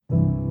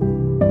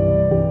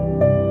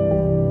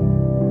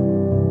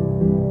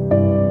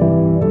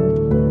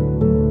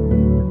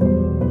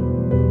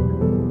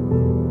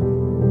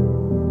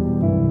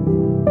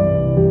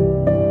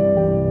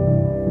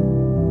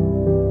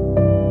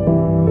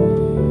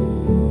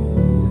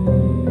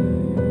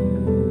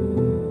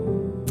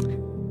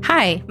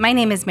Hi, my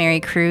name is Mary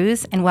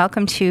Cruz, and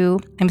welcome to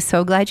I'm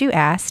So Glad You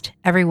Asked.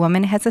 Every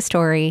woman has a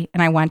story,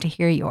 and I want to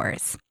hear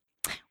yours.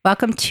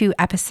 Welcome to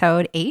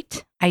episode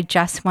 8. I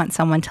just want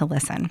someone to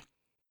listen.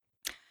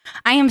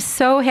 I am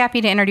so happy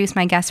to introduce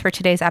my guest for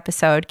today's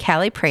episode,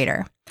 Callie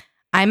Prater.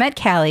 I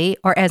met Callie,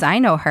 or as I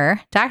know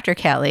her, Dr.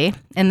 Callie,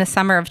 in the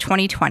summer of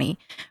 2020,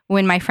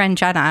 when my friend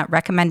Jenna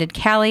recommended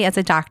Callie as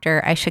a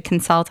doctor I should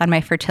consult on my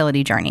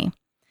fertility journey.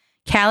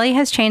 Callie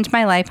has changed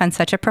my life on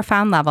such a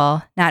profound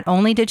level. Not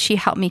only did she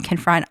help me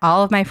confront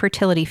all of my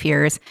fertility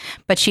fears,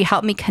 but she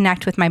helped me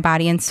connect with my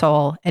body and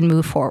soul and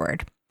move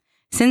forward.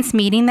 Since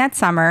meeting that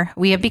summer,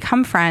 we have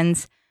become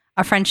friends,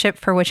 a friendship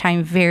for which I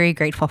am very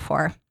grateful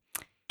for.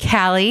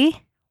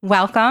 Callie,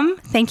 welcome.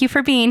 Thank you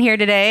for being here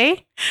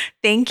today.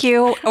 Thank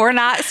you. We're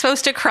not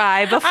supposed to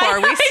cry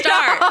before we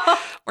start.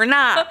 We're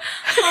not.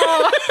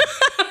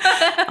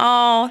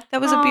 Oh,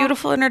 that was a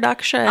beautiful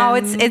introduction. Oh,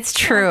 it's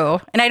true.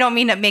 And I don't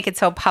mean to make it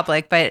so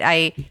public, but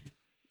I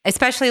was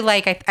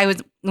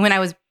when I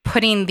was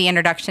putting the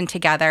introduction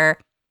together,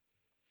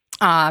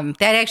 that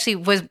actually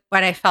was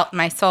what I felt in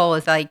my soul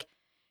is like,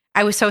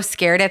 I was so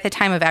scared at the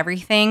time of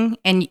everything.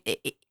 And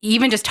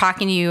even just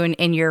talking to you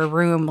in your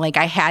room, like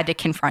I had to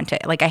confront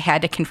it. Like I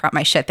had to confront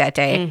my shit that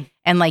day.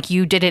 And like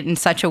you did it in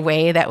such a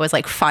way that was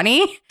like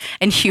funny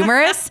and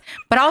humorous,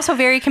 but also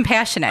very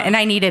compassionate. And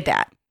I needed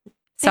that.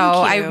 So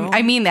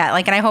I mean that,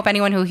 like, and I hope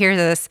anyone who hears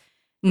this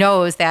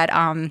knows that,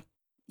 I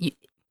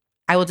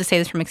will just say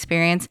this from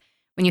experience.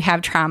 When you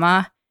have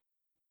trauma,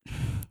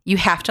 you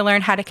have to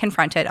learn how to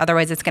confront it.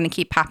 Otherwise it's going to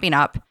keep popping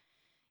up.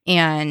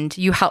 And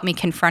you helped me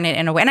confront it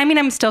in a way. And I mean,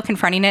 I'm still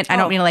confronting it. I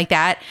don't mean it like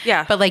that.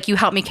 Yeah. But like you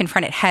helped me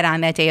confront it head on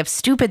that day of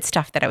stupid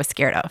stuff that I was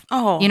scared of.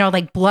 Oh. You know,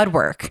 like blood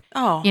work.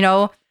 Oh. You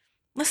know?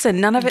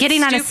 Listen, none of it's getting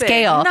stupid. On a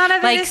scale. None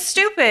of like, it is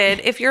stupid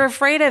if you're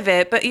afraid of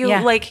it. But you,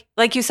 like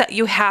you said,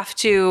 you have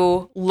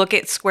to look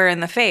it square in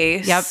the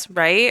face. Yep.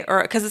 Right?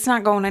 Or because it's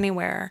not going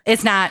anywhere.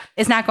 It's not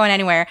going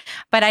anywhere.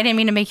 But I didn't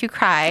mean to make you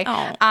cry.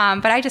 Oh.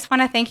 But I just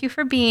want to thank you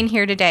for being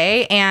here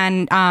today.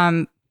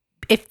 And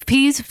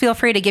please feel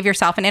free to give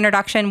yourself an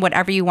introduction,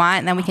 whatever you want,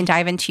 and then we can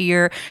dive into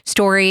your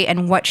story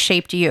and what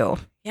shaped you.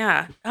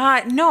 Yeah.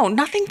 No,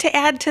 nothing to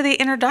add to the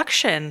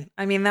introduction.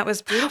 I mean, that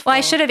was beautiful. Well,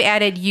 I should have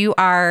added you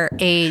are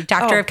a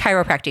doctor of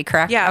chiropractic,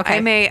 correct? Yeah.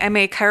 Okay. I'm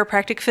a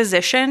chiropractic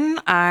physician.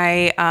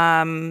 I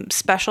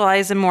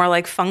specialize in more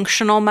like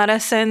functional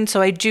medicine.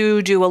 So I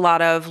do a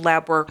lot of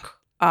lab work,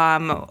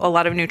 a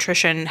lot of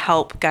nutrition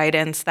help,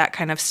 guidance, that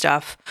kind of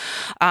stuff.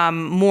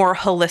 More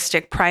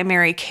holistic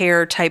primary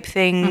care type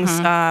things.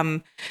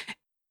 Mm-hmm.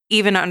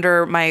 Even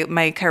under my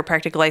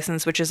chiropractic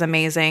license, which is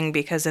amazing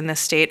because in this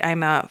state,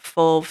 I'm a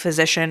full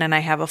physician and I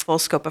have a full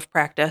scope of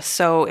practice.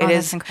 So it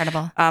is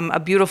incredible. A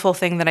beautiful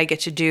thing that I get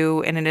to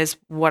do. And it is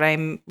what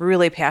I'm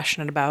really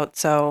passionate about.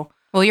 So,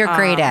 well, you're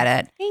great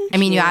at it. Thank I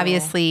mean, you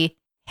obviously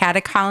had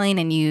a calling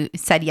and you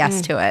said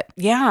yes to it.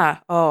 Yeah.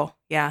 Oh,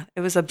 yeah.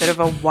 It was a bit of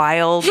a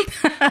wild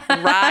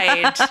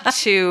ride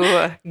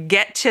to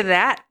get to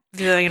that,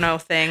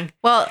 thing.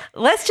 Well,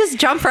 let's just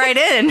jump right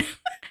in.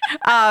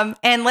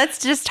 And let's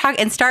just talk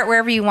and start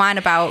wherever you want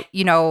about,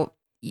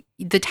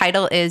 the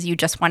title is You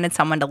Just Wanted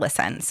Someone to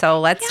Listen. So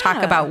let's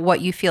talk about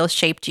what you feel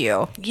shaped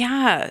you.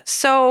 Yeah.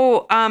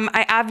 So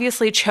I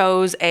obviously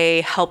chose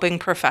a helping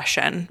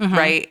profession,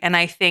 right? And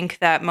I think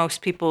that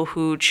most people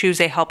who choose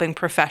a helping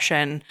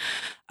profession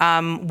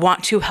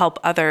want to help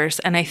others.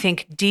 And I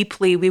think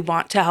deeply we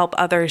want to help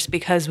others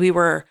because we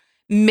were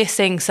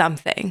missing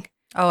something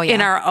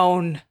in our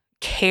own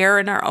care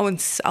in our own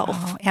self.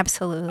 Oh,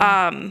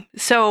 absolutely.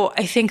 So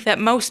I think that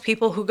most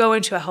people who go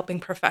into a helping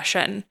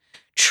profession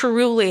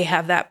truly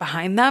have that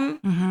behind them.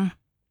 Mm-hmm.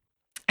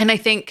 And I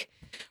think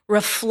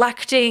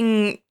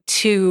reflecting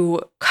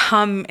to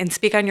come and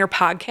speak on your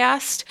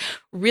podcast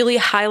really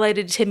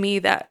highlighted to me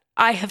that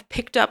I have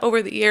picked up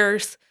over the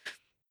years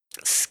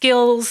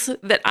skills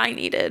that I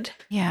needed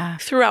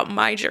throughout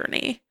my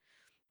journey.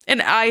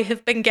 And I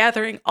have been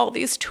gathering all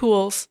these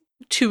tools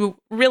to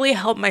really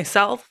help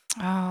myself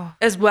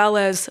as well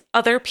as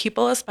other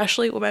people,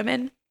 especially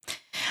women.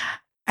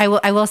 I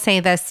will say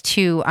this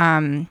too.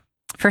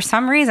 For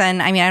some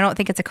reason, I mean, I don't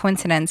think it's a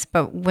coincidence,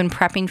 but when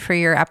prepping for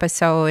your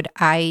episode,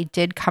 I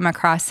did come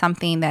across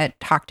something that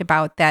talked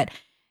about that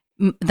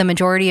the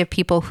majority of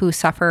people who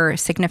suffer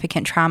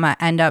significant trauma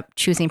end up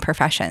choosing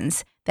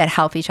professions that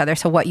help each other.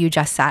 So what you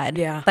just said,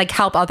 like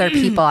help other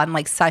people on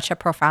like such a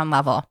profound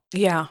level.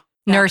 Yeah.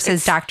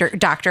 Nurses,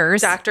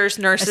 doctors,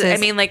 nurses. I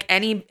mean, like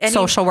any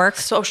social work,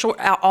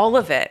 all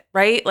of it,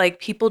 right? Like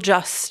people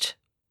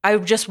I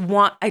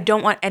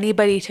don't want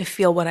anybody to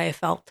feel what I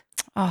felt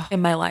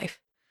in my life.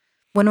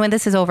 When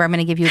this is over, I'm going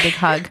to give you a big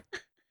hug.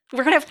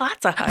 We're going to have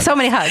lots of hugs. So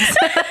many hugs.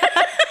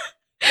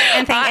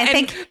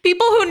 And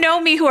people who know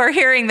me who are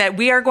hearing that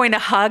we are going to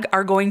hug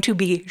are going to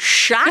be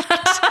shocked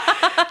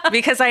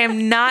because I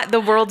am not the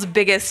world's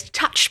biggest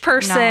touch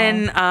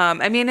person. No.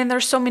 I mean, and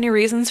there's so many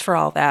reasons for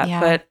all that. Yeah.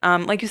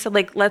 But like you said,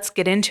 like, let's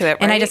get into it.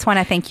 Right? And I just want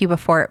to thank you but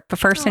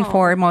first and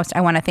foremost,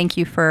 I want to thank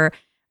you for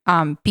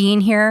being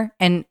here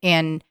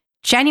and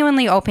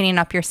genuinely opening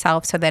up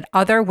yourself so that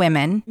other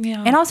women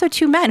and also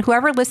two men,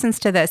 whoever listens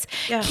to this,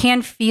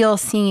 can feel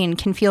seen,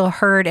 can feel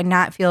heard, and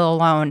not feel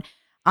alone.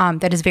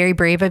 That is very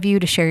brave of you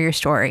to share your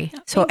story.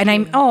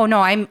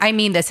 I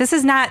mean this. This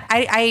is not,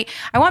 I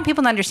want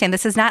people to understand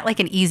this is not like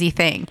an easy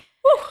thing.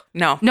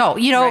 No,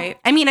 right.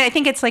 I mean, I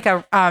think it's like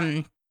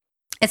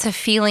it's a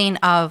feeling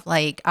of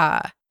like,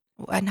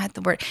 not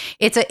the word.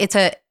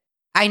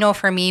 I know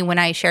for me, when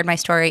I shared my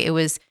story, it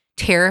was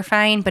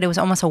terrifying, but it was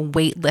almost a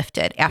weight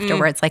lifted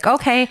afterwards. Like,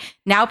 okay,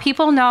 now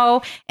people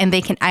know, and they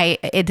can,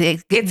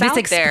 it's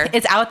out there.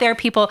 It's out there.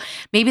 People,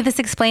 maybe this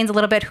explains a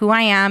little bit who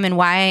I am and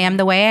why I am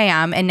the way I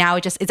am. And now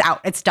it's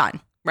out, it's done.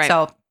 Right.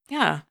 So,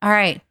 yeah. All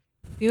right.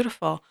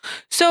 Beautiful.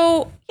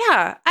 So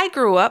yeah, I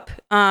grew up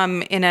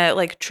in a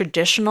like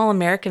traditional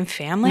American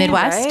family.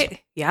 Midwest? Right?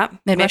 Yeah.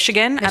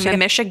 Michigan. I'm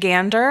a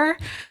Michigander.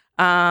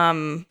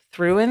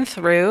 Through and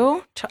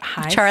through.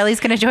 Hi. Charlie's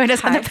going to join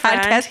us on the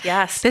podcast.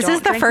 Yes. This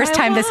is the first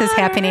time this is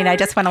happening. I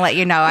just want to let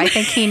you know. I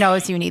think he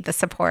knows you need the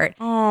support.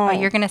 Oh,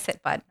 you're going to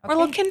sit, bud. Okay. We're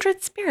little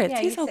kindred spirits.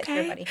 Yeah, he's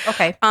okay. Here, buddy.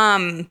 Okay.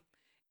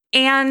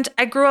 And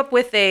I grew up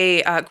with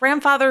a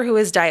grandfather who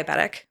is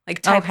diabetic,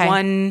 like type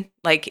 1,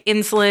 like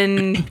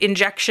insulin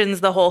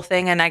injections, the whole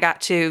thing. And I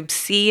got to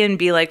see and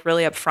be like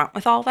really upfront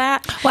with all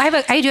that.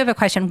 Well, I do have a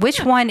question.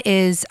 Which one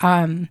is,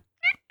 oh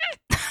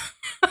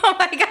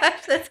my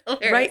gosh, that's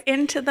hilarious. Right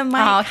into the mic.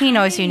 Oh, he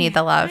knows you need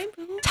the love.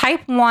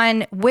 Type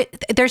 1,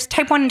 there's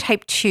type 1 and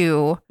type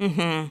 2.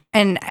 Mm-hmm.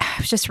 And I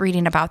was just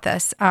reading about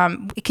this.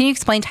 Can you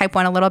explain type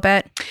 1 a little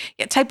bit?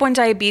 Yeah, type 1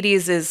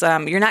 diabetes is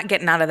you're not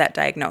getting out of that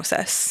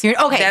diagnosis.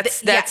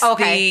 That's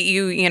okay.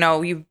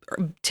 You've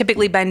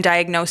typically been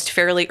diagnosed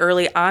fairly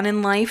early on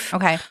in life.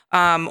 Okay.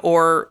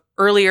 Or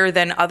earlier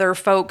than other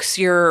folks.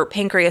 Your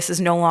pancreas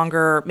is no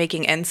longer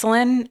making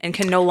insulin and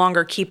can no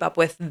longer keep up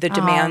with the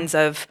demands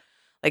of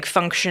like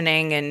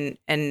functioning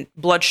and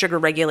blood sugar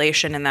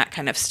regulation and that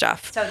kind of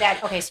stuff. So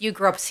you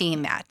grew up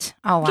seeing that.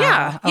 Oh, wow.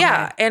 Yeah. Okay.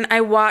 Yeah. And I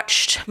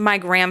watched my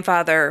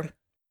grandfather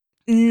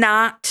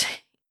not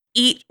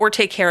eat or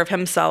take care of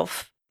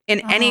himself in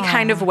any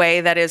kind of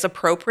way that is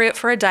appropriate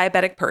for a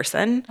diabetic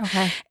person.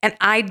 Okay. And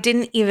I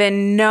didn't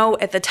even know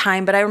at the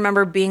time, but I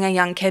remember being a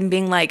young kid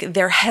being like,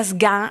 there has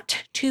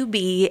got to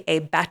be a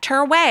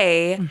better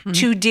way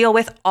to deal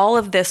with all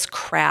of this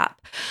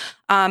crap.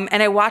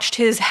 And I watched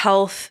his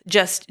health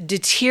just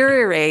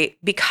deteriorate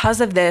because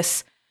of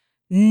this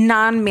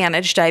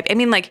non-managed diet. I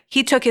mean, like,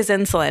 he took his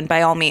insulin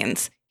by all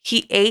means.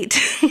 He ate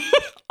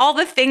all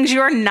the things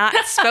you're not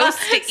supposed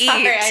to eat.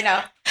 Sorry, I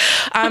know.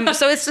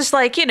 So it's just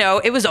like,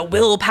 it was a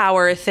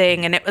willpower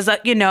thing. And it was,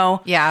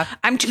 yeah,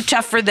 I'm too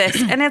tough for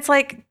this. And it's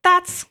like,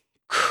 that's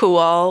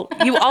cool.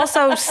 You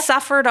also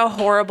suffered a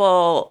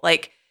horrible,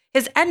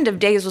 his end of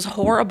days was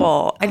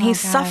horrible and he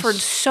suffered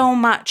so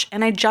much.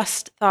 And I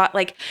just thought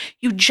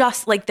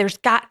there's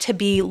got to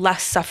be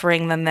less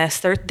suffering than this.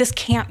 This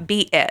can't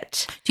be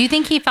it. Do you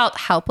think he felt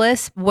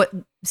helpless?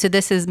 So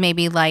this is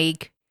maybe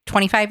like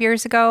 25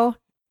 years ago?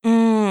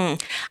 I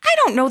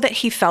don't know that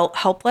he felt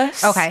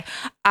helpless. Okay.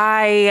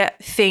 I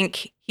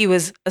think he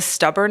was a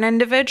stubborn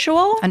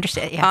individual.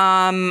 Understood.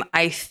 Yeah.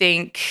 I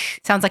think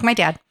sounds like my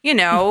dad.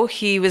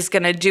 He was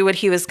going to do what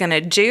he was going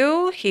to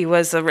do. He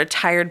was a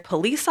retired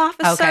police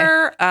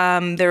officer.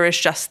 Okay. There was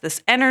just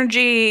this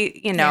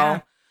energy,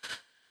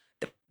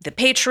 the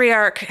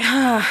patriarch,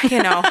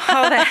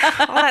 all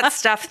that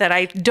stuff that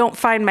I don't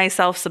find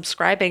myself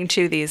subscribing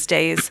to these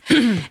days.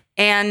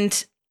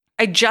 And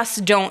I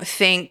just don't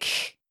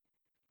think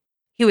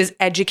he was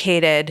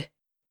educated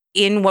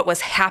in what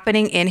was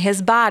happening in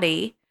his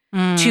body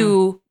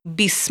to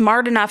be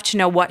smart enough to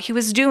know what he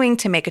was doing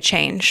to make a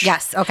change.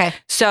 Yes. Okay.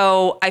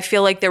 So I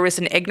feel like there was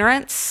an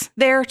ignorance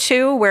there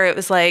too, where it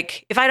was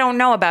like, if I don't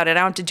know about it, I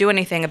don't have to do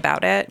anything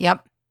about it.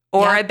 Yep.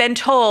 Or I've been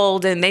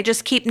told and they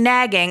just keep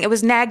nagging. It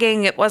was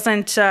nagging. It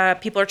wasn't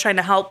people are trying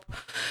to help.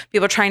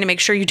 People are trying to make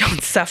sure you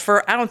don't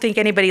suffer. I don't think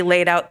anybody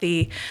laid out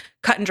the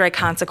cut and dry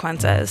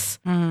consequences.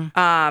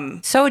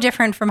 So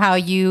different from how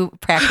you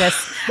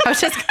practice.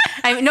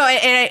 And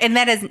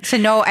that is to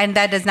know, and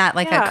that is not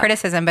like a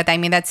criticism, but I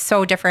mean, that's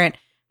so different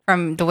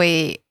from the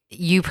way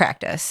you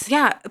practice.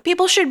 Yeah.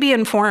 People should be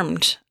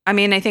informed. I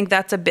mean, I think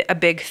that's a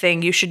big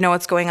thing. You should know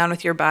what's going on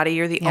with your body.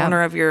 You're the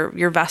owner of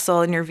your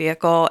vessel and your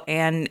vehicle.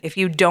 And if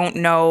you don't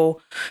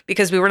know,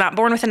 because we were not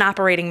born with an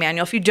operating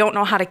manual, if you don't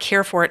know how to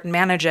care for it and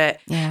manage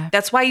it,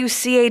 that's why you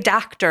see a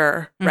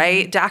doctor,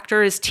 right?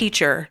 Doctor is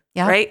teacher,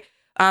 right?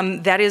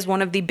 That is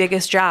one of the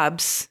biggest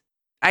jobs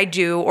I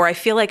do, or I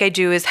feel like I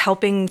do, is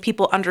helping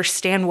people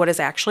understand what is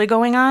actually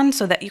going on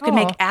so that you can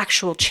make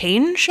actual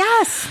change.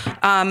 Yes.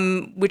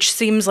 Which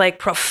seems like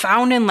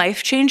profound and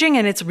life-changing.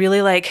 And it's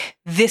really like,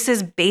 this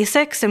is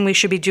basics and we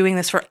should be doing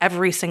this for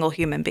every single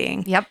human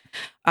being. Yep.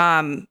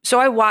 So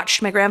I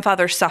watched my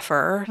grandfather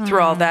suffer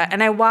through all that.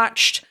 And I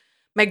watched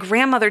my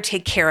grandmother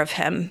take care of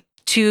him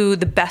to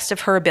the best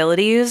of her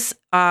abilities.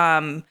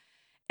 And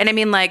I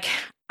mean,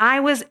 I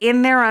was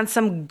in there on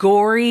some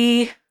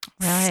gory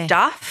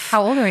stuff.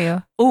 How old are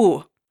you?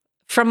 Ooh,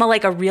 from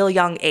a real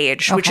young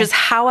age, which is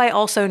how I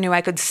also knew I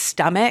could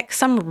stomach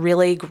some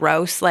really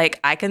gross,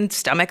 I can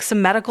stomach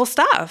some medical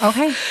stuff.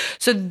 Okay.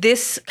 So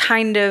this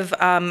kind of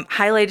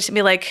highlighted to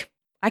me,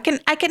 I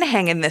can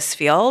hang in this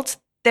field.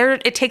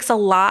 It takes a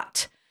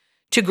lot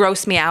to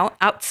gross me out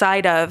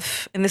outside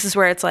of, and this is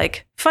where it's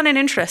fun and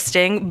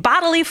interesting,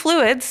 bodily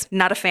fluids,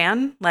 not a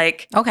fan.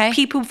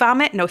 Pee, poop,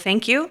 vomit, no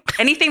thank you.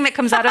 Anything that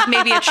comes out of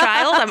maybe a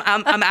child,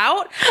 I'm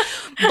out.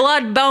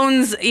 Blood,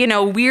 bones,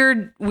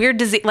 weird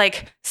disease,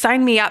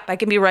 sign me up. I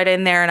can be right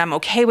in there and I'm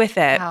okay with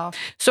it. Wow.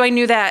 So I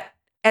knew that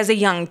as a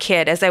young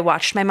kid, as I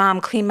watched my mom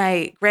clean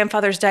my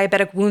grandfather's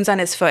diabetic wounds on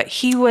his foot.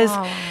 He was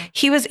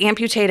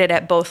amputated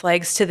at both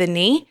legs to the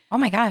knee. Oh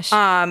my gosh.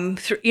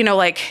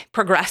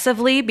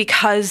 Progressively,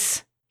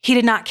 because he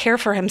did not care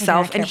for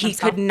himself and he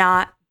could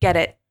not get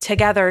it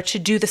together to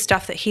do the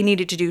stuff that he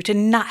needed to do to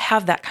not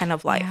have that kind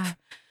of life. Yeah.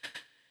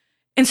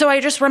 And so I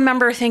just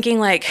remember thinking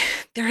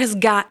there has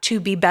got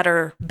to be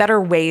better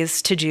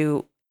ways to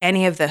do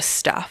any of this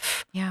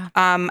stuff. Yeah.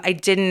 I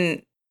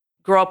didn't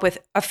grow up with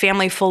a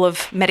family full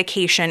of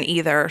medication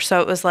either.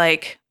 So it was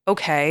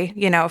okay,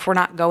 if we're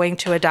not going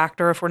to a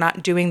doctor, if we're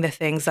not doing the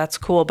things, that's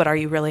cool. But are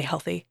you really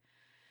healthy?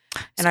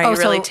 And are you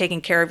really taking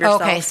care of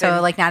yourself? Okay.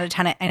 So not a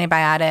ton of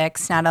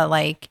antibiotics, not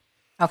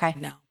okay.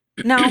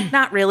 No,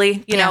 not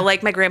really. You know,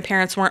 my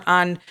grandparents weren't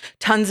on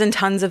tons and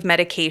tons of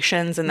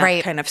medications and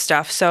that kind of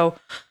stuff. So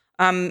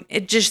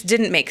it just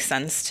didn't make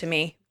sense to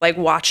me,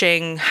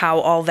 watching how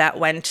all that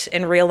went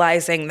and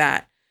realizing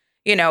that,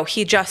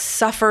 he just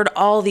suffered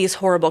all these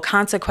horrible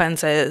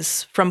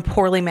consequences from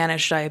poorly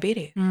managed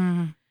diabetes.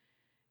 Mm.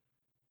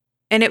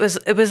 And it was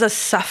a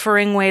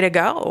suffering way to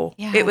go.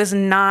 Yeah. It was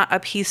not a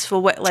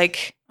peaceful way.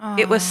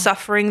 It was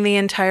suffering the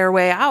entire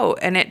way out.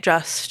 And it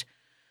just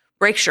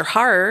breaks your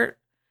heart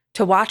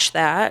to watch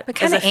that. But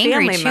kind of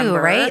angry too,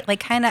 member. Right?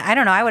 I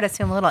don't know. I would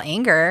assume a little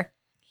anger.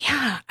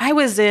 Yeah. I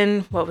was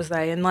in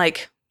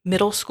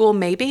middle school,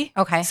 maybe.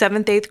 Okay.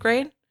 7th, 8th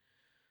grade.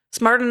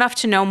 Smart enough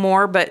to know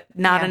more, but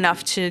not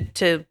enough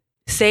to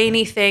say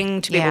anything,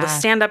 to be able to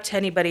stand up to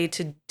anybody,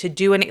 to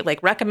do any,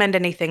 recommend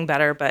anything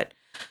better. But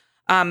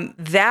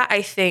that,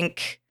 I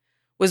think,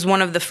 was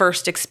one of the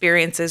first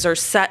experiences or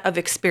set of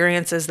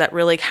experiences that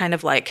really kind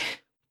of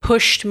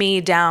pushed me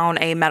down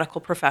a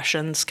medical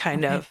professions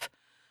kind of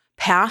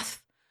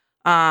path.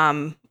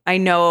 I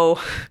know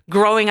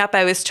growing up,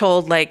 I was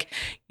told,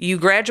 you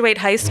graduate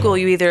high school,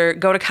 you either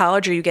go to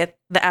college or you get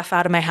the F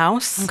out of my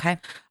house. Okay.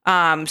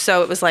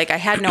 So it was I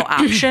had no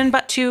option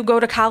but to go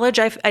to college.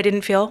 I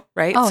didn't feel,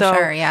 right? Oh, so,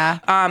 sure, yeah.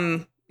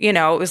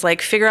 It was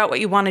figure out what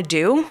you want to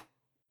do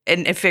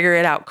and figure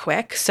it out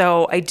quick.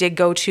 So I did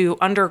go to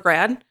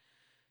undergrad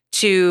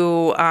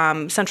to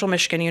Central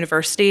Michigan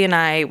University, and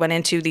I went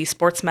into the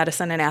sports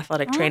medicine and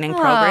athletic training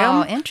program.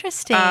 Oh,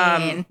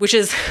 interesting. Which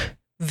is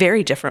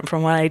very different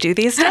from what I do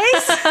these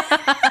days.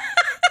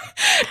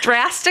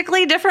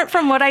 Drastically different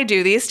from what I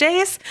do these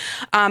days.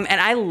 And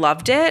I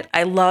loved it.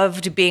 I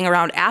loved being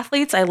around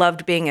athletes. I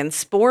loved being in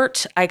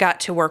sport. I got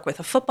to work with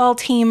a football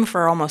team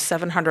for almost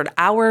 700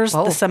 hours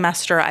the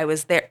semester I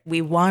was there.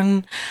 We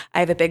won. I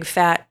have a big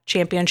fat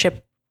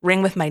championship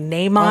ring with my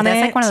name on it.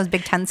 That's one of those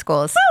Big Ten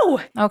schools.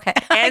 Oh, okay.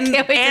 And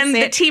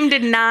the team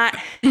did not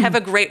have a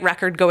great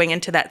record going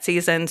into that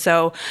season.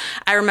 So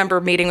I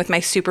remember meeting with my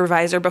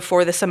supervisor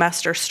before the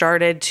semester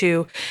started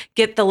to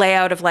get the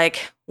layout of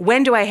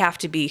when do I have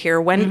to be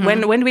here?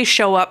 When do we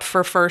show up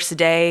for first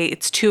day?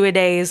 It's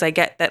 2-a-days. I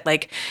get that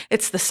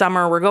it's the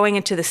summer. We're going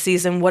into the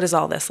season. What is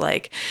all this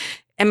like?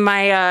 And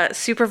my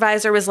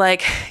supervisor was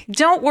like,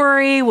 don't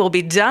worry, we'll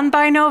be done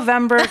by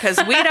November because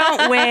we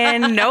don't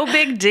win. No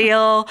big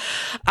deal.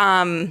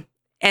 And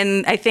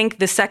I think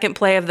the second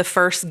play of the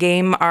first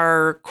game,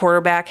 our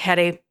quarterback had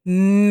a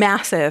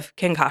massive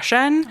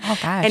concussion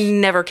and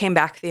never came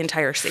back the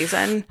entire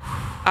season.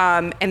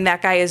 And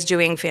that guy is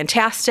doing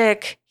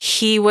fantastic.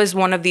 He was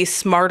one of these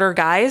smarter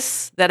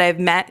guys that I've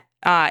met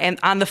and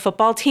on the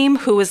football team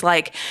who was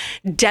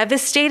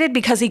devastated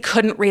because he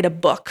couldn't read a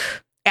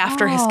book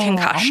after his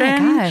concussion. Oh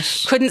my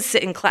gosh. Couldn't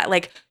sit in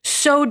class,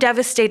 so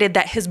devastated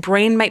that his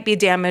brain might be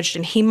damaged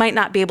and he might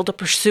not be able to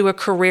pursue a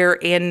career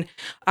in,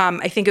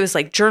 I think it was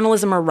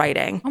journalism or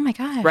writing. Oh my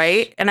gosh.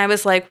 Right? And I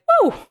was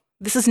whoa,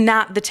 this is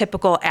not the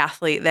typical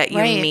athlete that you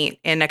meet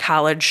in a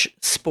college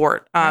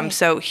sport.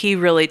 So he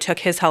really took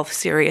his health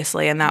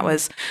seriously. And that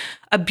was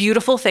a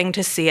beautiful thing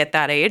to see at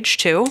that age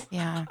too.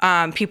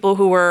 Yeah. People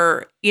who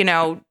were,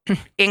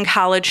 in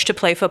college to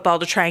play football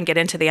to try and get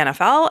into the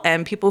NFL,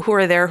 and people who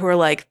are there who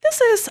are this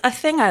is a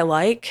thing I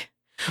like,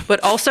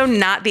 but also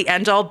not the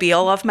end all be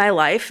all of my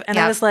life. And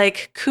I was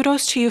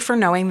kudos to you for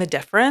knowing the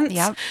difference.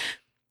 Yep.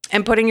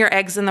 And putting your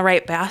eggs in the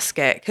right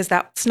basket, because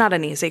that's not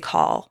an easy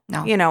call,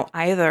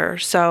 either.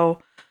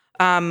 So,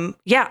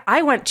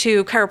 I went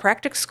to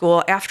chiropractic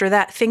school after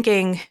that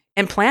thinking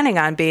and planning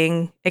on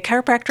being a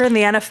chiropractor in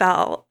the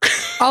NFL.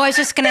 Oh, I was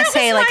just going to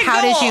say,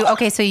 how did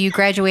you, so you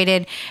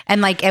graduated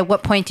and at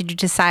what point did you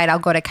decide I'll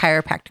go to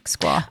chiropractic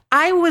school?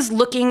 I was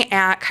looking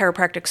at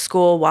chiropractic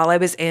school while I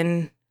was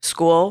in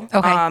school.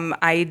 Okay.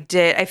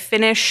 I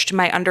finished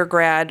my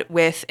undergrad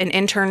with an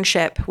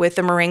internship with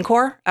the Marine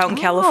Corps out in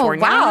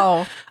California.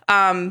 Wow.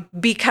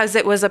 Because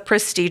it was a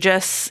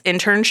prestigious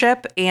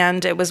internship,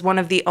 and it was one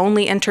of the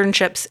only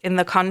internships in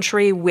the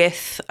country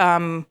with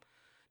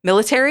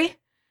military.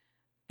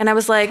 And I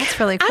was like, That's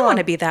really cool. I want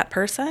to be that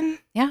person.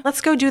 Yeah.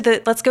 Let's go do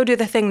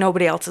the thing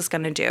nobody else is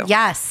going to do.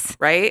 Yes.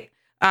 Right.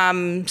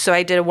 So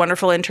I did a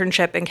wonderful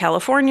internship in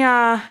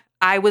California.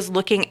 I was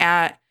looking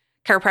at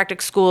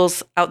chiropractic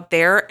schools out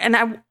there, and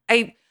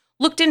I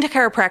looked into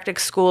chiropractic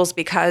schools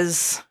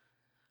because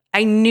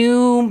I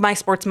knew my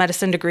sports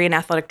medicine degree and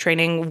athletic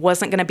training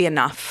wasn't going to be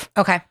enough.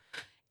 Okay.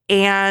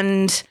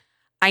 And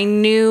I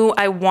knew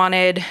I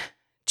wanted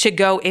to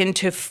go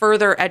into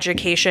further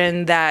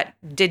education that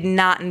did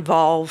not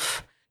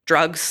involve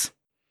drugs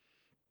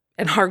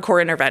and hardcore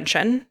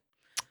intervention.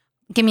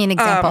 Give me an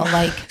example.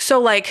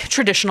 Like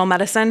traditional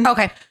medicine.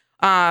 Okay.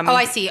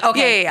 I see.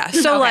 Okay. Yeah.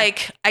 So Okay.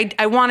 like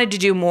I wanted to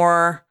do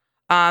more.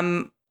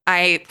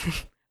 I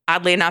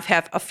oddly enough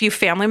have a few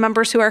family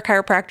members who are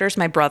chiropractors.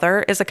 My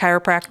brother is a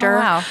chiropractor.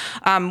 Oh,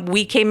 wow.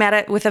 We came at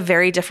it with a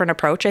very different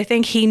approach. I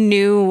think he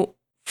knew,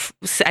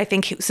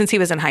 since he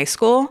was in high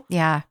school.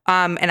 Yeah.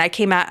 And I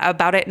came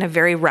about it in a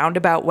very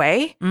roundabout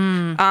way.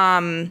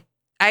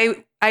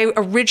 I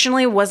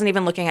originally wasn't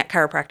even looking at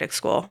chiropractic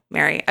school,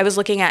 Mary. I was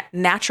looking at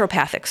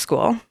naturopathic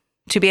school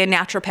to be a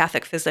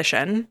naturopathic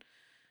physician,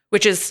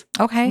 which is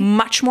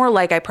much more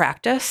like I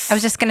practice. I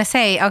was just going to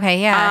say, okay,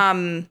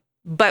 yeah.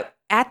 But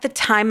at the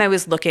time I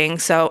was looking,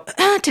 so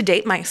to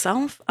date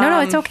myself. No,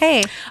 it's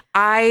okay.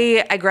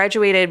 I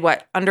graduated,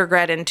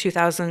 undergrad in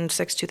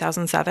 2006,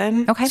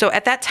 2007. Okay. So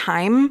at that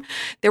time,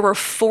 there were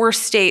 4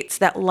 states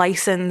that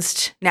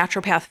licensed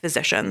naturopath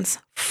physicians.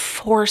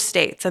 4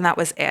 states, and that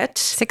was it.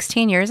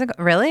 16 years ago?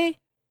 Really?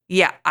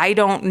 Yeah, I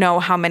don't know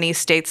how many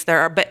states there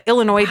are, but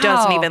Illinois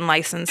doesn't Wow. even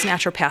license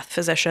naturopath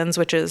physicians,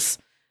 which is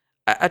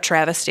a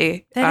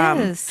travesty. That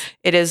is.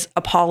 It is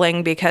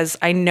appalling because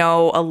I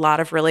know a lot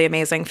of really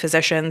amazing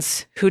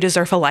physicians who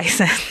deserve a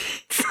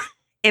license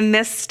in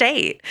this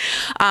state.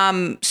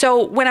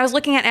 So when I was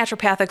looking at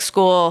naturopathic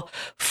school,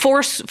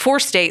 4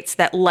 states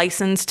that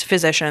licensed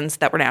physicians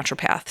that were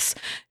naturopaths,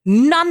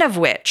 none of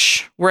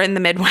which were in the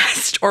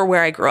Midwest or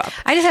where I grew up.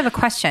 I just have a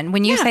question.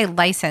 When you say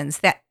license,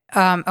 that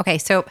okay,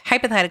 so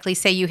hypothetically,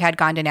 say you had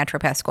gone to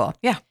naturopath school.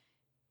 Yeah.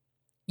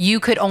 You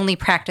could only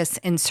practice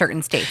in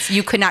certain states.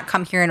 You could not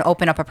come here and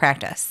open up a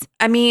practice.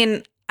 I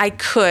mean, I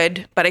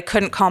could, but I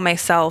couldn't call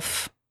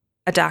myself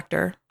a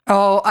doctor.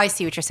 Oh, I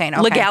see what you're saying.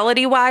 Okay.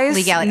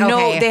 Legality-wise,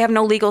 no, okay. they have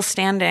no legal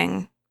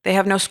standing. They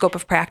have no scope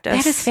of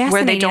practice. That is fascinating.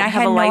 Where they don't I have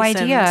had a no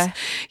license. idea.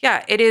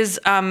 Yeah, it is.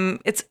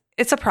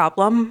 It's a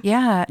problem.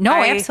 Yeah. No,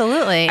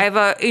 absolutely. I have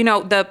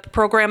the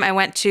program, I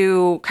went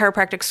to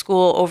chiropractic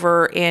school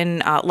over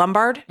in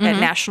Lombard at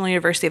National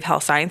University of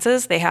Health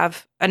Sciences. They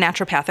have a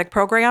naturopathic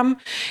program.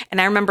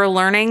 And I remember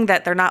learning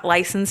that they're not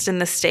licensed in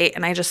the state.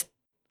 And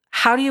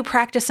how do you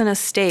practice in a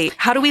state?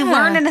 How do we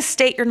learn in a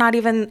state you're not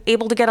even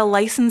able to get a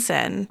license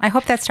in? I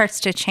hope that starts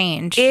to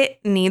change. It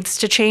needs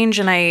to change,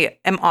 and I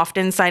am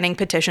often signing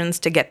petitions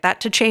to get that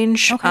to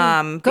change.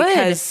 Okay.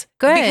 Because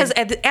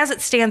as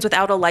it stands,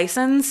 without a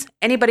license,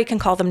 anybody can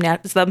call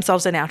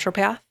themselves a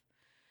naturopath.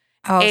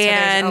 Oh,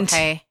 and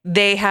so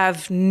they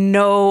have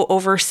no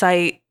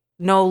oversight,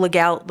 no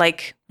legal,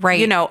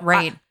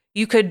 right.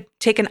 You could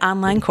take an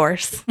online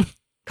course,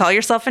 call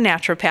yourself a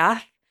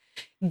naturopath,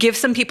 give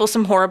some people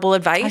some horrible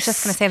advice. I was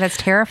just going to say that's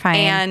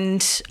terrifying.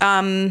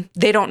 And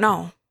they don't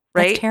know,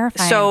 right? That's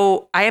terrifying.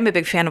 So I am a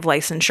big fan of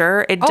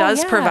licensure. It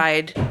does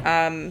provide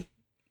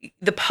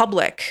the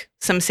public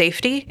some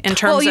safety in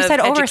terms of Well, you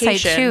said education.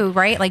 oversight too,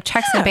 right? Like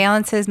checks and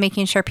balances,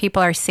 making sure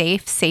people are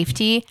safe,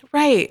 safety.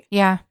 Right.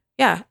 Yeah.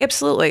 Yeah,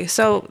 absolutely.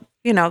 So,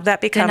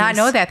 that becomes... Did not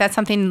know that. That's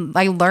something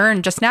I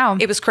learned just now.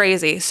 It was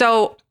crazy.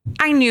 So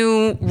I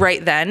knew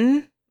right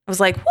then, I was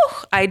like,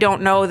 whew, I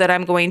don't know that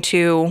I'm going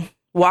to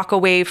walk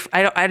away.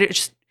 It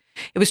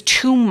was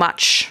too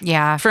much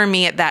for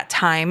me at that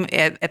time,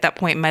 at that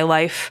point in my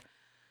life,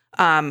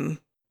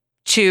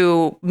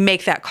 to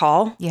make that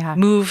call,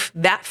 move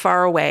that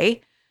far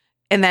away,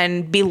 and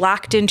then be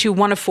locked into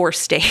one of 4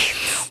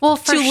 states to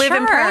live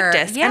and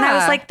practice. Yeah. And I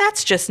was like,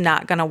 that's just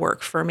not going to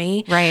work for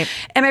me. Right.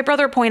 And my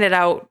brother pointed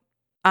out,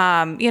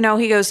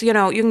 he goes, you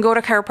can go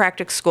to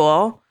chiropractic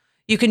school.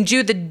 You can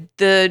do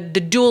the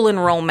dual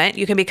enrollment.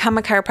 You can become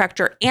a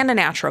chiropractor and a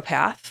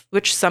naturopath,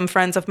 which some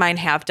friends of mine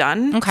have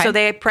done. Okay. So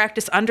they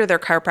practice under their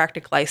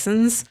chiropractic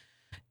license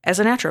as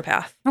a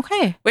naturopath.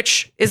 Okay.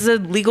 Which is a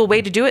legal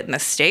way to do it in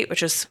this state,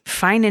 which is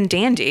fine and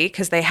dandy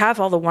because they have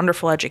all the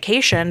wonderful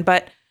education.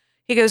 But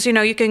he goes,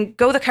 you can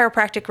go the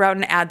chiropractic route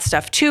and add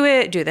stuff to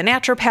it, do the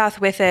naturopath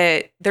with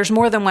it. There's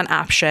more than one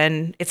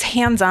option. It's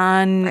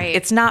hands-on. Right.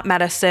 It's not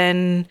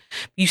medicine.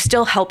 You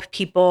still help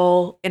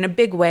people in a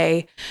big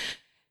way.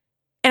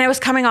 And I was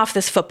coming off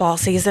this football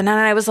season and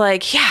I was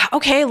like, yeah,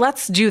 okay,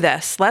 let's do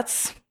this.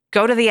 Let's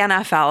go to the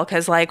NFL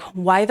because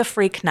why the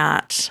freak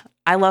not?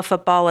 I love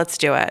football. Let's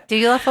do it. Do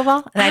you love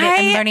football?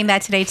 I'm learning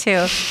that today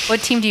too.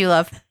 What team do you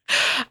love?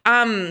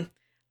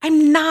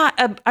 I'm not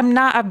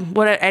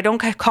what I don't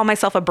call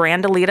myself a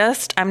brand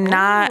elitist. I'm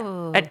not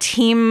a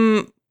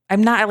team.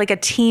 I'm not like a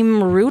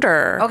team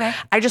rooter. Okay.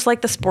 I just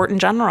like the sport in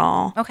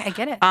general. Okay, I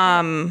get it.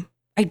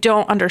 I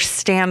don't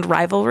understand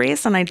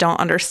rivalries, and I don't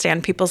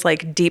understand people's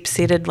like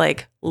deep-seated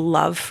like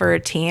love for a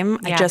team.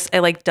 Yeah.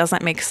 It like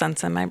doesn't make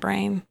sense in my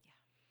brain.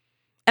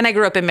 And I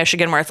grew up in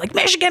Michigan where it's like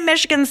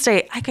Michigan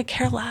State. I could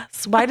care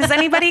less. Why does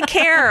anybody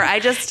care? I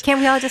just Can't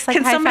we all just like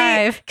high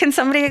five? Can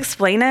somebody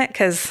explain it?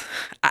 Because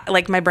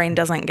like my brain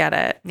doesn't get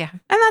it. Yeah.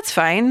 And that's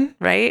fine,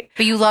 right?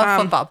 But you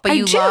love football. But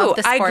you I do. love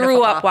the sport I of grew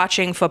football. up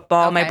watching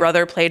football. Okay. My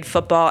brother played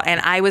football,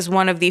 and I was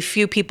one of the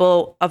few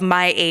people of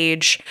my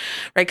age,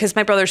 right? Because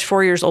my brother's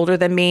 4 years older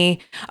than me.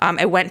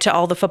 I went to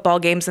all the football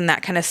games and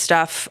that kind of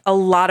stuff. A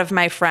lot of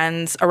my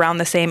friends around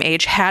the same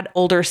age had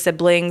older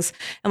siblings,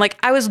 and like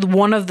I was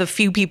one of the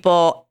few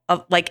people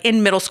of like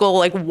in middle school,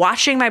 like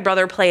watching my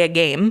brother play a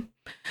game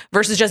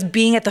versus just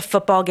being at the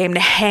football game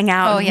to hang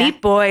out and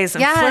meet boys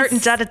and flirt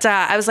and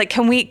da-da-da. I was like,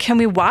 can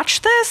we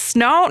watch this?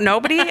 No,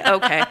 nobody?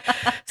 Okay.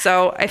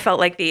 So I felt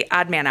like the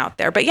odd man out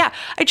there. But yeah,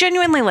 I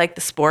genuinely like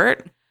the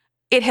sport.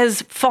 It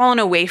has fallen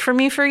away from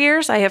me for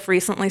years. I have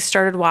recently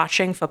started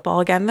watching football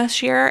again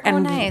this year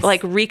and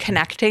like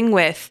reconnecting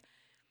with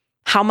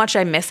how much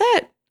I miss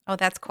it. Oh,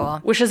 that's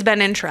cool. Which has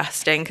been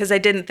interesting because I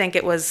didn't think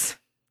it was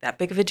that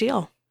big of a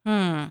deal.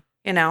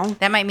 You know,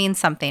 that might mean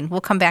something.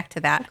 We'll come back to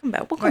that.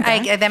 We'll come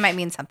back. That might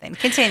mean something.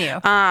 Continue.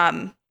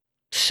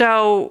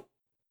 So,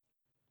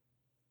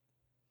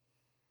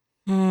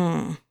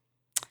 I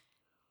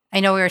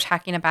know we were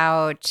talking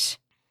about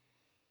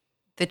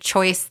the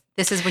choice.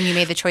 This is when you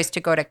made the choice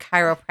to go to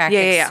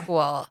chiropractic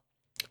school.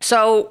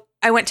 So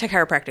I went to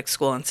chiropractic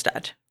school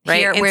instead, right?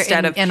 Here,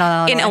 instead of in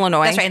Illinois. In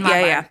Illinois. That's right, in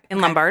Lombard. Yeah,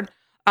 in Lombard.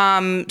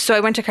 So I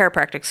went to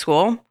chiropractic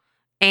school.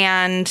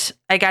 And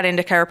I got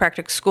into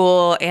chiropractic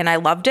school and I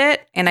loved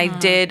it. And I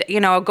did,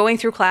 going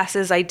through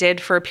classes, I did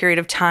for a period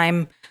of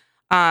time.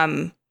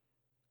 I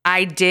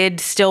did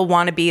still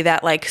want to be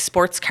that like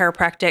sports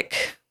chiropractic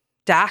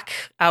doc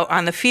out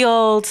on the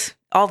field,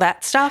 all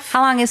that stuff.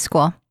 How long is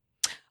school?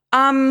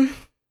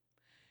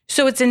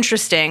 So it's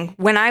interesting.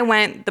 When I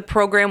went, the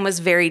program was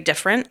very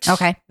different.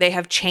 Okay. They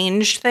have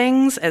changed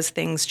things as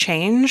things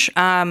change.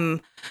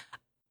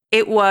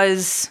 It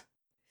was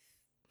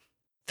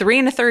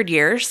 3 1/3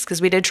 years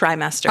because we did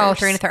trimesters. Oh,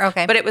 3 1/3.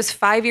 Okay. But it was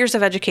 5 years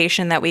of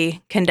education that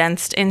we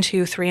condensed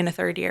into 3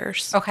 1/3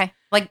 years. Okay.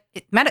 Like,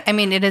 it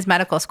is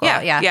medical school.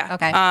 Yeah.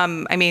 Okay.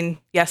 I mean,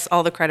 yes,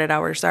 all the credit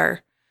hours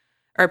are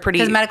pretty.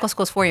 Because medical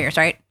school is 4 years,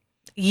 right?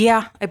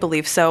 Yeah, I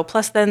believe so.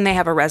 Plus, then they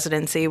have a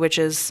residency, which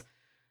is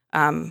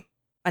a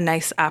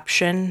nice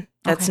option.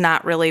 That's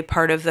not really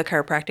part of the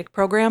chiropractic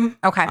program.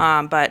 Okay.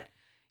 But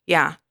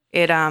yeah,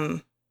 it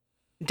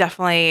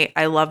definitely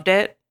I loved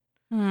it.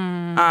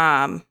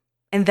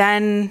 And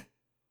then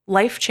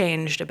life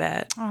changed a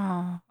bit.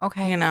 Oh,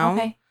 okay.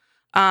 Okay.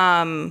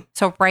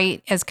 So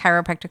right as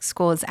chiropractic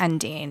school is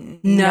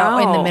ending. No,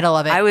 in the middle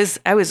of it. I was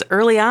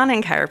early on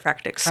in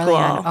chiropractic school. Early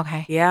on,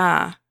 okay.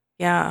 Yeah.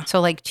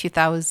 So like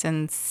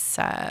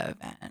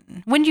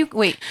 2007. When did you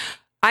wait?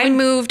 I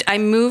moved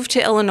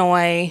to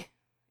Illinois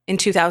in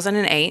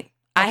 2008. Okay.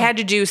 I had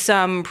to do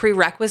some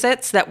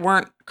prerequisites that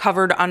weren't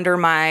covered under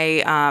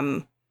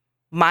my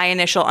my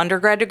initial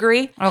undergrad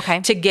degree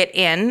to get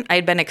in. I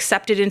had been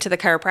accepted into the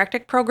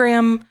chiropractic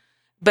program,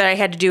 but I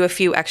had to do a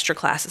few extra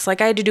classes. Like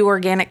I had to do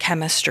organic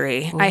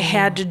chemistry. Ooh. I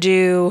had to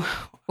do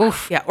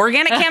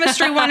organic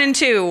chemistry 1 and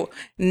 2.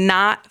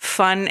 Not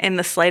fun in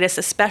the slightest,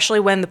 especially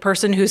when the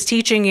person who's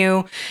teaching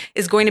you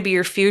is going to be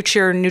your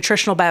future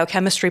nutritional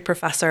biochemistry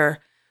professor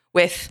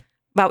with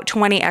about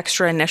 20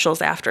 extra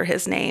initials after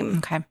his name.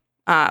 Okay.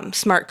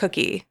 Smart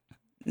cookie.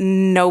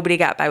 Nobody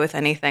got by with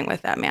anything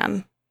with that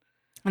man.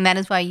 And that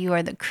is why you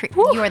are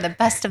the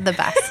best of the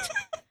best.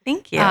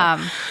 Thank you.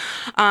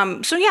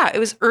 So yeah, it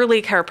was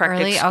early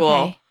chiropractic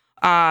school.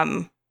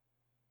 Okay.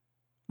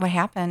 What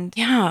happened?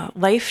 Yeah,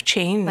 life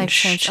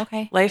changed.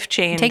 Okay. Life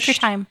changed. Take your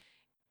time.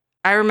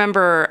 I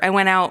remember I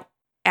went out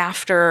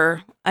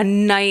after a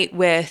night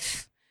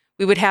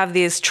we would have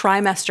these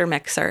trimester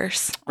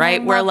mixers,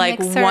 right? Where like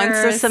once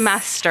a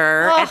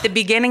semester, at the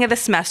beginning of the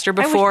semester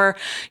before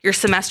your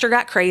semester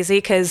got crazy,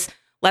 because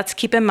let's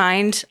keep in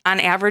mind, on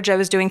average, I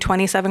was doing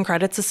 27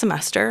 credits a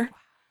semester.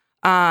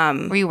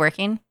 Were you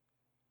working?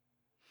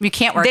 You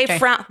can't work. They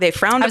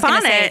frowned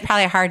upon it.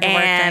 Probably hard to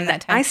work during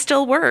that time. I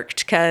still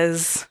worked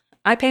because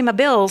I pay my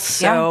bills.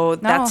 So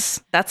that's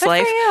Good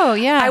life. For you.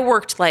 Yeah. I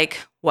worked like,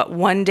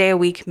 1 day a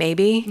week,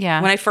 maybe? Yeah.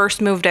 When I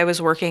first moved, I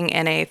was working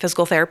in a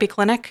physical therapy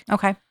clinic.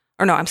 Okay.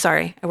 Or no, I'm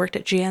sorry. I worked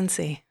at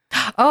GNC.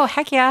 Oh,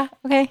 heck yeah.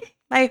 Okay.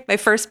 My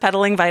first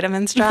peddling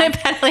vitamins job.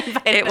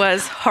 It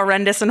was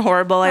horrendous and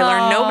horrible. I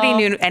learned nobody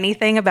knew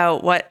anything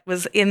about what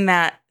was in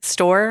that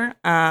store.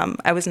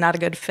 I was not a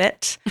good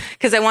fit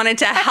because I wanted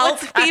to help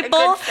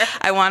people.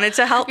 I wanted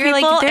to help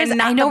people.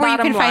 And I know where you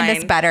can find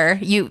this better.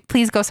 You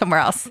please go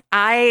somewhere else.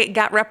 I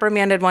got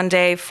reprimanded one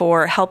day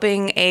for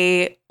helping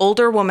a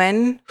older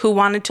woman who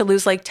wanted to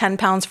lose like 10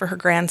 pounds for her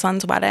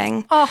grandson's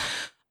wedding. Oh.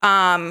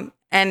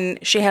 And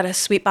she had a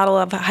sweet bottle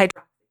of hydroxycut.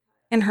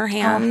 in her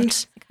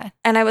hand. Okay.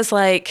 And I was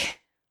like,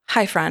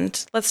 hi,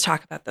 friend, let's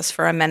talk about this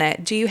for a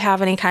minute. Do you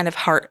have any kind of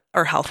heart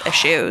or health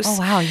issues? Oh,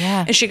 wow.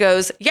 Yeah. And she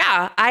goes,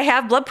 yeah, I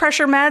have blood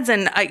pressure meds.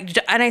 And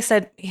I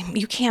said,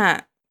 you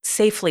can't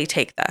safely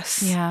take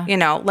this. Yeah. You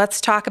know, let's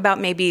talk about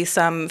maybe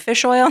some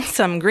fish oil,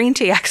 some green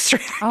tea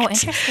extract. Oh,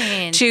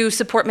 interesting. To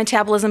support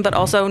metabolism, but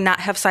also not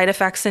have side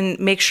effects and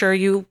make sure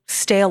you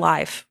stay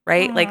alive,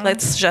 right? Like,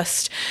 let's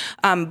just,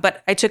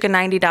 but I took a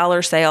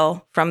 $90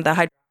 sale from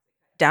the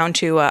down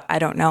to, I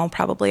don't know,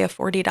 probably a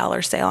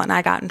 $40 sale. And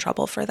I got in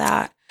trouble for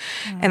that.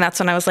 And that's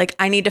when I was like,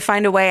 I need to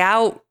find a way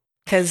out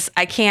because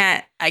I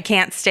can't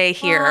stay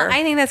here. Well,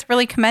 I think that's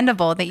really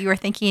commendable that you were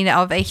thinking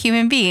of a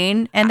human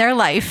being and their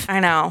life. I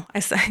know. I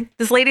said,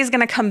 this lady's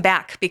going to come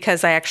back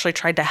because I actually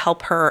tried to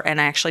help her and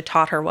I actually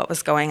taught her what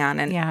was going on.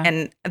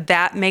 And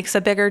that makes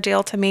a bigger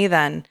deal to me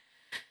than,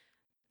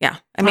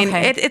 I mean,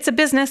 it's a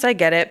business. I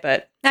get it,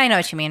 but I know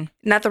what you mean.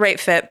 Not the right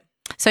fit.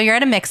 So you're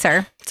at a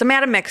mixer. So I'm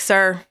at a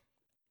mixer,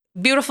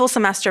 beautiful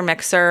semester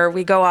mixer.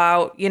 We go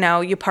out, you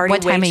know, you party.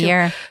 What time of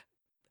year?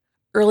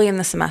 Early in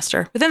the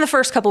semester, within the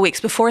first couple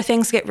weeks before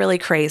things get really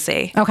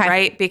crazy. Okay.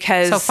 Right?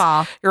 Because so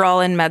fall. You're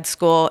all in med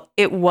school.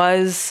 It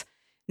was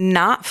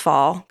not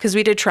fall because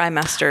we did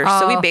trimesters.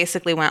 So we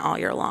basically went all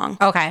year long.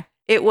 Okay.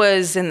 It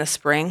was in the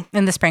spring.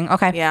 In the spring.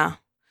 Okay. Yeah.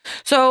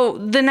 So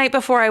the night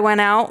before I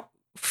went out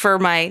for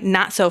my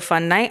not so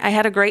fun night, I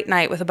had a great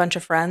night with a bunch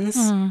of friends.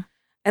 And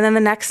then the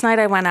next night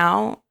I went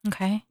out.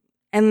 Okay.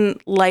 And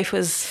life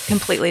was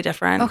completely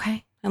different.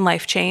 Okay. And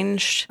life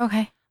changed.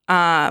 Okay.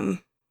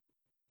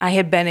 I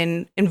had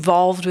been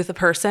involved with a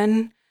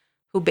person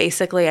who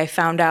basically I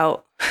found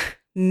out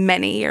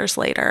many years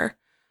later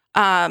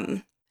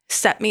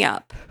set me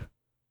up.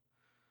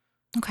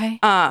 Okay.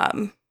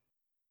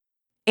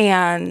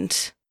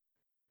 And,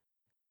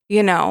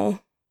 you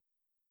know,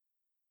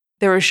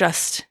 there was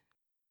just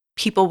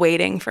people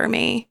waiting for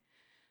me.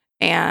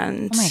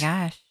 And oh my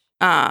gosh.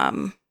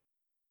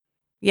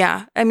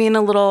 yeah, I mean,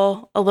 a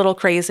little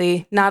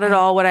crazy. Not at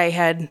all what I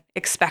had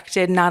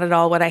expected. Not at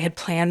all what I had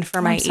planned for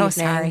my evening. I'm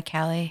so sorry,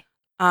 Kelly.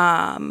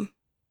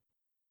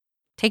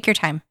 Take your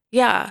time.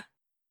 Yeah.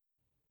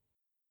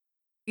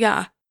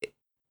 Yeah.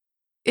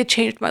 It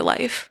changed my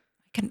life.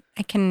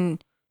 I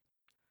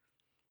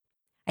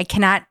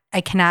cannot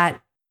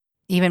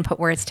even put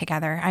words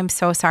together. I'm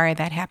so sorry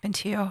that happened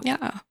to you.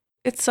 Yeah.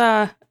 It's,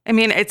 I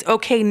mean, it's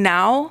okay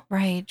now.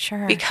 Right.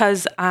 Sure.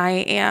 Because I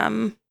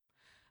am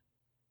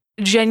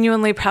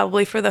genuinely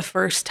probably for the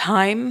first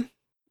time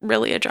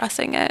really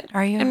addressing it.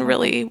 Are you? And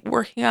really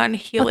working on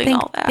healing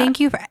all that. Thank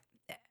you.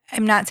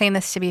 I'm not saying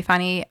this to be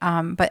funny,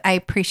 but I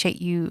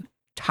appreciate you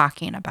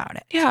talking about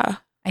it. Yeah.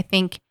 I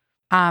think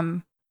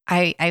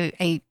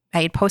I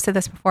had posted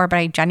this before, but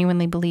I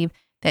genuinely believe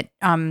that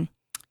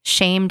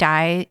shame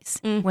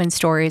dies when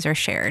stories are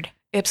shared.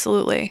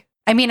 Absolutely.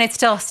 I mean, it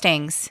still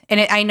stings.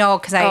 And I know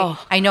because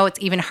I know it's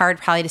even hard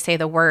probably to say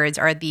the words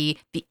or the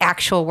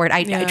actual word.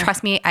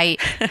 Trust me, I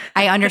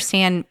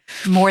understand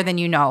more than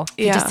you know.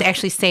 Just to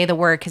actually say the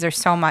word because there's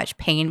so much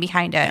pain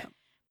behind it.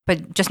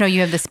 But just know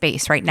you have the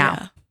space right now.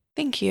 Yeah.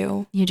 Thank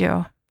you. You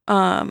do.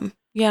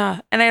 Yeah.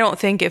 And I don't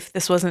think if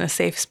this wasn't a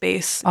safe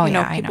space, people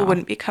know.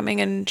 wouldn't be coming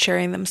and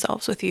sharing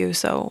themselves with you.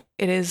 So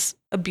it is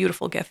a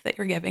beautiful gift that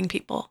you're giving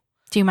people.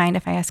 Do you mind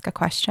if I ask a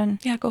question?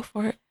 Yeah, go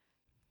for it.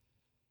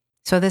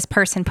 So this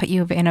person put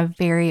you in a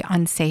very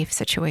unsafe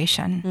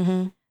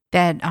situation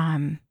that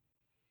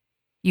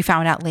you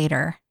found out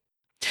later.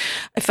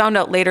 I found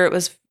out later it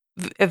was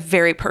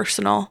very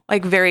personal,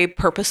 like very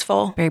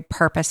purposeful. Very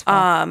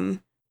purposeful.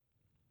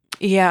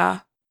 Yeah.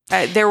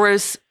 There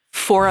was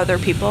 4 other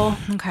people.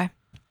 Okay.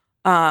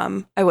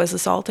 I was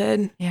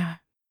assaulted. Yeah.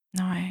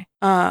 No,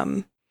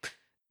 and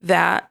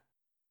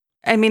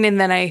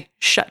then I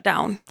shut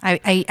down.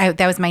 I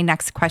that was my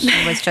next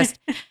question was just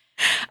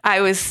I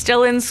was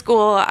still in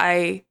school.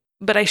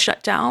 But I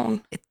shut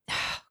down.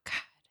 Oh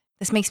God,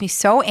 this makes me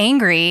so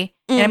angry,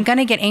 and I'm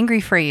gonna get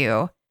angry for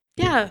you.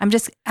 Yeah, I'm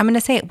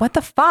gonna say, what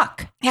the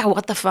fuck? Yeah,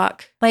 what the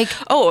fuck? Like,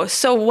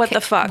 so what the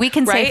fuck? We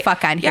can right? say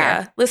fuck on here.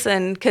 Yeah,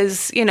 listen,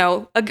 because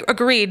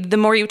agreed. The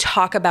more you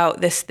talk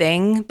about this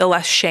thing, the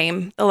less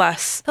shame, the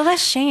less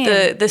shame,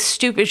 the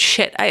stupid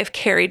shit I have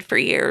carried for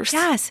years.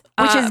 Yes,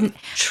 which is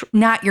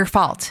not your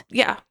fault.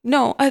 Yeah,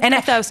 no,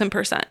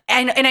 1,000%.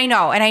 And I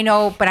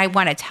know, but I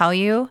want to tell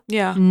you,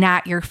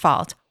 not your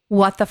fault.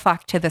 What the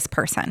fuck to this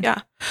person?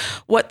 Yeah,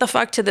 what the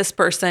fuck to this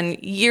person?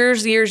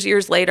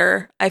 Years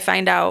later, I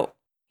find out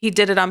he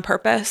did it on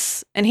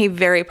purpose, and he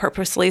very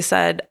purposely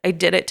said, "I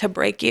did it to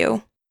break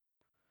you."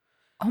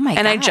 Oh my God!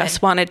 And I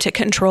just wanted to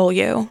control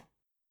you.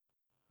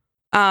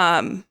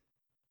 So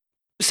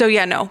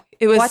yeah, no,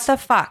 it was what the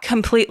fuck,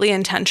 completely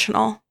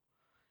intentional.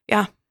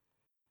 Yeah.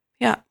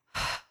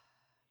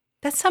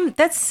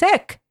 That's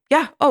sick.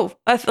 Yeah. Oh,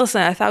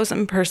 listen,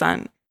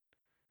 1,000%.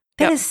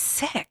 That is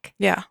sick.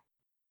 Yeah.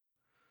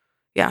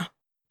 Yeah.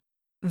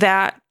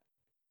 That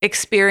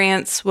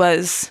experience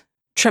was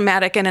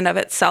traumatic in and of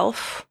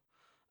itself.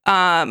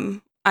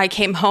 I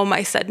came home,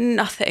 I said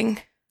nothing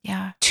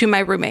to my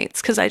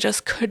roommates because I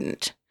just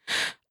couldn't.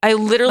 I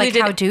literally like,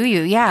 did. how do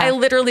you? Yeah. I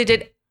literally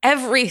did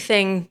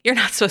everything you're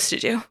not supposed to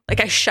do. Like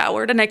I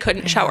showered and I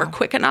couldn't shower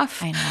quick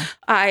enough. I know.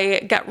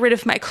 I got rid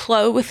of my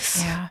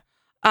clothes. Yeah.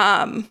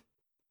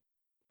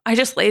 I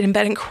just laid in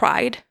bed and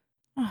cried.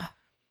 Oh.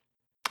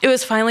 It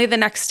was finally the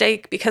next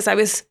day because I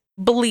was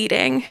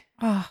bleeding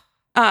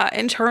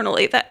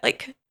internally that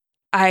like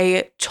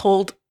I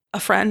told a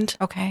friend.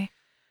 Okay.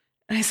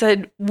 And I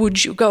said,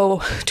 would you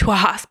go to a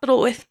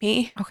hospital with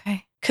me?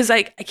 Okay. Because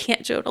I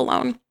can't do it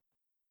alone.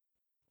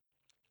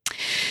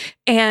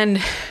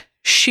 And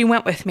she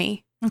went with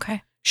me.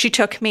 Okay. She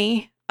took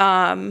me.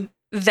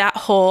 That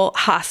whole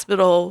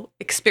hospital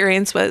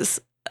experience was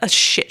a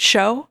shit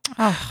show.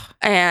 Oh.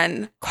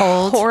 And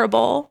Cold.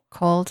 horrible.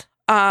 Cold.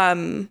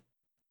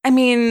 I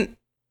mean,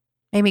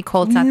 Maybe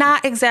cold.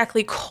 not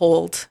exactly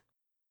cold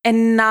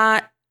and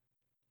not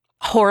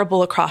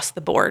horrible across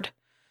the board.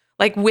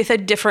 Like with a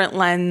different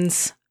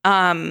lens.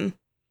 The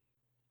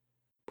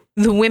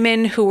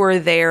women who were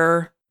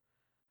there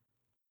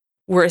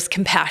were as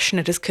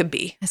compassionate as could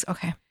be.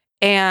 Okay.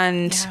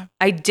 And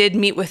I did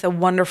meet with a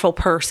wonderful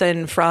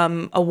person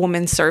from a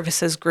women's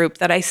services group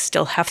that I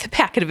still have the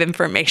packet of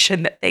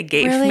information that they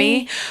gave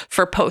me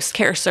for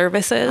post-care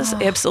services. Oh.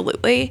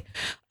 Absolutely.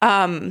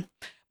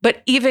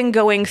 But even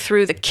going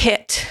through the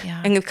kit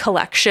and the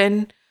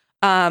collection,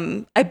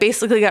 I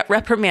basically got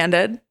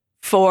reprimanded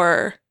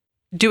for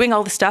doing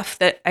all the stuff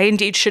that I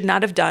indeed should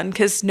not have done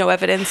because no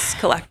evidence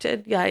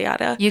collected, yada,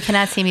 yada. You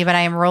cannot see me, but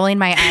I am rolling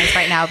my eyes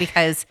right now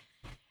because...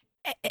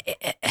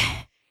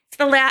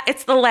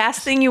 It's the last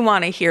thing you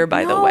want to hear,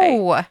 by the way,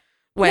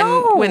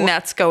 when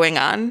that's going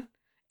on.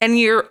 And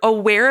you're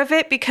aware of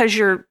it because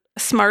you're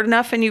smart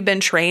enough and you've been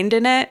trained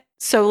in it.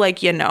 So,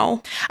 like, you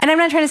know. And I'm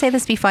not trying to say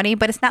this to be funny,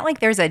 but it's not like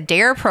there's a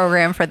DARE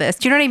program for this.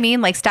 Do you know what I mean?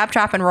 Like stop,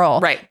 drop, and roll.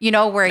 Right. You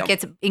know, where it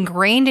gets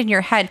ingrained in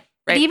your head.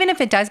 Right. But even if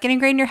it does get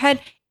ingrained in your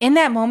head, in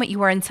that moment,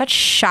 you are in such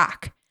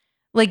shock.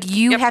 Like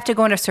you have to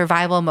go into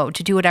survival mode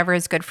to do whatever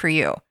is good for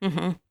you.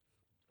 Mm-hmm.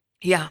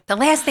 Yeah. The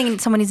last thing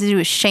someone needs to do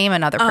is shame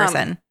another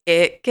person.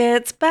 It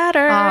gets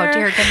better. Oh,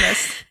 dear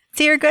goodness.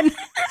 Dear goodness.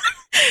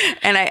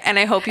 and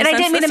I hope you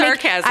sense the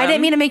sarcasm. I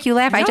didn't mean to make you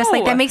laugh. I just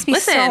like, that makes me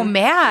so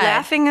mad.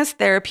 Laughing is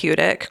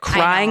therapeutic.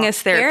 Crying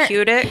is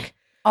therapeutic.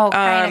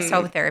 Crying is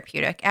so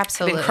therapeutic.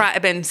 Absolutely.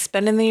 I've been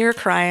spending the year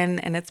crying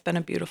and it's been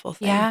a beautiful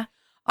thing. Yeah.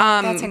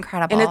 That's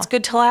incredible. And it's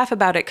good to laugh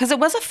about it because it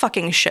was a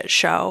fucking shit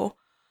show.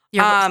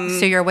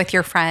 So you're with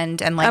your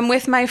friend and like. I'm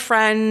with my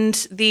friend.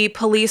 The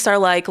police are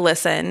like,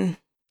 listen,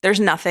 there's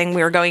nothing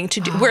we are going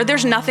to do.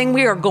 There's nothing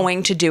we are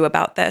going to do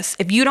about this.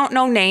 If you don't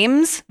know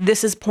names,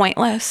 this is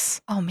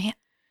pointless. Oh, man.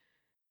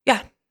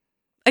 Yeah.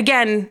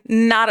 Again,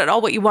 not at all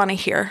what you want to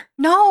hear.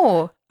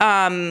 No.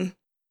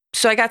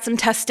 So I got some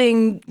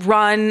testing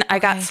run. I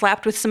got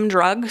slapped with some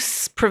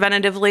drugs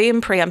preventatively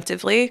and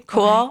preemptively.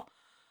 Cool.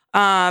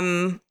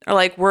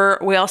 Like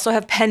we also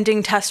have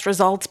pending test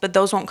results, but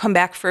those won't come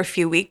back for a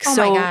few weeks. Oh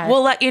so my God.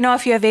 We'll let you know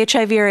if you have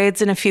HIV or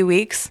AIDS in a few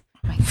weeks.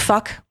 Oh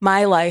Fuck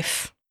my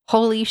life.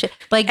 Holy shit.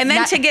 Like, and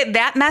then to get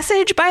that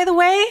message, by the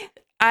way,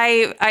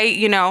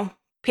 I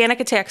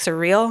panic attacks are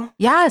real.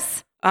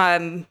 Yes.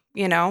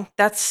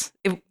 That's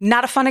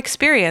not a fun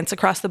experience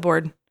across the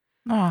board.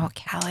 Oh,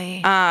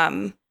 Callie.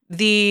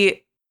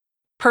 The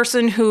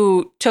person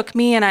who took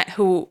me and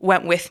who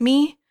went with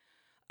me,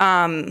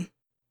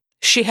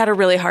 she had a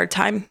really hard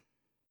time.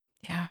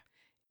 Yeah.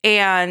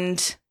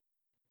 And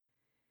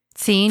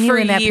seeing you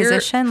in that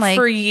position, like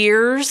for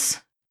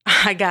years,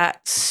 I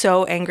got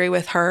so angry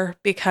with her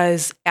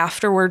because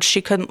afterwards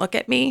she couldn't look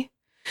at me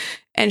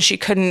and she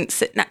couldn't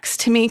sit next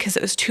to me because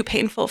it was too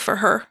painful for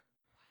her.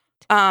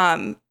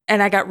 And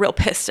I got real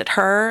pissed at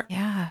her.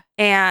 Yeah.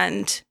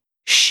 And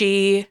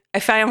I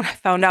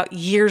found out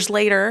years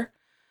later,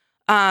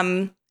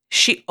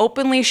 she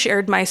openly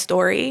shared my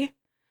story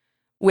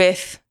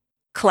with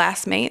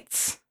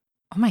classmates.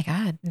 Oh my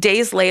God.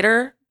 Days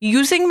later,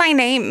 using my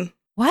name.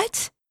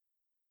 What?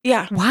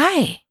 Yeah.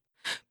 Why?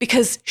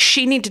 Because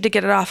she needed to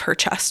get it off her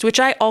chest, which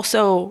I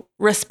also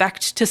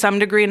respect to some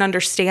degree and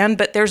understand.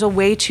 But there's a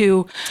way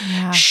to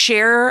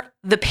share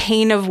the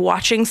pain of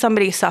watching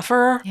somebody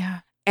suffer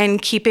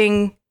and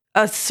keeping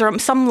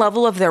some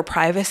level of their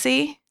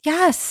privacy.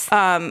 Yes.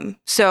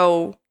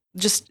 So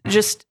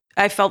just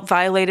I felt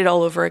violated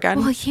all over again.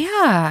 Well,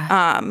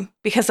 yeah.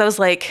 Because I was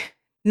like,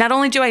 not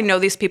only do I know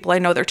these people, I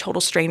know they're total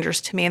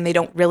strangers to me and they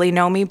don't really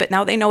know me, but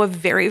now they know a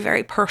very,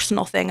 very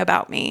personal thing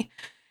about me.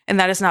 And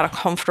that is not a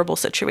comfortable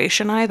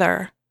situation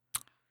either.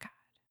 God.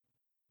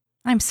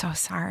 I'm so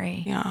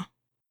sorry. Yeah.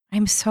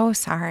 I'm so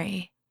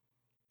sorry.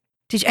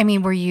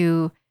 Were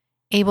you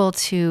able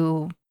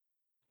to,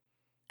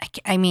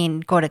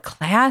 go to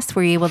class?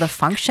 Were you able to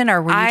function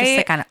or were you just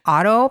like on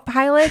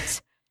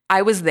autopilot?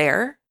 I was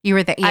there. You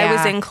were there? Yeah. I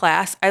was in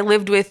class. I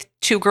lived with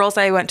two girls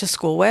I went to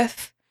school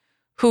with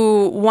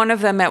who one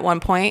of them at one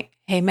point,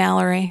 hey,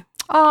 Mallory.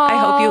 Oh, I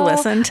hope you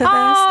listen to this.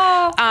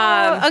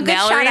 A good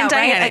Mallory shout out, and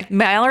Diana. right?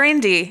 Mallory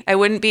and Dee. I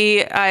wouldn't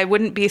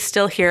be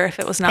still here if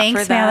it was not for them.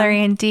 Thanks,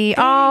 Mallory and Dee.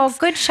 Oh,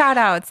 good shout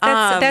outs.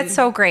 That's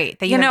so great.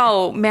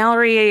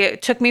 Mallory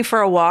took me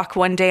for a walk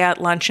one day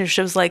at lunch and she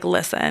was like,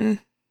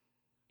 listen,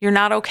 You're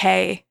not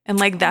okay. And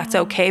like, that's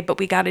okay, but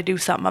we got to do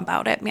something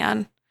about it,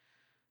 man.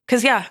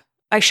 Because yeah,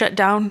 I shut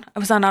down. I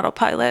was on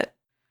autopilot.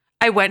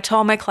 I went to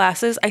all my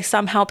classes. I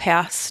somehow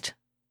passed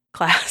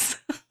class.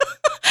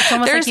 It's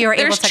almost like you were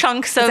able to.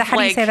 Chunks of how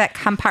do you say that?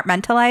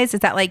 Compartmentalize?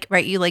 Is that like,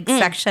 right? You like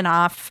section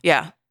off.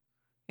 Yeah.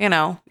 You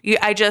know,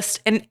 I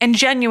just, and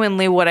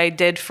genuinely what I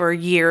did for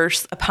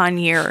years upon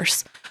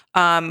years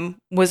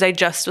was I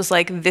just was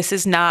like, this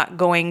is not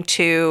going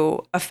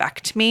to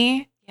affect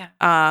me. Yeah.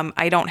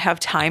 I don't have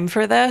time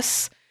for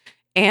this.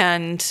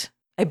 And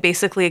I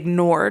basically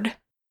ignored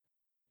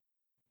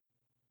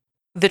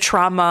the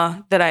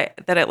trauma that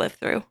I lived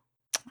through.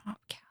 Oh,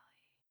 Callie.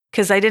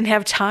 Because I didn't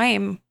have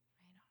time.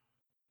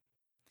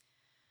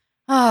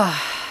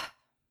 Oh.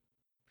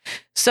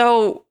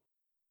 So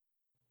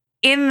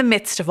in the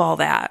midst of all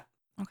that,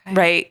 Okay.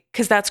 right?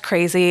 Because that's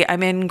crazy.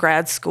 I'm in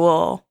grad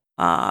school.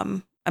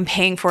 I'm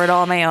paying for it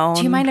all on my own.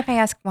 Do you mind if I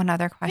ask one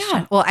other question?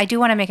 Yeah. Well, I do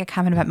want to make a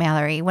comment about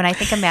Mallory. When I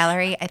think of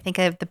Mallory, I think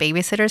of the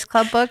Babysitter's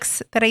Club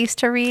books that I used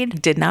to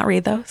read. Did not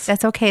read those.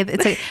 That's okay.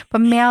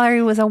 But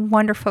Mallory was a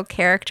wonderful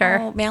character.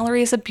 Oh,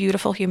 Mallory is a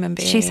beautiful human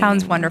being. She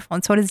sounds wonderful,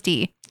 and so does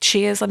Dee.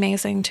 She is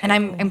amazing too. And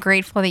I'm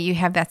grateful that you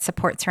have that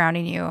support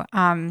surrounding you.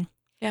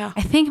 Yeah.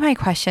 I think my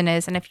question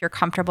is, and if you're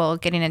comfortable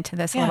getting into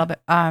this a little bit,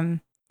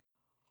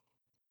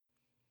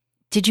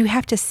 did you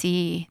have to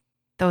see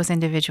those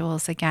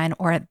individuals again,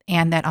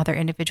 and that other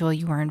individual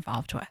you were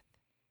involved with?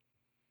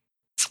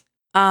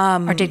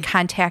 Or did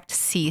contact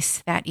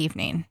cease that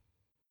evening?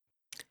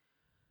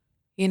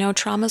 You know,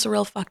 trauma's a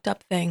real fucked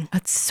up thing.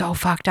 That's so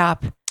fucked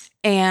up.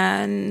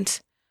 And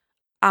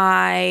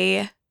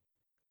I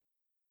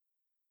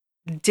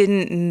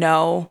didn't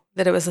know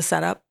that it was a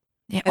setup.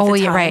 Yeah. Oh,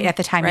 yeah, right. At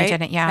the time, right? you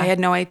didn't. Yeah. I had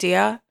no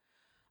idea.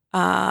 He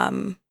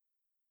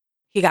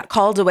got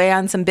called away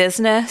on some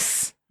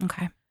business.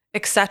 Okay.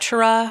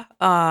 Etc.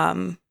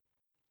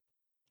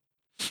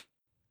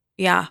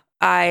 Yeah,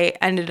 I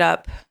ended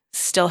up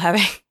still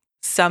having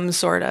some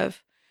sort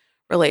of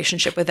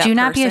relationship with that person. Do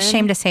not be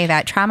ashamed to say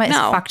that. Trauma is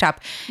fucked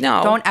up.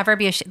 No. Don't ever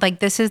be ashamed. Like,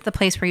 this is the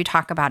place where you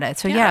talk about it.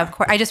 So yeah, of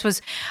course.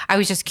 I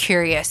was just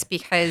curious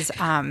because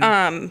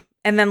and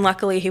then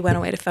luckily he went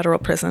away to federal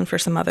prison for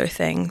some other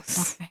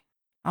things. Okay.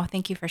 Oh,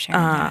 thank you for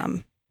sharing that.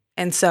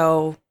 And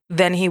so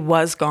then he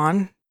was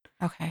gone.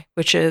 Okay.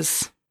 Which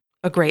is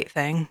a great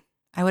thing.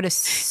 I would have.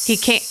 He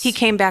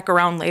came back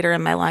around later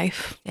in my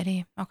life. Did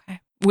he?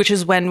 Okay. Which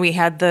is when we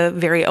had the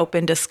very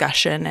open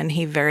discussion, and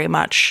he very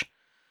much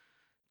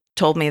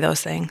told me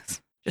those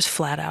things, just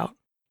flat out.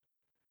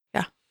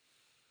 Yeah.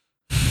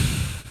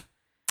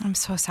 I'm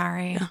so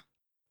sorry. Yeah.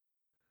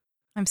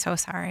 I'm so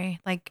sorry.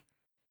 Like,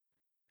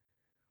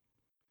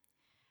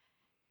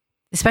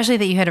 especially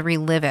that you had to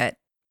relive it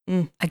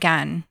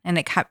again, and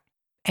it kept.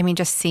 I mean,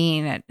 just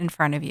seeing it in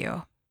front of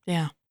you.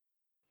 Yeah.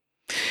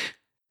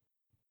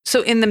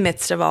 So in the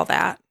midst of all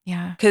that,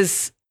 yeah,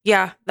 because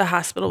the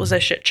hospital was a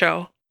shit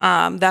show.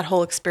 That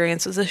whole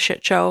experience was a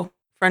shit show.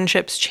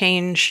 Friendships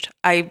changed.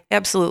 I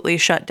absolutely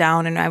shut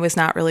down, and I was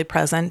not really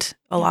present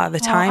a lot of the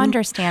time.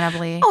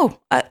 Understandably. Oh,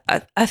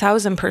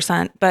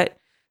 1,000%. But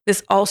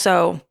this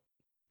also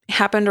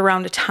happened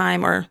around a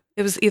time, or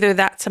it was either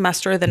that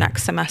semester or the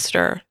next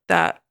semester,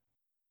 that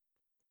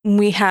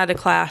we had a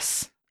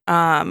class,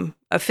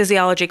 a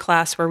physiology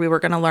class, where we were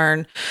going to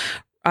learn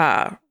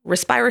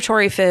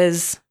respiratory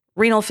phys,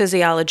 renal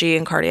physiology,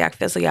 and cardiac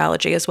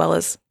physiology, as well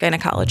as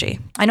gynecology.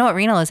 I know what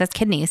renal is. That's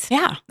kidneys.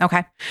 Yeah.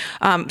 Okay.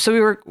 So we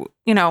were,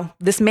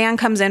 this man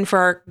comes in for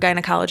our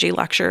gynecology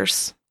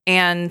lectures,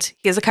 and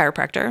he is a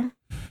chiropractor.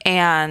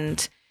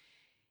 And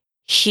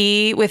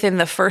he, within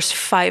the first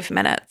 5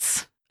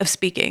 minutes of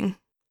speaking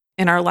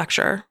in our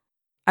lecture,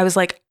 I was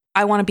like,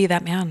 I want to be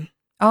that man.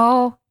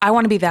 Oh. I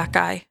want to be that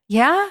guy.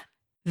 Yeah?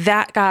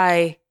 That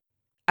guy,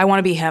 I want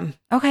to be him.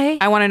 Okay.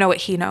 I want to know what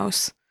he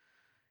knows.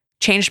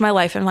 Changed my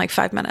life in like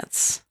 5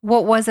 minutes.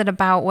 What was it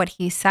about what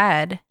he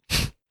said?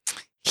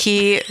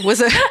 He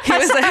was a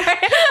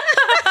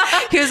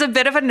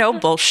bit of a no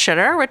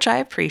bullshitter, which I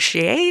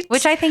appreciate.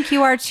 Which I think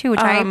you are too,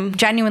 which I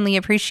genuinely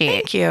appreciate.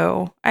 Thank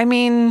you. I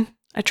mean,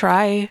 I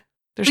try.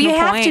 There's no point. You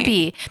have to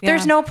be.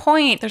 There's no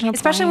point. There's no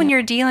Especially point. when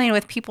you're dealing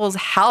with people's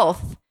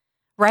health,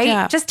 right?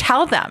 Yeah. Just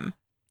tell them.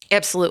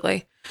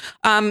 Absolutely.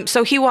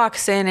 So he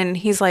walks in and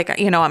he's like,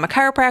 I'm a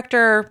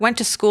chiropractor, went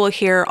to school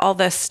here, all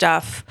this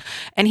stuff.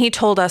 And he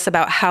told us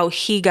about how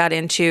he got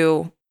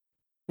into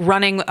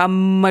running a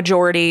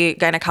majority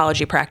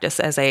gynecology practice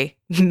as a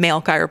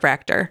male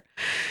chiropractor.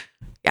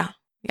 Yeah.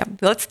 Yeah.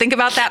 Let's think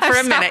about that for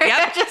a minute.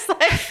 Yep. Just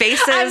like,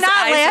 faces. I'm not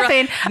eyes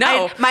laughing.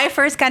 No. My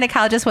first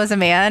gynecologist was a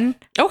man.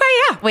 Okay.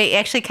 Yeah. Wait,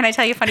 actually, can I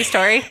tell you a funny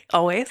story?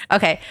 Always.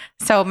 Okay.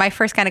 So my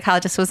first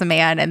gynecologist was a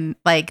man, and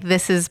like,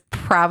 this is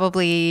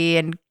probably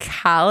in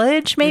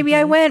college, maybe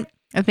I went.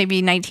 I was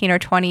maybe 19 or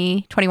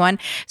 20, 21.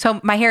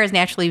 So my hair is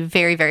naturally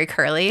very, very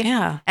curly.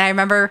 Yeah. And I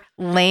remember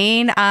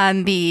laying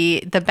on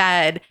the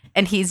bed,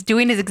 and he's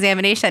doing his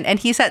examination, and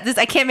he said,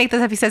 I can't make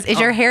this up. He says, "Is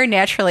your hair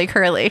naturally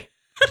curly?"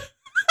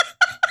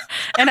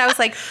 And I was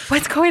like,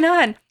 "What's going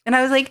on?" And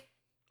I was like,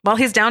 While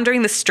he's down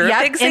during the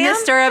stirrup exam? in the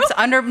stirrups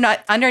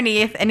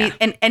underneath.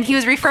 And he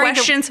was referring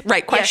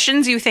to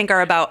questions you think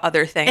are about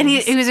other things. And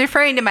he was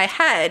referring to my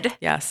head.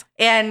 Yes.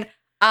 And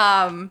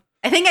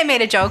I think I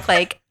made a joke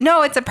like,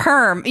 no, it's a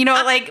perm,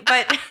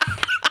 but.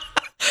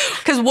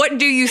 Because what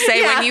do you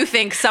say when you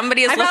think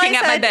somebody is looking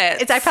at my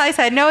bits? I probably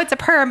said, no, it's a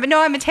perm, but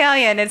no, I'm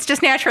Italian. It's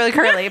just naturally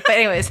curly. But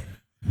anyways,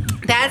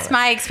 that's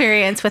my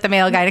experience with a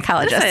male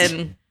gynecologist.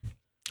 Listen,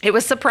 it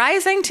was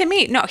surprising to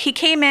me. No, he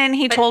came in,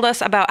 he told us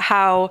about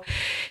how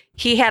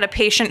he had a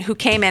patient who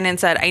came in and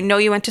said, I know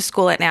you went to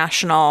school at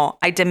National.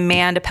 I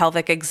demand a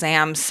pelvic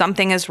exam.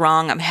 Something is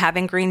wrong. I'm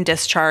having green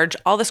discharge,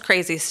 all this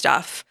crazy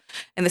stuff.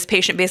 And this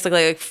patient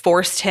basically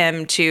forced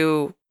him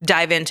to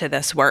dive into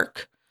this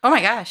work. Oh my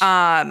gosh.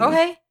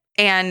 Okay.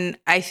 And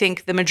I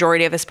think the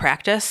majority of his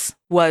practice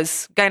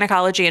was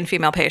gynecology and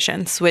female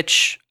patients,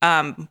 which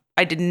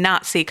I did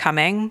not see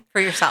coming.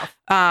 For yourself.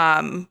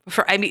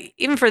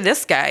 Even for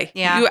this guy.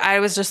 Yeah.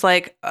 I was just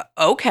like,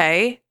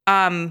 okay.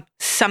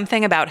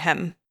 Something about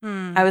him.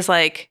 I was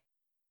like,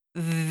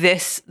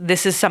 this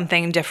is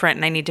something different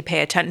and I need to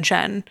pay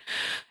attention.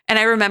 And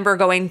I remember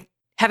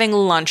having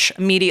lunch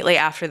immediately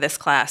after this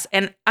class.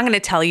 And I'm going to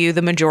tell you,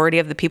 the majority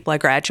of the people I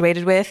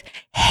graduated with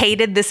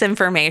hated this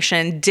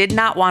information, did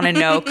not want to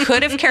know,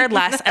 could have cared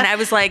less. And I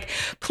was like,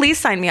 please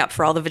sign me up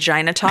for all the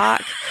vagina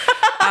talk.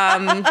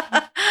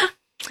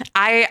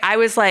 I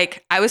was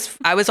like, I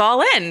was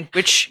all in,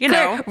 which,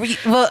 Well,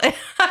 I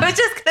was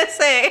just going to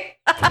say.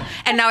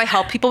 And now I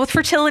help people with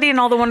fertility and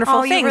all the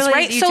wonderful things, really,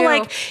 right? So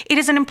like, it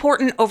is an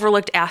important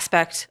overlooked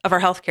aspect of our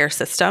healthcare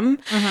system.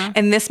 Mm-hmm.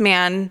 And this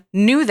man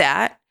knew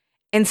that.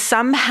 And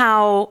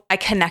somehow I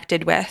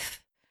connected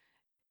with,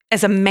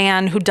 as a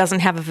man who doesn't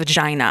have a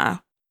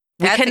vagina.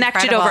 That's we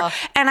connected incredible. over.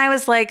 And I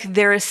was like,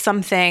 there is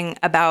something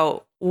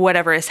about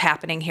whatever is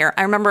happening here.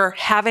 I remember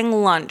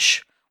having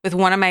lunch with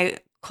one of my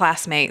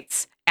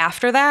classmates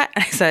after that.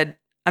 And I said,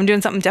 I'm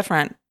doing something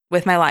different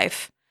with my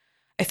life.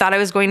 I thought I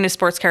was going to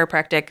sports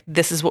chiropractic.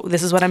 This is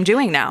what I'm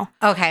doing now.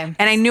 Okay.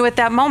 And I knew at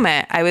that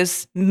moment I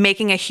was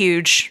making a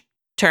huge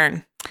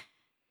turn.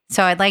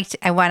 So I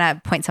want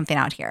to point something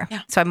out here.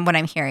 Yeah. So what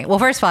I'm hearing. Well,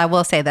 first of all, I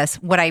will say this.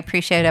 What I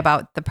appreciate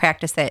about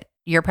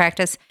your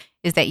practice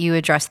is that you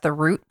address the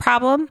root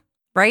problem,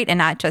 right? And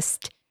not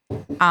just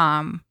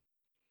a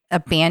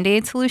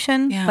Band-Aid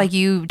solution. Yeah. Like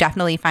you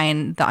definitely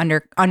find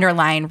the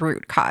underlying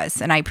root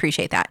cause. And I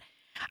appreciate that.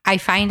 I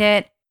find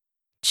it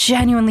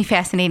genuinely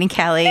fascinating,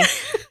 Kelly,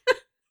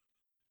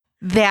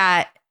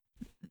 that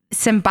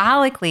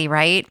symbolically,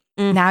 right?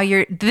 Now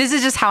this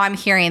is just how I'm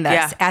hearing this.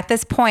 Yeah. At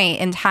this point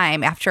in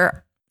time,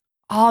 after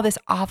all this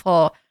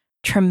awful,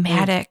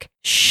 traumatic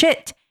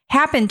shit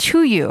happened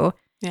to you,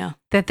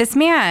 that this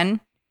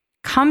man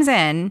comes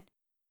in,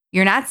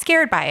 you're not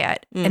scared by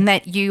it, and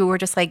that you were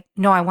just like,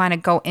 no, I want to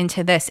go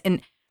into this.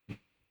 And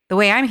the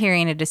way I'm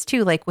hearing it is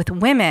too, like with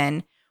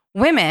women,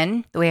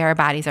 the way our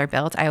bodies are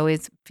built, I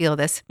always feel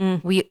this,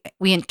 we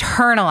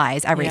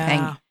internalize everything.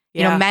 Yeah.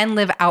 You know, men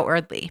live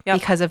outwardly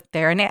because of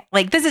their,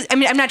 this is,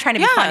 I'm not trying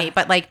to be funny,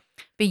 but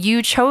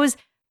you chose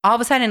all of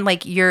a sudden,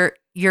 like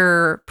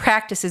your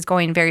practice is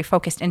going very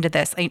focused into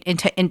this, like,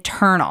 into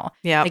internal,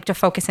 like to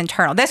focus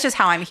internal. That's just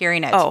how I'm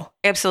hearing it. Oh,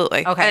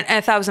 absolutely. Okay.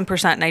 And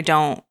 1,000%. And I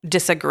don't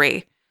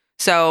disagree.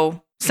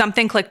 So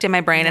something clicked in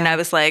my brain and I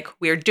was like,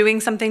 we're doing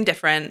something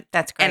different.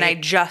 That's great. And I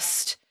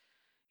just,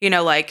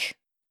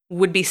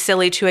 would be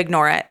silly to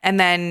ignore it. And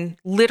then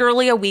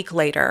literally a week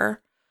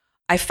later,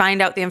 I find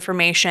out the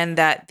information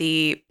that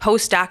the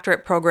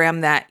postdoctorate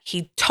program that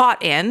he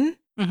taught in,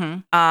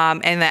 and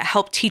that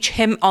helped teach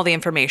him all the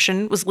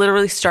information, was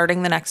literally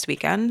starting the next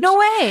weekend. No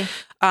way.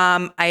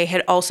 I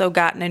had also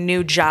gotten a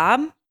new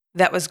job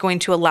that was going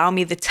to allow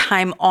me the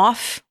time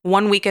off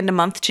 1 weekend a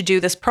month to do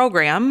this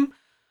program,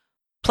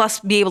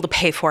 plus be able to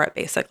pay for it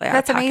basically.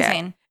 That's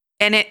amazing.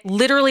 And it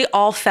literally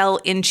all fell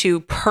into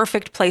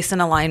perfect place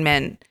and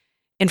alignment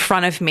in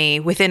front of me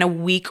within a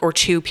week or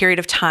two period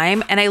of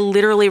time. And I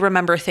literally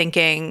remember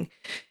thinking,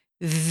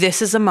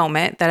 this is a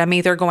moment that I'm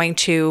either going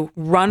to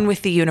run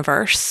with the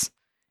universe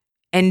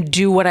and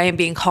do what I am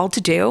being called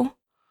to do,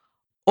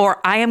 or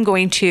I am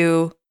going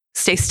to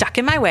stay stuck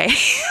in my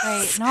ways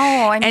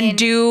and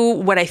do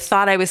what I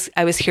thought I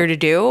was here to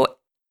do.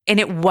 And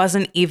it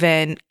wasn't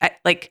even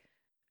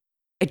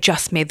I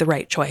just made the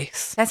right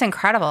choice. That's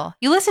incredible.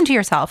 You listen to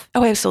yourself.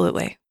 Oh,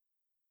 absolutely.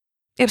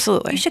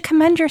 Absolutely. You should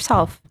commend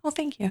yourself. Well,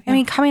 thank you. I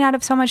mean, coming out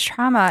of so much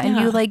trauma and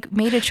you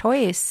made a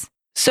choice.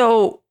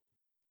 So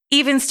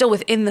even still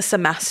within the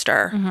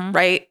semester,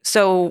 right?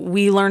 So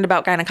we learned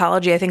about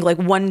gynecology, I think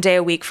one day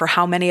a week for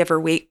how many ever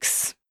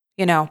weeks,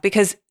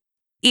 because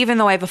even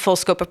though I have a full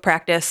scope of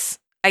practice,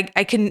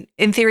 I can,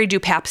 in theory, do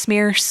pap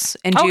smears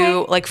and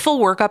do full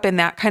workup and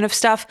that kind of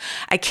stuff.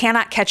 I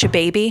cannot catch a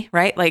baby,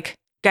 right?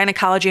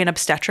 Gynecology and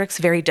obstetrics,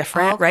 very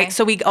different, right?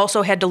 So we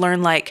also had to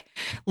learn,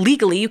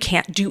 legally, you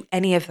can't do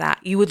any of that.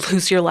 You would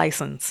lose your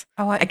license.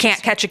 I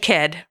can't catch a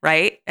kid,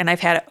 right? And I've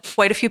had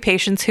quite a few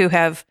patients who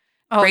have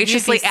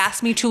graciously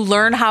asked me to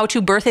learn how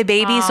to birth a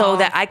baby so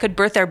that I could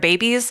birth their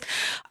babies.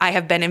 I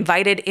have been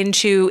invited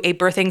into a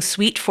birthing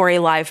suite for a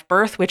live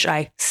birth, which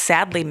I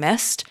sadly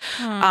missed.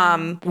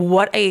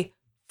 What a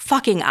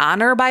fucking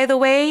honor, by the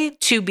way,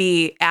 to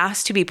be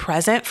asked to be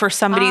present for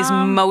somebody's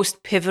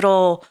most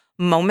pivotal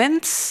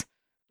moments.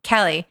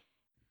 Kelly,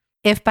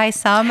 if by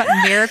some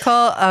miracle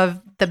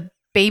of the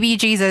baby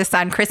Jesus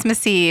on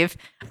Christmas Eve,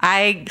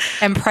 I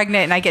am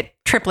pregnant and I get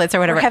triplets or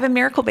whatever. We're having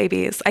miracle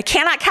babies. I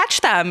cannot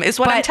catch them is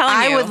what I'm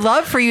telling you. I would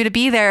love for you to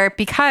be there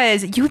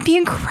because you would be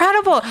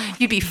incredible.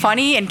 You'd be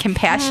funny and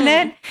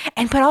compassionate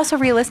but also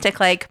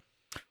realistic. Like,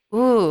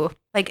 ooh,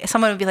 like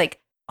someone would be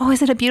like, oh,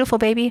 is it a beautiful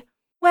baby?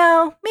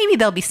 Well, maybe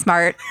they'll be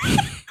smart.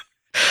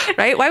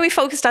 Right? Why are we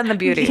focused on the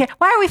beauty? Yeah.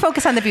 Why are we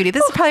focused on the beauty?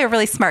 This is probably a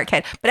really smart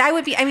kid. But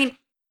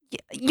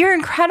you're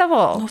incredible.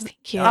 Oh,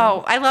 thank you.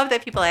 Oh, I love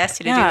that people asked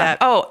you to do that.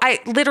 Oh, I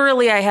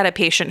had a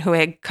patient who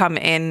had come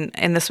in,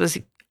 and this was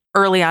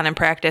early on in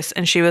practice,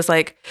 and she was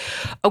like,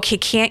 okay,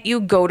 can't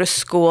you go to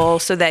school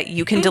so that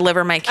you can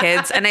deliver my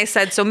kids? And I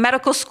said, so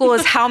medical school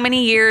is how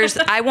many years?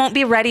 I won't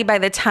be ready by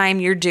the time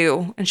you're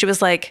due. And she was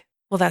like,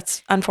 well,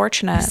 that's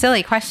unfortunate.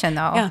 Silly question,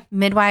 though. Yeah.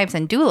 Midwives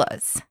and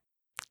doulas.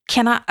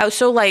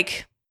 So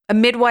like a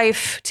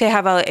midwife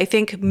I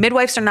think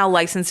midwives are now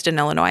licensed in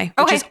Illinois,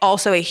 which is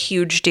also a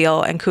huge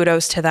deal, and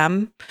kudos to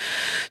them,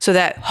 so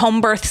that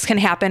home births can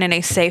happen in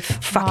a safe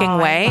fucking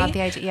way. I love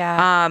the idea.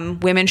 Yeah.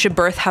 Women should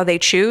birth how they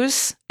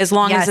choose as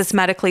long as it's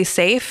medically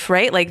safe,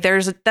 right? Like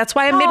that's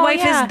why a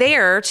midwife is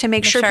there to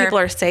make sure people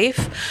are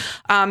safe.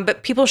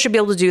 But people should be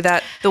able to do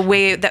that the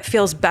way that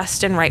feels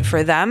best and right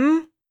for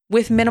them,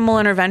 with minimal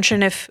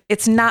intervention. If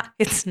it's not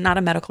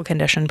a medical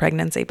condition,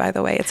 pregnancy, by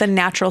the way, it's a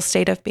natural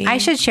state of being. I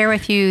should share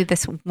with you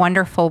this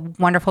wonderful,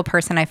 wonderful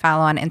person I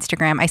follow on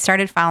Instagram. I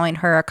started following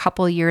her a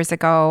couple years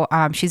ago.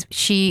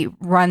 She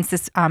runs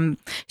this,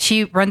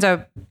 she runs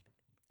a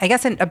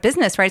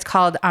business, right? It's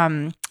called,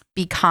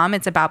 Become.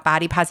 It's about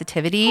body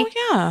positivity. Oh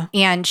yeah.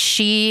 And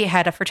she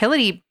had a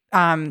fertility,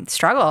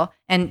 struggle.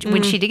 And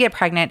when she did get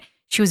pregnant,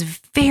 she was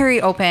very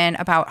open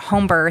about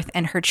home birth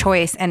and her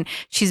choice. And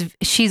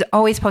she's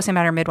always posting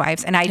about her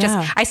midwives. And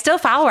I still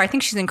follow her. I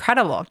think she's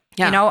incredible.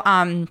 Yeah. You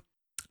know,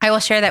 I will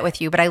share that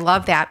with you, but I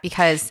love that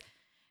because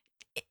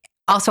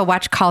also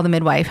watch Call the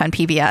Midwife on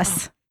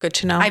PBS. Oh, good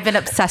to know. I've been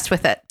obsessed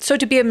with it. So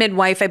to be a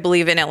midwife, I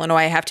believe in Illinois,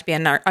 I have to be a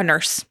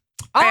nurse.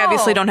 I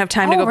obviously don't have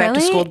time to go back to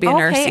school to be a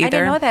nurse either. I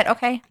didn't know that.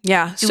 Okay.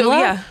 Yeah. Doula? So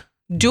yeah,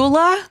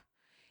 doula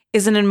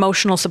is an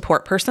emotional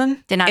support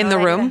person in the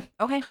room.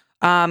 Okay.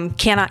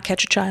 Cannot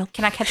catch a child.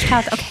 Cannot catch a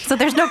child. Okay. So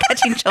there's no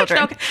catching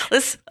children.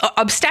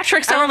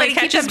 Obstetrics only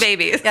catches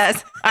babies.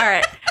 Yes. All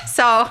right.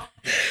 So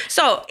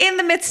in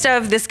the midst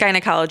of this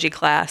gynecology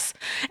class,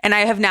 and I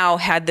have now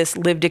had this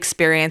lived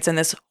experience and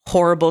this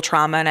horrible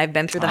trauma, and I've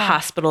been through the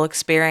hospital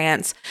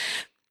experience,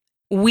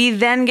 we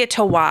then get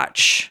to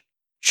watch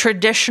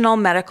traditional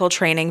medical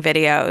training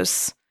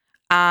videos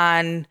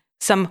on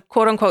some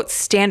quote unquote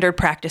standard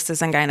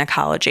practices in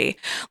gynecology,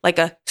 like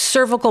a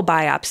cervical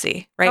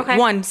biopsy, right?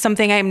 Okay.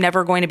 Something I'm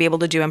never going to be able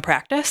to do in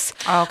practice.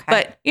 Okay.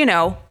 But,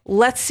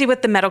 let's see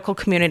what the medical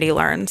community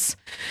learns.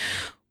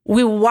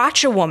 We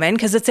watch a woman,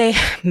 because it's a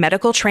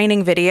medical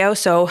training video.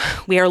 So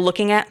we are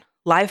looking at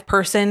live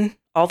person,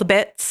 all the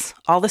bits,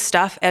 all the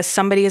stuff, as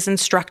somebody is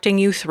instructing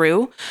you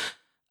through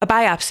a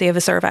biopsy of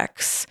a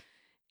cervix.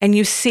 And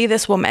you see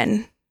this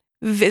woman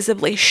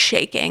visibly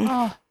shaking.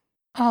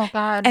 Oh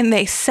God. And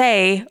they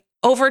say,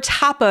 over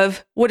top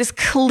of what is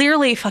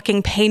clearly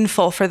fucking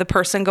painful for the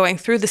person going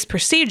through this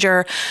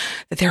procedure,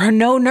 that there are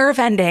no nerve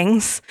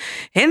endings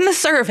in the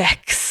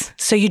cervix,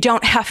 so you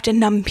don't have to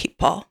numb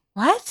people.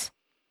 What?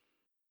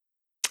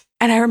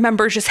 And I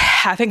remember just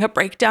having a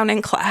breakdown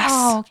in class.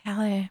 Oh,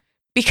 Kelly.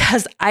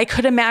 Because I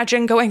could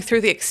imagine going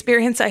through the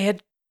experience I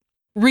had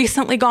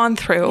recently gone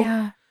through,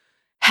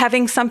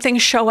 having something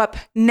show up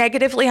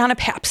negatively on a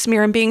pap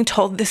smear and being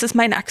told, this is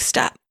my next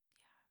step.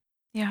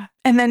 Yeah.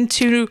 And then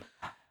to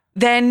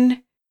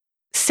then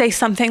say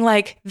something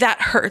like, that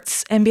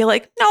hurts, and be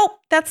like, nope,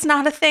 that's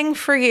not a thing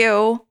for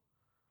you.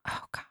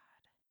 Oh God.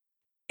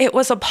 It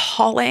was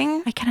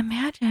appalling. I can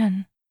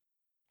imagine.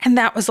 And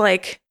that was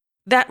like,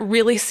 that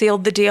really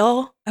sealed the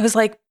deal. I was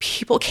like,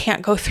 people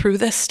can't go through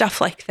this stuff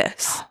like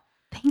this.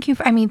 Thank you.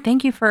 I'm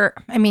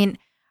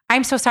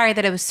so sorry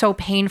that it was so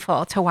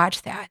painful to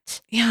watch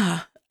that.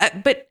 Yeah.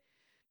 But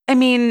I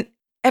mean,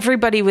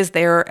 everybody was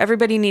there.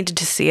 Everybody needed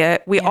to see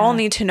it. We all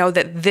need to know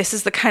that this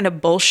is the kind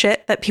of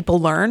bullshit that people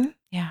learn.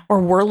 Yeah. Or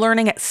were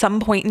learning at some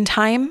point in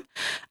time.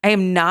 I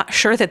am not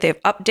sure that they've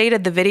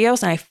updated the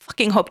videos, and I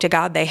fucking hope to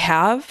God they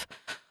have.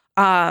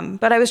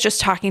 But I was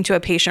just talking to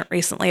a patient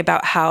recently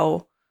about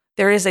how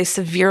there is a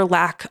severe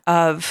lack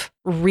of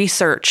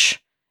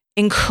research,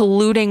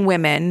 including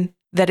women,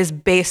 that is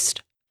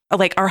based,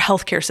 like our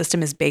healthcare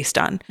system is based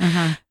on.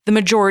 Mm-hmm. The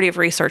majority of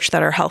research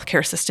that our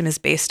healthcare system is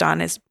based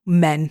on is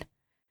men.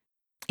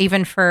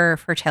 Even for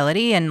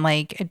fertility and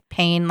like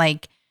pain,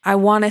 like I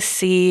want to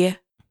see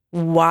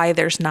why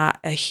there's not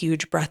a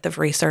huge breadth of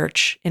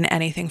research in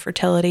anything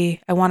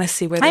fertility. I want to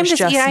see where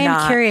there's I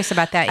am curious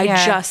about that.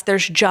 Yeah.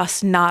 There's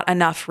just not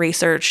enough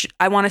research.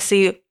 I want to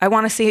see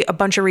a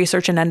bunch of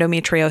research in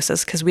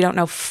endometriosis because we don't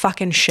know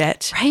fucking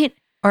shit. Right.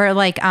 Or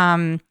like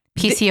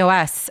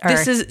PCOS.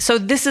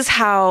 This is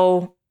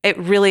how it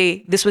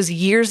really, this was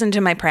years into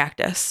my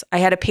practice. I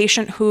had a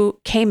patient who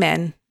came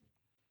in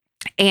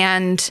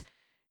and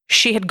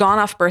she had gone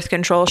off birth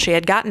control. She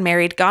had gotten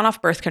married, gone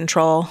off birth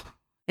control,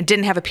 and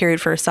didn't have a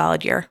period for a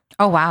solid year.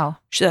 Oh, wow.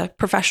 She's a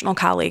professional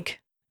colleague.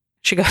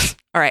 She goes,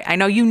 all right, I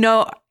know you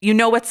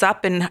know what's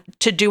up, and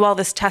to do all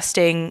this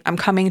testing, I'm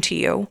coming to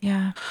you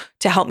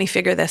to help me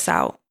figure this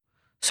out.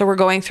 So we're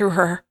going through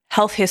her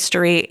health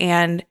history,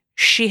 and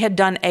she had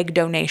done egg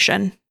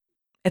donation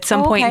at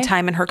some point in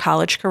time in her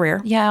college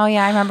career. Yeah,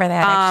 I remember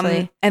that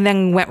actually. And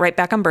then went right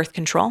back on birth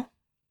control.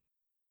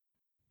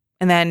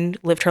 And then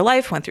lived her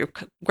life, went through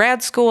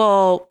grad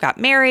school, got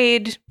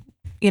married.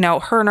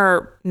 Her and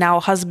her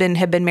now husband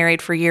had been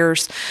married for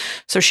years.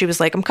 So she was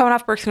like, I'm coming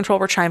off birth control.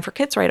 We're trying for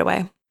kids right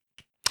away.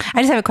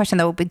 I just have a question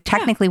though. But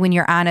technically, when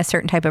you're on a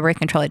certain type of birth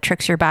control, it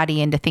tricks your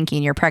body into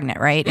thinking you're pregnant,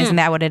 right? Isn't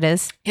that what it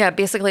is? Yeah, it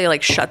basically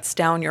like shuts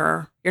down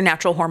your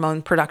natural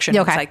hormone production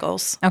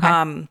cycles.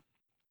 Okay.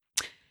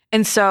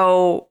 And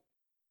so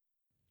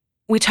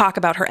we talk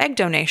about her egg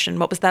donation.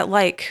 What was that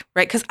like?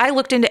 Right? Because I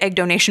looked into egg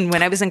donation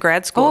when I was in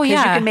grad school. Because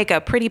you can make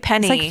a pretty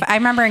penny. I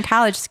remember in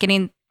college just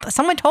getting.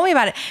 Someone told me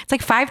about it. It's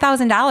like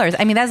 $5,000.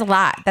 I mean, that's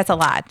a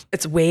lot.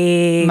 It's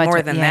way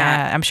more than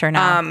that. I'm sure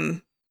now.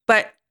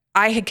 But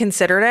I had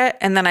considered it,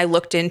 and then I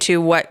looked into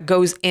what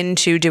goes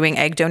into doing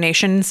egg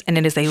donations, and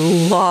it is a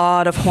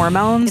lot of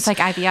hormones. It's like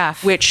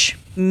IVF, which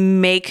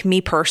make me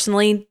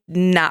personally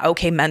not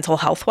okay mental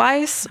health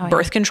wise.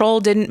 Birth control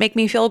didn't make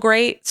me feel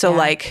great. So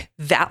like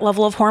that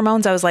level of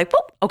hormones, I was like,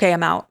 okay,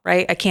 I'm out.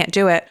 Right? I can't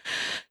do it.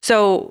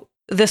 So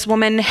this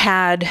woman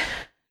had,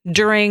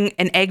 during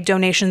an egg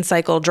donation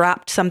cycle,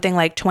 dropped something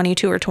like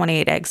 22 or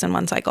 28 eggs in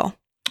one cycle.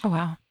 Oh,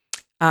 wow.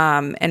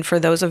 And for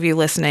those of you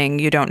listening,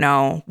 you don't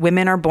know,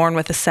 women are born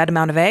with a set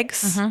amount of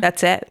eggs. Mm-hmm.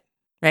 That's it.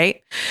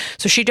 Right.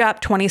 So she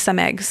dropped 20 some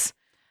eggs.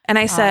 And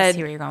I said, I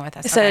see where you're going with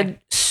this. I said,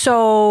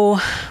 so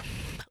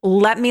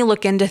let me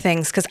look into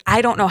things because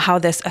I don't know how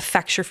this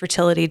affects your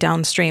fertility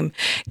downstream.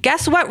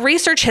 Guess what?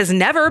 Research has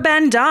never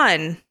been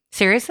done.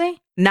 Seriously?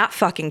 Not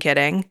fucking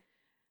kidding.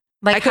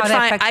 Like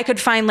I could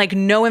find like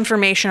no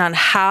information on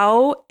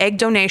how egg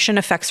donation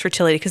affects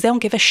fertility because they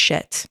don't give a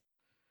shit.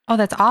 Oh,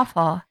 that's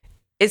awful.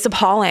 It's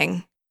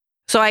appalling.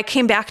 So I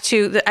came back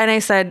and I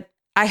said,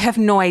 I have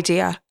no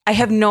idea. I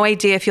have no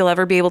idea if you'll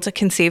ever be able to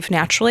conceive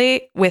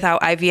naturally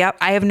without IVF.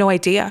 I have no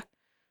idea.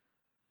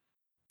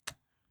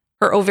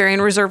 Her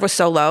ovarian reserve was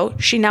so low.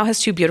 She now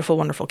has 2 beautiful,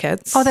 wonderful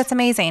kids. Oh, that's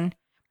amazing.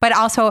 But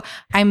also,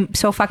 I'm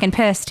so fucking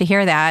pissed to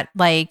hear that.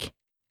 Like,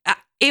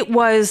 it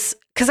was...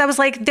 Because I was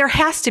like, there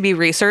has to be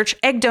research.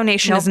 Egg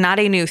donation is not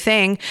a new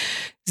thing.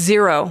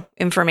 Zero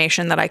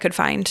information that I could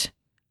find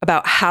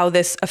about how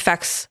this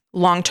affects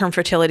long-term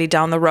fertility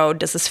down the road.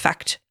 Does this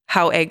affect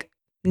how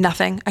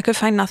nothing. I could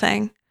find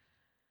nothing.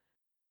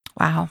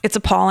 Wow. It's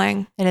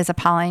appalling. It is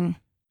appalling.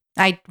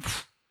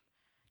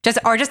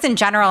 Just in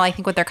general, I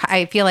think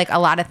I feel like a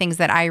lot of things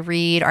that I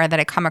read or that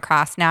I come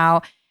across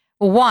now,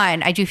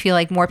 one, I do feel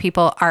like more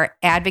people are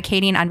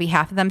advocating on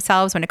behalf of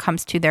themselves when it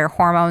comes to their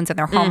hormones and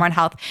their hormone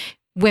health.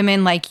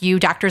 Women like you,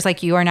 doctors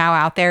like you are now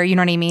out there. You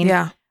know what I mean?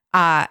 Yeah.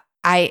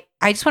 I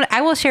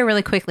will share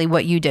really quickly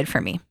what you did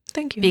for me.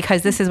 Thank you.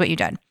 Because this is what you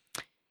did.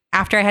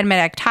 After I had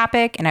met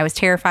ectopic and I was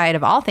terrified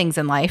of all things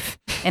in life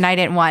and I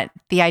didn't want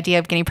the idea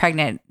of getting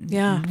pregnant.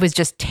 Yeah. Was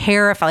just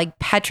terrifying, like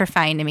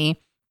petrifying to me.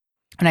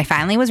 When I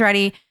finally was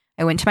ready,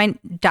 I went to my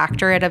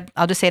doctor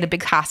I'll just say at a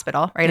big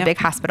hospital, right? Yep. A big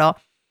hospital.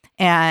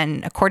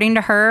 And according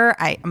to her,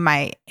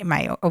 my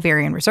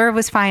ovarian reserve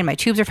was fine. My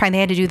tubes are fine. They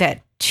had to do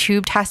that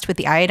tube test with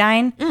the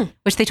iodine,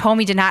 which they told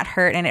me did not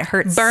hurt. And it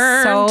hurt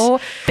so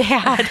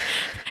bad.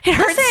 It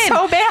hurts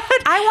so bad.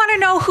 I want to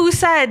know who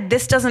said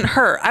this doesn't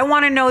hurt. I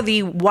want to know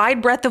the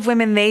wide breadth of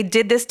women they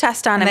did this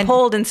test on and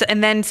pulled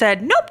and then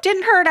said, nope,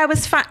 didn't hurt. I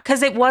was fine.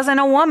 Because it wasn't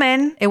a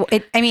woman.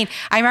 I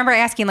remember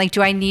asking, like,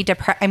 do I need to,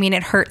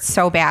 it hurts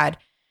so bad.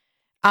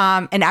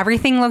 And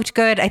everything looked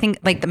good. I think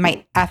like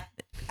my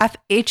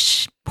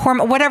FH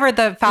hormone, whatever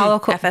the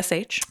follicle.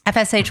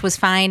 FSH was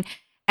fine.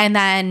 And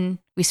then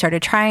we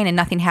started trying and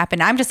nothing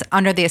happened. I'm just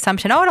under the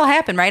assumption, it'll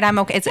happen, right? I'm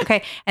okay. It's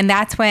okay. And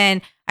that's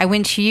when I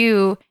went to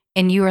you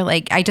and you were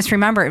like, I just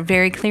remember it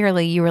very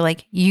clearly. You were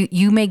like,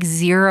 you make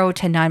 0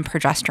 to none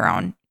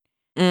progesterone.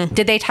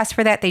 Did they test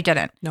for that? They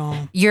didn't.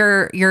 No.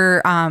 You're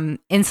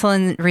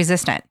insulin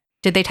resistant.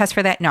 Did they test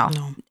for that? No.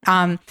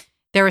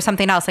 There was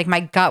something else, like my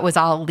gut was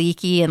all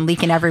leaky and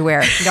leaking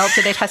everywhere. Nope.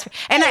 Did they test for?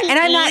 And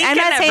I'm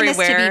not saying this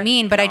to be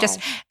mean, but no.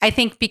 I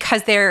think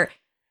because I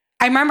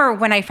remember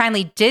when I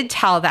finally did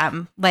tell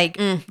them like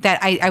that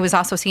I was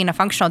also seeing a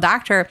functional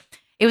doctor,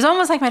 it was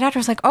almost like my doctor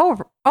was like,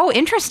 oh,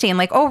 interesting.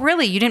 Like, oh,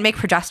 really? You didn't make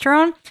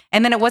progesterone?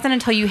 And then it wasn't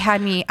until you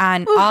had me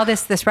on all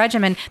this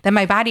regimen that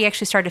my body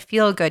actually started to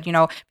feel good. You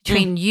know,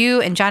 between you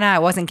and Jenna, I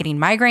wasn't getting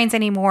migraines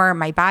anymore.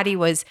 My body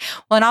was,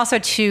 well, and also I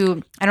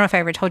don't know if I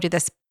ever told you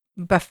this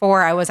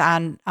before, I was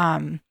on,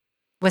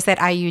 was that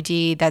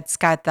IUD that's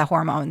got the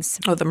hormones.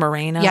 Oh, the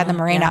Mirena. Yeah, the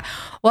Mirena. Yeah.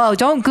 Well,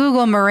 don't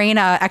Google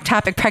Mirena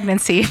ectopic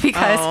pregnancy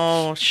because,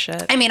 oh,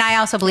 shit. I mean, I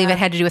also believe it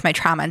had to do with my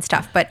trauma and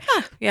stuff. But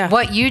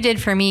what you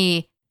did for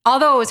me,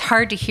 although it was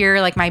hard to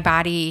hear, like my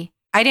body,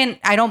 I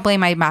don't blame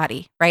my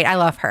body, right? I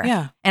love her.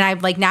 Yeah. And I'm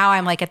like, now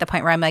I'm like at the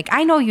point where I'm like,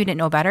 I know you didn't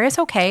know better. It's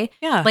okay.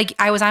 Yeah. Like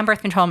I was on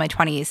birth control in my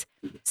 20s.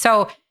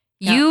 So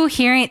you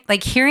hearing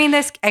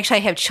this, actually I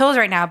have chills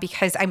right now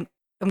because I'm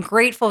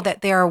grateful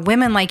that there are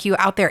women like you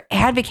out there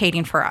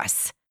advocating for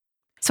us.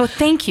 So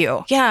thank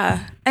you.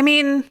 Yeah. I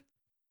mean,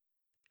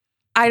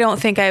 I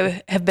don't think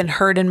I have been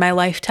heard in my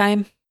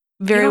lifetime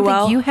very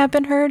well. Think you have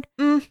been heard?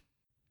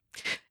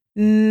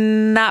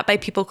 Not by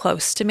people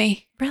close to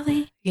me.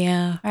 Really?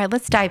 Yeah. All right,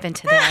 let's dive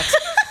into that.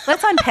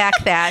 Let's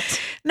unpack that.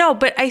 No,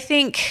 but I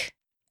think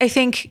I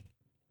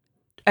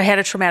had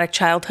a traumatic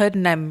childhood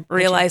and I'm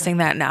realizing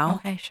that now.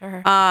 Okay,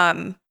 sure.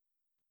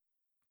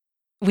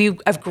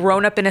 I've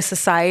grown up in a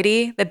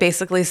society that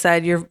basically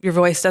said your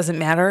voice doesn't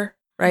matter,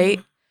 right?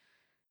 Mm-hmm.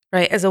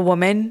 Right. As a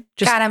woman,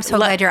 just God, I'm so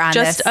glad you're on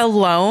just this.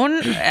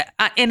 Alone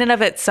in and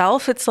of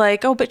itself. It's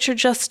like, oh, but you're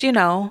just,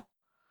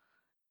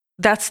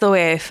 that's the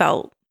way I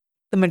felt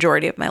the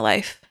majority of my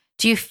life.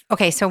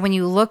 So when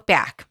you look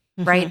back,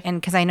 right?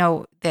 And because I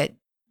know that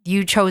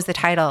you chose the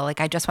title, like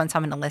I just want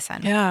someone to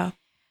listen. Yeah.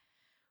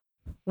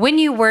 When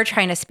you were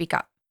trying to speak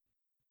up,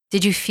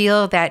 did you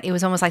feel that it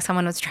was almost like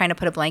someone was trying to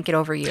put a blanket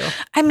over you?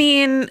 I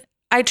mean,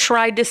 I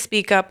tried to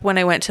speak up when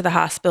I went to the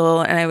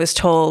hospital and I was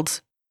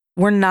told,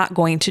 we're not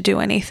going to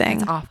do anything.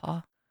 That's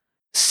awful.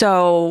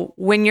 So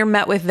when you're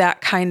met with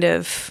that kind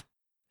of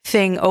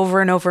thing over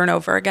and over and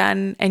over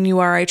again, and you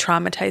are a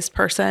traumatized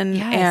person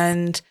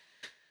and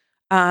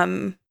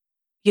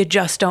you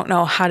just don't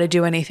know how to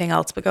do anything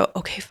else but go,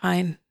 okay,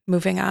 fine,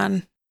 moving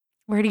on.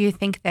 Where do you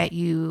think that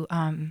you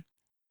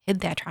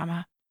hid that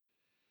trauma?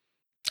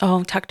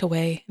 Oh, tucked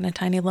away in a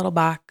tiny little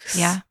box.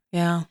 Yeah.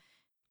 Yeah.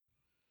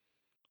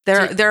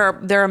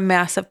 There are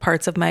massive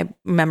parts of my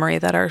memory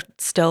that are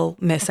still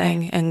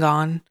missing and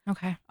gone.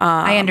 Okay.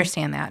 I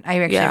understand that. I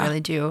actually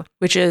really do.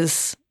 Which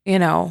is,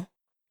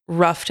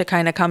 rough to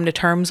kind of come to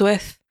terms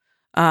with.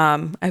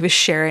 I was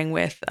sharing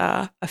with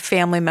a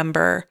family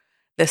member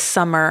this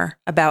summer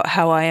about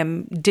how I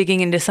am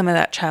digging into some of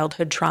that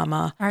childhood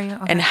trauma. Are you?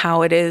 Okay. And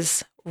how it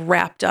is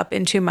wrapped up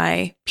into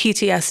my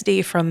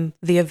PTSD from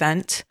the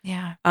event.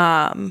 Yeah.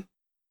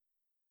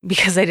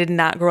 Because I did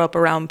not grow up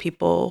around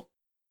people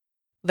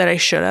that I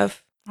should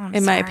have,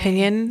 my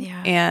opinion.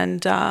 Yeah.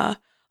 And a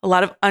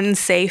lot of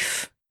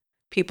unsafe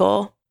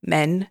people,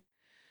 men.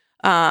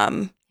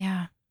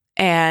 Yeah.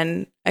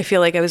 And I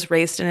feel like I was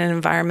raised in an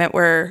environment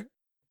where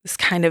this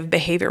kind of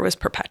behavior was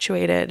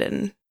perpetuated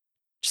and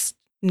just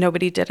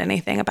nobody did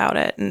anything about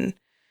it. And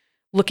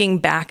looking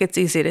back, it's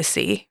easy to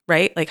see,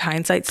 right? Like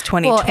hindsight's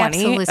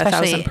 2020,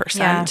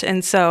 1,000%.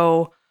 And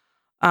so,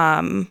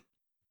 Do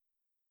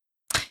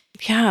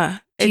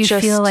you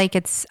feel like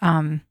it's,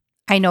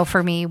 I know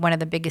for me, one of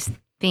the biggest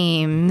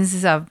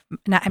themes of,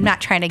 I'm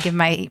not trying to give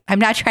my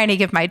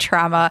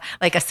trauma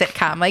like a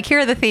sitcom, like here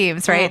are the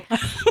themes, right?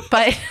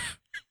 But,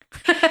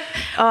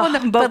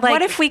 but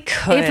what if we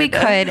could? If we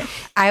could,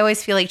 I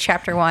always feel like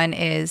chapter 1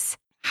 is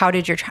how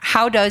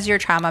does your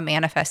trauma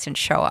manifest and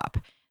show up?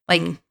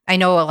 Like, I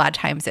know a lot of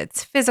times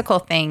it's physical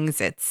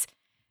things.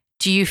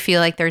 Do you feel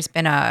like there's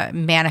been a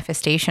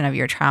manifestation of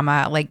your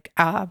trauma, like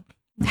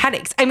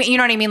headaches? I mean, you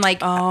know what I mean?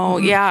 Like,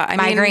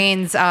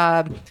 migraines.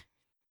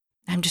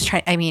 I'm just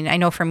trying. I mean, I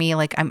know for me,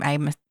 like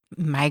I'm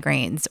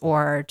migraines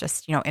or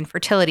just,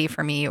 infertility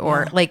for me,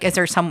 or like, is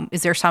there some,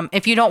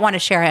 if you don't want to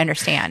share, I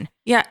understand.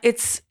 Yeah.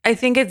 I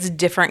think it's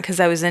different because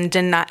I was in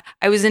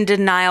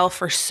denial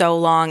for so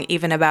long,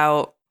 even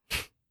about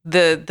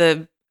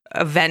the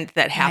event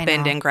that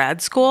happened in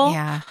grad school.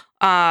 Yeah.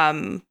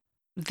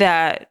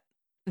 That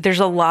there's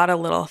a lot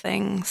of little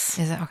things.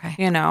 Is it okay?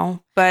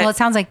 But it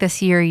sounds like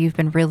this year you've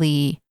been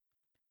really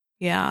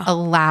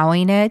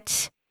allowing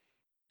it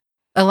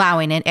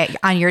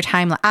on your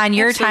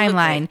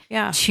timeline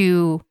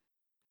to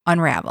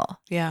unravel.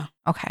 Yeah.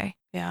 Okay.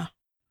 Yeah.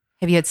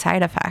 Have you had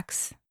side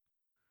effects?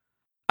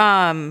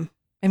 I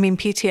mean,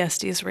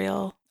 PTSD is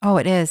real. Oh,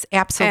 it is.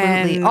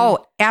 Absolutely. And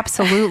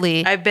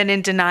absolutely. I've been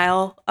in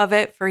denial of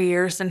it for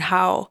years and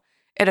how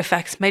it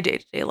affects my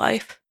day-to-day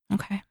life.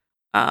 Okay.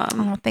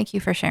 Thank you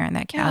for sharing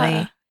that,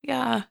 Callie.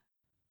 Yeah.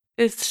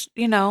 It's,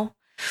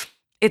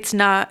 it's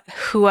not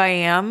who I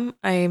am.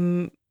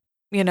 I'm,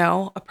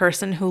 a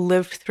person who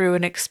lived through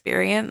an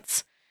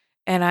experience,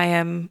 and I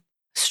am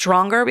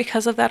stronger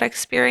because of that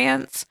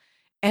experience.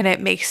 And it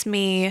makes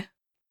me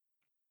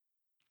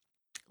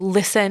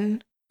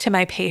listen to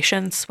my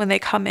patients when they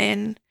come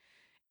in,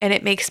 and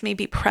it makes me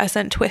be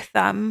present with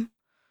them.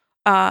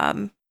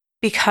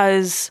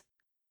 Because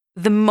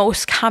the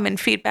most common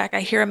feedback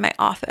I hear in my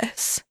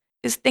office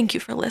is thank you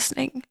for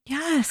listening.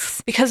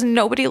 Yes. Because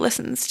nobody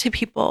listens to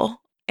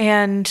people.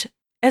 And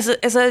as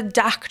a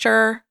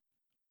doctor,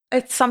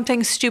 it's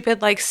something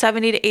stupid like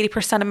 70 to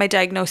 80% of my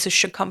diagnosis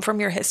should come from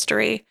your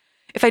history.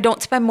 If I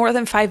don't spend more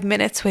than 5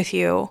 minutes with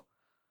you,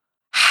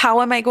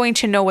 how am I going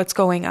to know what's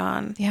going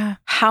on? Yeah.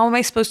 How am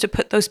I supposed to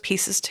put those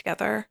pieces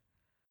together?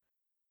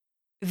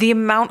 The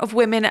amount of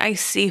women I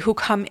see who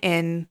come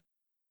in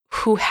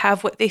who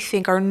have what they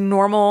think are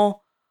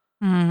normal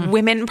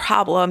women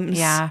problems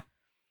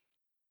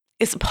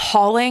is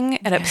appalling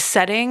and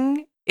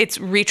upsetting. It's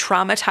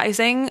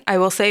re-traumatizing. I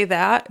will say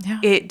that. Yeah.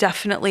 It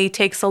definitely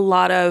takes a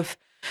lot of,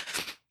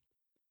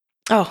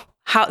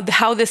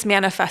 how this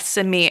manifests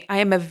in me. I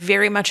am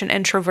very much an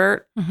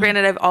introvert.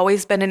 Granted, I've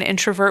always been an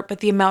introvert, but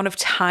the amount of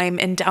time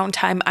and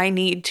downtime I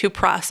need to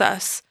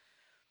process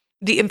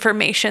the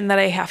information that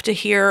I have to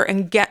hear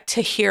and get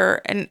to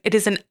hear. And it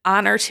is an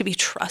honor to be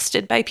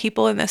trusted by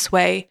people in this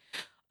way,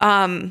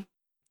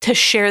 to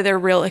share their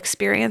real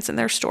experience and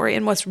their story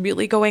and what's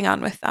really going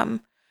on with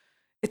them.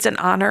 It's an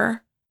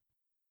honor.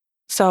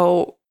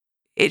 So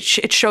it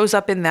shows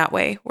up in that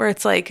way where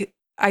it's like,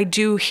 I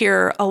do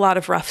hear a lot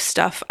of rough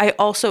stuff. I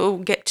also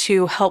get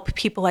to help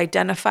people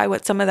identify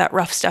what some of that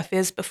rough stuff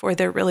is before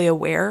they're really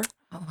aware.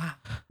 Oh,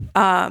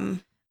 wow.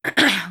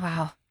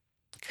 Wow.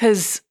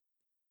 Because,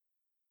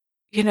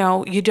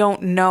 you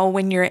don't know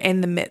when you're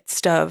in the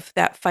midst of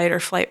that fight or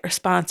flight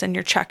response and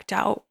you're checked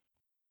out.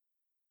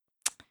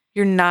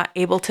 You're not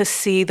able to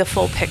see the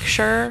full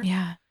picture.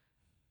 Yeah.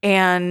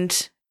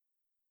 And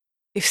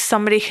if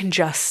somebody can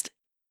just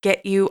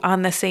get you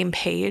on the same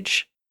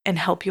page and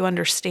help you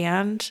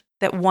understand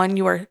that, one,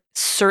 you are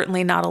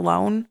certainly not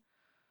alone.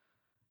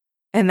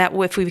 And that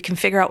if we can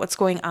figure out what's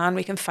going on,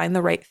 we can find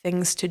the right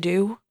things to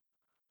do.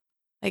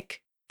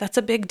 Like, that's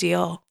a big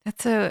deal.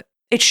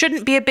 It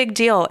shouldn't be a big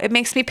deal. It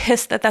makes me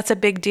pissed that that's a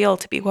big deal,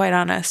 to be quite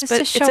honest. Just but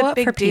to show it's a up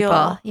big for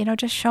deal. People,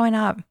 just showing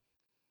up.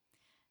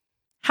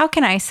 How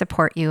can I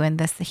support you in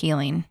this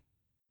healing?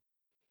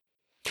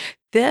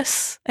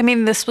 This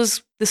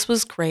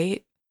was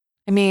great.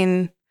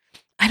 I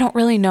don't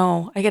really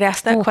know. I get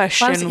asked that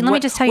question. Let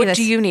me just tell you this.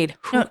 What do you need?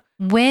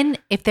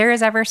 If there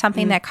is ever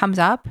something that comes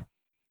up,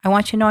 I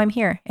want you to know I'm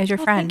here as your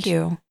friend. Thank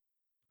you.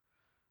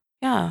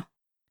 Yeah.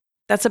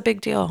 That's a big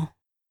deal.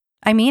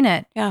 I mean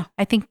it. Yeah.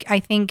 I think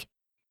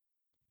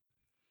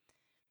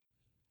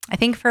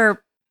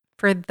for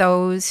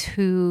those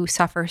who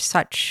suffer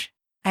such,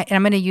 and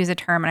I'm going to use a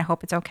term and I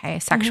hope it's okay,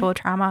 sexual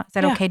trauma. Is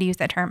that okay to use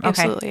that term?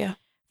 Absolutely, okay. Yeah.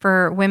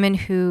 For women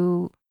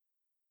who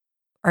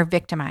are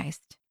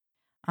victimized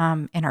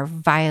and are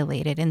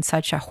violated in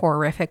such a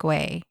horrific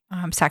way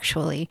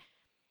sexually,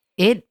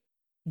 it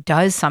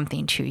does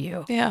something to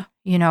you. Yeah.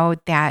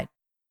 That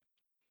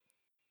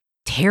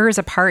tears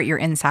apart your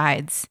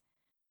insides,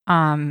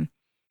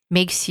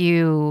 makes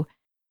you,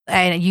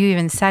 and you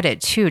even said it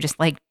too, just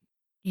like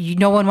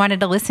no one wanted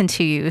to listen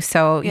to you.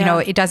 So,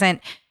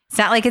 it's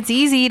not like it's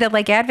easy to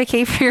like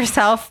advocate for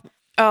yourself.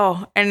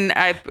 Oh, and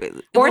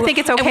or think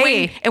it's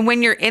okay. And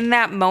when you're in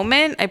that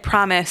moment, I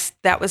promise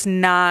that was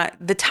not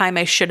the time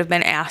I should have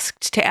been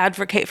asked to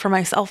advocate for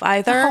myself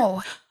either.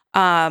 No,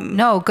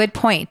 no, good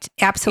point.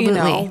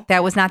 Absolutely.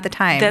 That was not the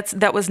time.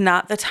 That was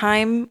not the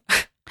time.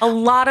 A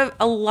lot of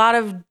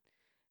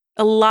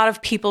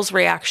people's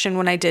reaction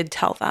when I did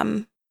tell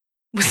them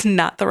was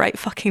not the right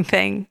fucking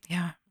thing.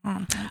 Yeah.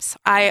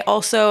 I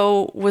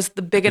also was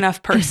the big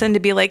enough person to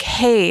be like,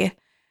 hey,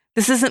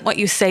 this isn't what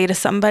you say to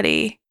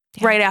somebody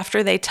right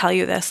after they tell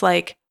you this.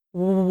 Like,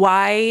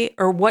 why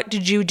or what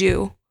did you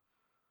do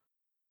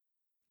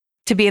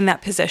to be in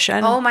that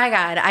position? Oh my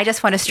God. I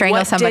just want to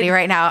strangle somebody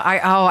right now.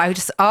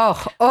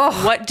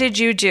 What did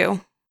you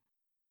do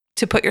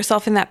to put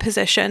yourself in that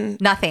position?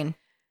 Nothing.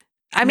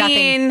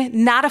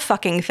 Not a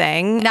fucking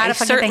thing. I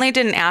certainly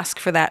didn't ask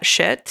for that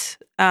shit.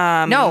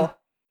 No.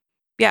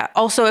 Yeah.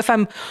 Also, if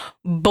I'm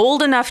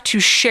bold enough to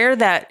share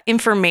that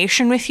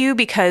information with you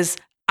because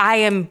I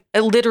am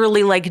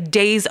literally like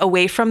days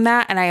away from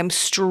that and I am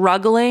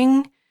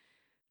struggling,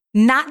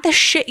 not the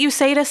shit you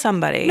say to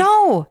somebody.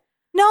 No.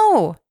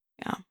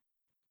 Yeah.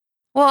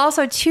 Well,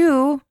 also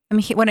too,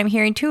 what I'm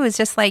hearing too is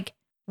just like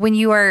when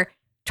you are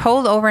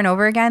told over and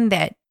over again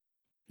that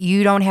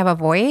you don't have a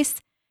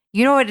voice,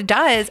 you know what it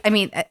does?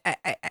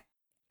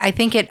 I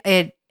think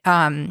it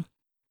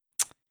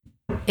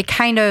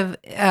kind of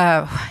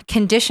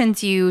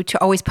conditions you to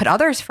always put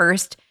others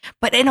first,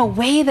 but in a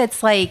way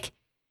that's like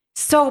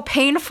so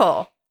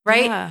painful,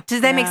 right? Yeah,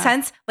 does that make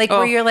sense? Like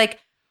where you're like,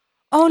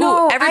 oh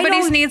no,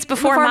 everybody's needs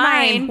before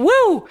mine.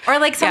 Woo! Or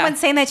like someone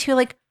saying that to you,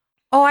 like,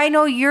 oh, I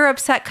know you're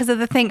upset because of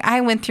the thing I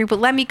went through, but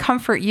let me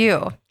comfort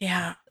you.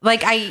 Yeah.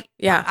 Like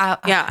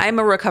I'm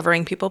a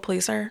recovering people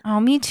pleaser. Oh,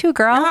 me too,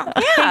 girl. Yeah.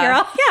 Hey,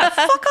 girl. Yeah.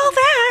 Fuck all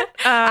that.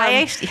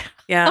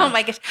 Oh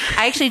my gosh.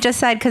 I actually just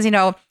said, because,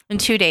 in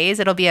 2 days,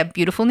 it'll be a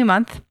beautiful new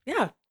month.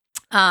 Yeah.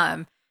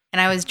 And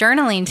I was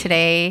journaling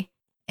today.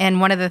 And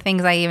one of the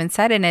things I even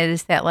said in it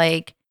is that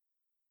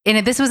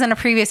this was in a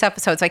previous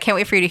episode. So I can't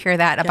wait for you to hear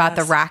that about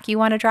the rock you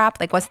want to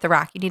drop. Like, what's the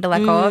rock you need to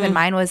let go of? And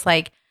mine was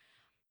like,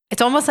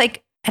 it's almost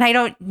like and I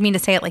don't mean to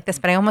say it like this,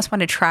 but I almost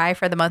want to try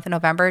for the month of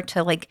November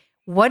to like,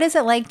 what is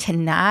it like to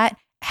not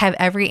have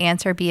every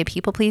answer be a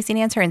people pleasing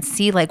answer and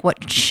see like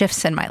what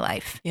shifts in my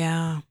life?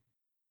 Yeah.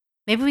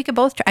 Maybe we could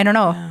both try. I don't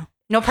know. Yeah.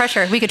 No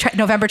pressure. We could try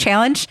November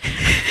challenge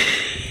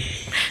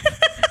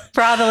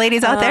for all the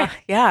ladies out there.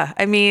 Yeah.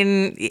 I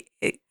mean,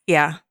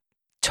 yeah,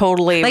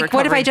 totally. Like,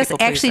 what if I just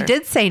actually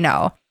did say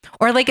no?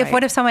 Or like,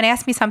 what if someone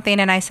asked me something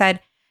and I said,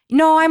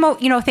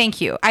 no,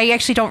 thank you. I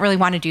actually don't really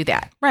want to do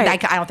that. Right.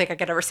 I don't think I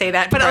could ever say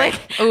that, but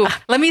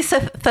let me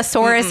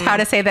thesaurus how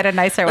to say that in a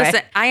nicer way.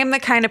 Listen, I am the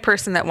kind of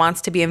person that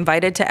wants to be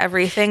invited to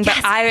everything, but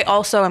I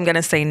also am going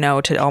to say no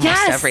to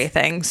almost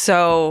everything.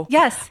 So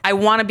I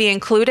want to be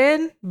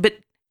included, but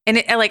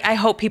I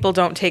hope people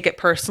don't take it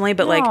personally,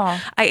 but like,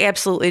 I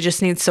absolutely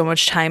just need so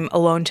much time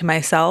alone to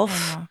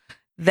myself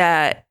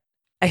that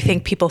I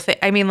think people think,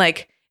 I mean,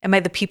 like, am I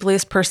the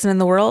peopliest person in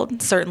the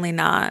world? Certainly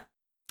not.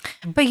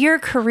 But your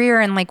career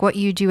and like what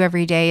you do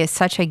every day is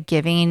such a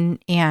giving,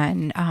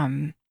 and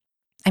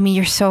I mean,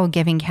 you're so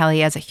giving,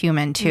 Kelly, as a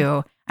human too.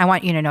 Mm. I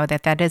want you to know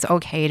that is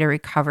okay to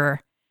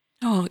recover.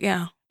 Oh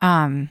yeah.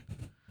 The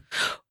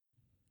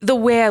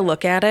way I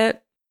look at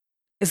it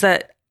is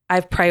that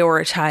I've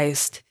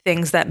prioritized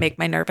things that make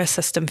my nervous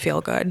system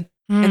feel good.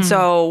 Mm. And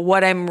so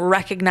what I'm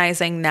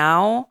recognizing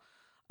now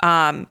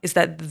is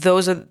that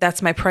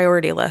that's my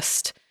priority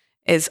list.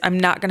 Is I'm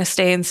not going to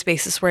stay in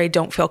spaces where I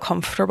don't feel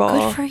comfortable.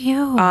 Good for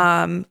you.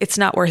 It's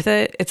not worth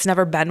it. It's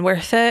never been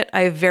worth it.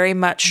 I've very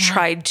much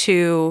tried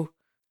to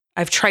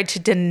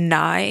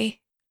deny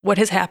what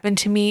has happened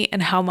to me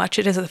and how much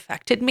it has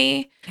affected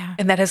me. Yeah.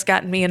 And that has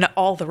gotten me into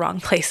all the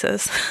wrong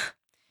places.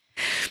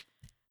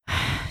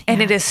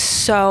 And it is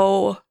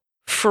so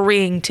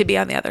freeing to be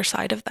on the other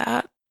side of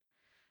that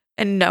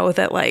and know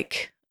that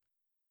like,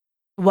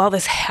 while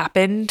this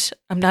happened,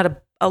 I'm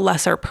not a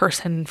lesser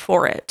person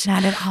for it.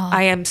 Not at all.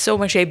 I am so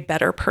much a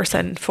better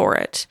person for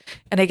it.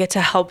 And I get to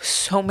help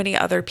so many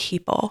other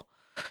people.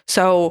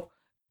 So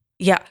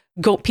yeah,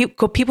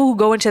 people who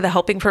go into the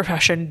helping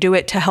profession do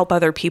it to help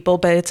other people,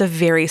 but it's a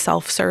very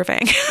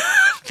self-serving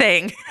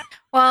thing.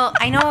 Well,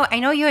 I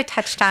know you had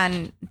touched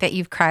on that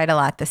you've cried a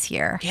lot this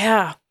year.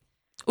 Yeah.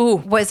 Ooh.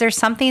 Was there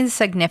something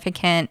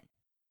significant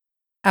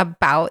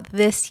about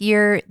this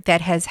year that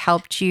has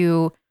helped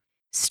you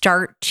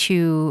start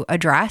to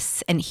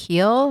address and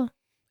heal?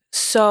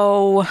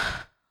 So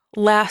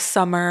last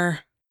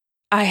summer,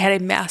 I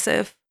had a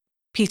massive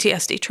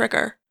PTSD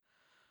trigger.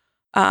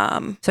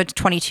 So it's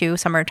 22,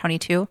 summer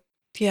 22?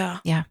 Yeah.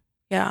 Yeah.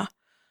 Yeah.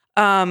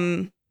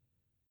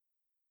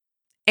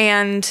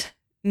 And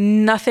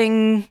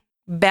nothing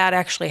bad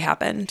actually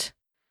happened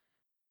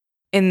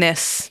in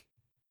this,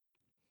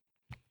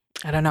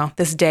 I don't know,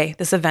 this day,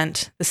 this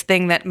event, this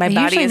thing that my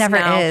body is never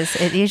now. Is.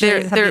 It usually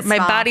is my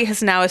body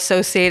has now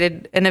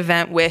associated an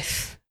event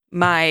with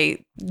my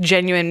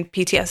genuine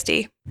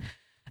PTSD,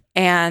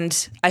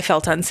 and I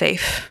felt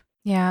unsafe.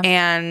 Yeah.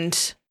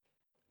 And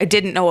I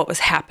didn't know what was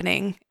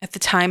happening at the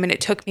time. And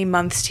it took me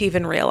months to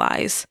even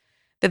realize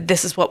that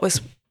this is what was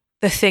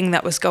the thing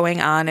that was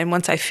going on. And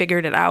once I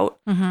figured it out,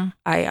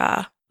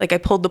 I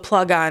pulled the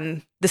plug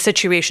on the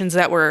situations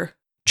that were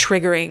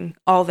triggering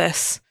all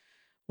this,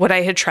 what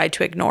I had tried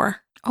to ignore.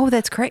 Oh,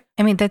 that's great.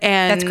 I mean,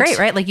 that's great,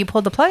 right? Like you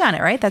pulled the plug on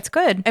it, right? That's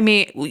good. I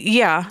mean,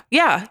 yes.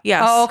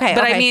 Oh, okay.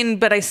 But okay.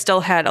 But I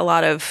still had a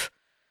lot of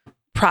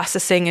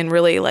processing and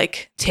really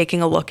like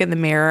taking a look in the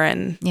mirror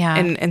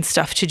and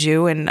stuff to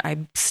do. And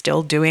I'm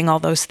still doing all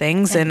those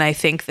things. Yeah. And I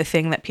think the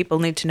thing that people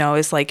need to know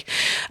is like,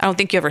 I don't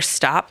think you ever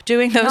stop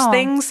doing those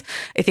things.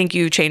 I think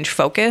you change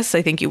focus.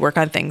 I think you work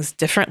on things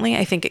differently.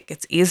 I think it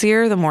gets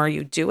easier the more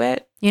you do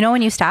it. You know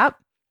when you stop?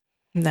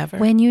 Never.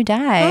 When you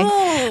die.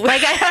 Oh.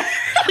 Like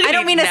I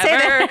don't mean to say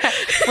that.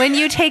 When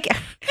you take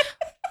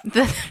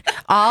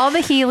all the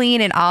healing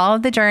and all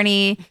of the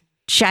journey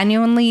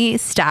genuinely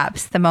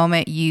stops the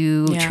moment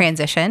you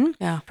transition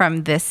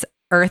from this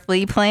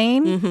earthly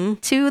plane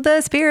to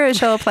the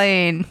spiritual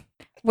plane,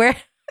 where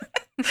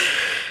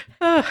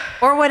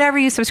or whatever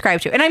you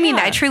subscribe to. And I mean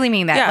that. I truly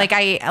mean that.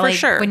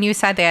 Yeah, when you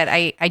said that,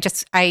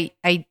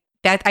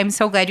 I'm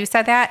so glad you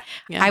said that.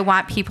 Yeah. I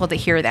want people to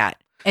hear that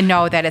and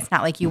know that it's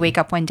not like you wake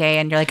up one day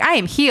and you're like, I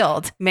am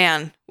healed.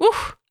 Man. Woo.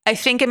 I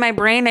think in my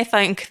brain, I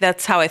think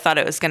that's how I thought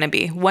it was going to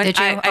be.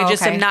 I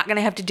just am not going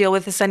to have to deal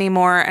with this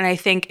anymore. And I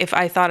think if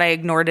I thought I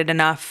ignored it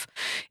enough,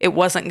 it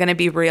wasn't going to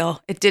be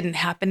real. It didn't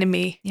happen to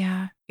me.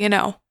 Yeah. You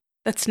know,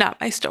 that's not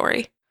my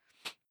story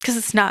because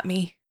it's not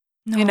me.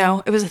 No. You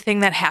know, it was a thing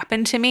that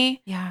happened to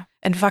me. Yeah.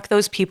 And fuck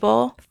those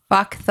people.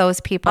 Fuck those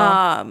people.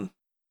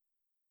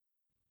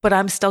 But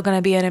I'm still going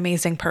to be an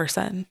amazing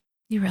person.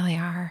 You really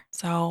are.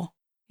 So,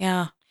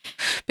 yeah.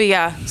 But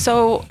yeah,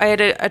 so I had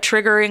a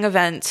triggering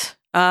event.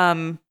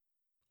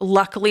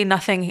 Luckily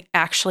nothing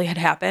actually had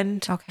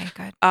happened. Okay,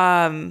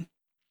 good.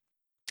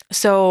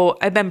 So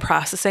I've been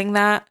processing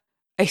that.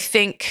 I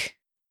think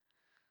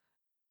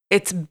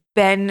it's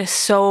been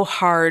so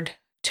hard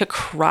to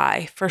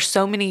cry for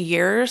so many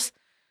years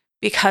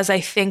because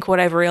I think what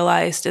I've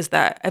realized is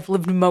that I've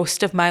lived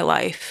most of my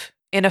life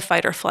in a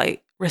fight or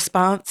flight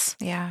response.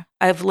 Yeah.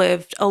 I've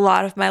lived a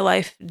lot of my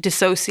life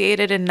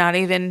dissociated and not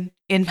even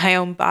in my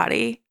own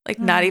body, like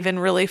not even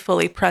really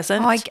fully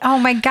present. Oh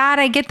my God,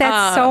 I get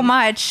that so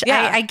much.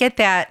 yeah. I get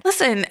that.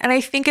 Listen, and I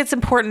think it's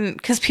important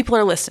because people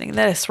are listening to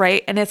this,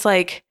 right? And it's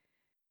like,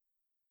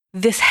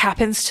 this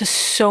happens to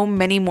so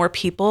many more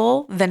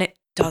people than it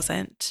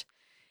doesn't.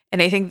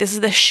 And I think this is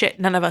the shit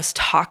none of us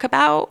talk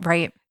about.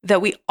 Right.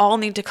 That we all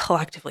need to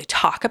collectively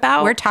talk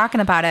about. We're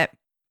talking about it.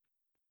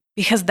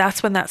 Because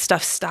that's when that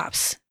stuff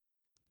stops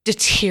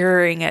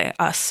deteriorating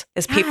us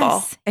as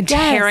people and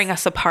tearing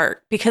us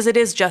apart, because it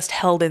is just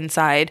held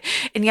inside.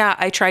 And yeah,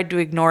 I tried to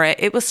ignore it.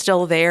 It was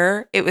still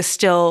there. It was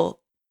still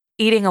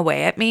eating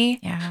away at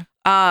me. Yeah.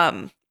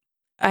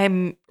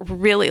 I'm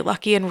really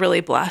lucky and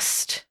really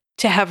blessed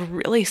to have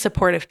really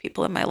supportive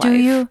people in my life. Do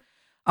you?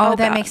 Oh,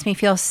 that God. makes me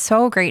feel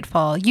so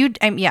grateful.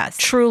 Yes.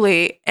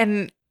 Truly.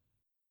 And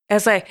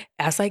as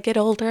I get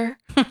older,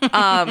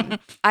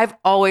 I've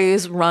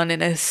always run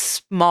in a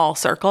small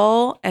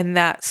circle, and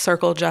that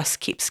circle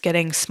just keeps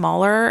getting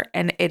smaller,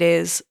 and it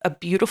is a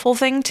beautiful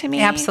thing to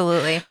me.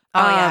 Absolutely.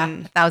 Oh yeah,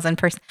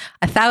 1,000%.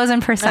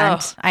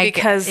 1,000%.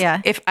 Because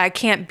if I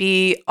can't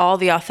be all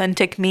the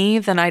authentic me,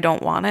 then I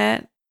don't want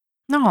it.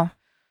 No.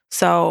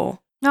 So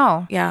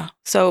no. Yeah.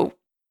 So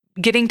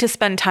getting to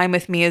spend time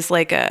with me is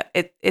like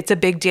it's a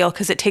big deal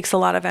because it takes a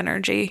lot of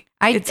energy.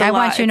 I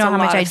want you to know how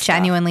much I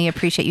genuinely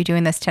appreciate you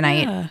doing this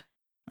tonight. Yeah.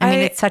 I mean,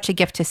 it's such a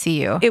gift to see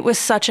you. It was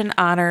such an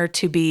honor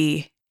to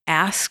be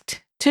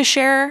asked to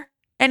share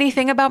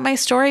anything about my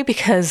story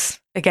because,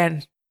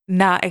 again,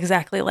 not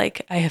exactly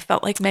like I have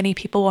felt like many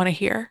people want to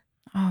hear.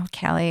 Oh,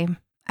 Callie.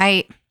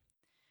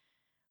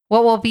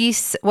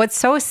 What's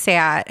so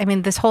sad, I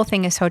mean, this whole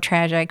thing is so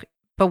tragic,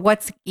 but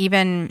what's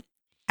even,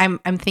 I'm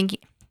thinking,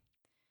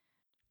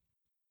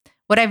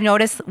 what I've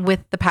noticed with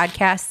the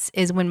podcasts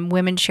is when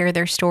women share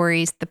their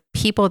stories, the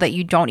people that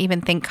you don't even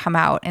think come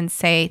out and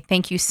say,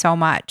 thank you so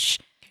much.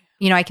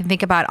 You know, I can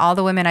think about all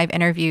the women I've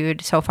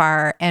interviewed so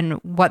far and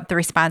what the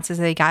responses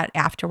they got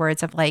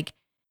afterwards of like,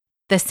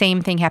 the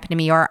same thing happened to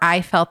me, or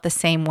I felt the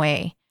same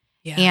way.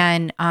 Yeah.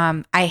 And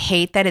I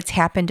hate that it's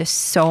happened to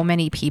so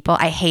many people.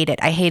 I hate it.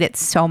 I hate it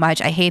so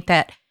much. I hate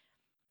that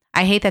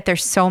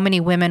there's so many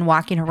women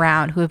walking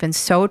around who have been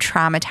so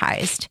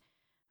traumatized.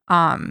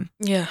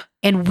 Yeah.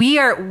 And we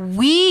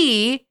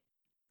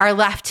are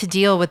left to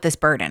deal with this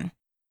burden.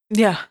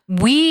 Yeah.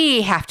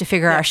 We have to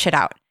figure our shit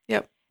out.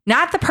 Yep.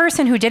 Not the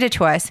person who did it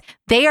to us.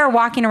 They are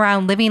walking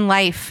around living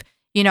life,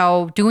 you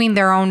know, doing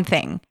their own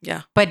thing.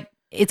 Yeah. But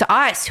it's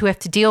us who have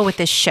to deal with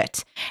this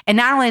shit. And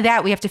not only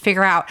that, we have to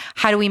figure out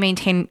how do we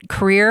maintain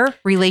career,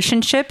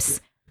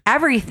 relationships,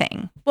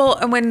 everything. Well,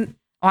 and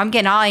I'm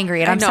getting all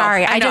angry and I'm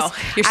sorry. I know.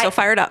 You're so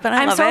fired up and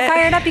I love it. I'm so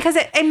fired up because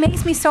it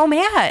makes me so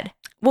mad.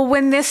 Well,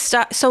 when this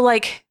stuff, so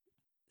like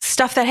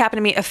stuff that happened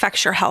to me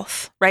affects your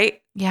health,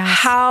 right? Yeah.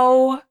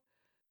 How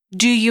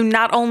do you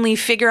not only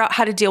figure out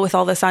how to deal with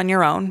all this on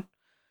your own,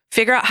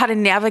 figure out how to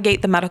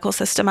navigate the medical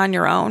system on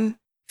your own,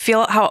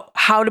 feel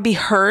how to be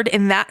heard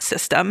in that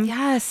system,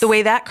 yes, the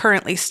way that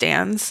currently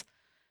stands,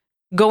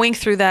 going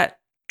through that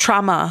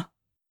trauma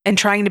and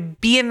trying to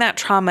be in that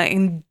trauma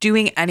and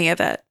doing any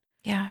of it.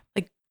 Yeah.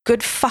 Like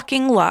good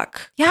fucking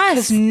luck. Yes.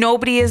 Because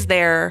nobody is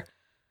there.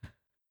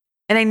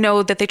 And I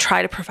know that they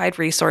try to provide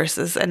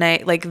resources and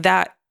I like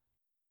that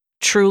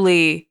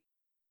truly,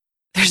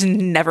 there's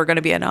never going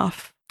to be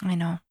enough. I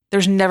know.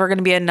 There's never going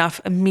to be enough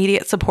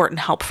immediate support and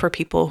help for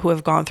people who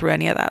have gone through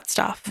any of that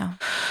stuff.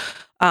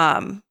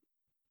 No.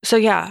 So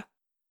yeah,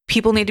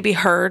 people need to be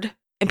heard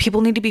and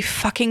people need to be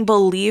fucking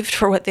believed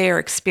for what they are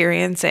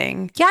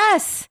experiencing.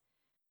 Yes.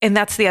 And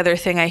that's the other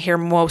thing I hear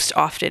most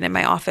often in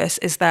my office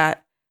is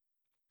that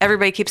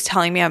everybody keeps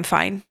telling me I'm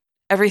fine.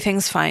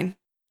 Everything's fine.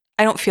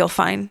 I don't feel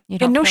fine. You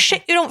don't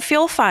you don't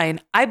feel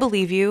fine. I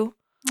believe you.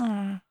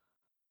 Aww.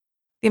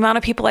 The amount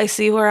of people I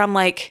see where I'm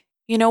like,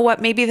 you know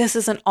what? Maybe this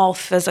isn't all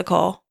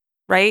physical,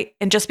 right?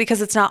 And just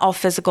because it's not all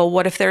physical,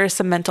 what if there is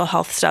some mental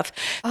health stuff?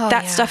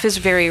 That stuff is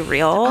very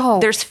real.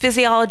 There's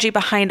physiology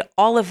behind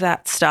all of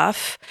that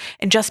stuff.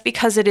 And just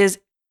because it is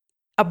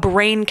a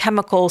brain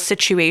chemical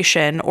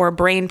situation or a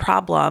brain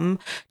problem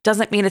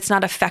doesn't mean it's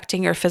not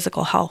affecting your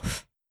physical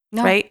health,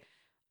 right?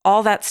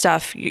 All that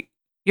stuff,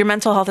 your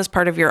mental health is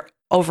part of your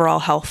overall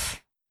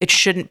health. It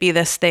shouldn't be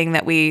this thing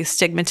that we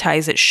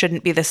stigmatize. It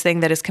shouldn't be this thing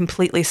that is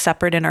completely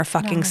separate in our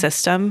fucking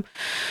system.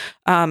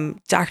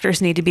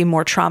 Doctors need to be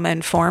more trauma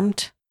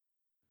informed.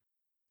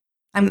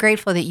 I'm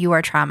grateful that you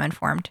are trauma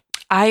informed.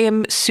 I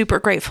am super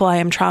grateful I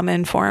am trauma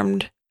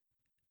informed.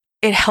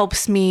 It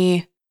helps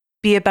me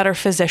be a better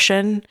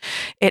physician.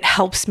 It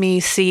helps me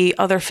see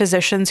other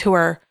physicians who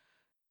are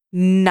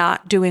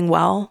not doing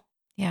well.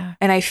 Yeah.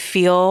 And I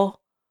feel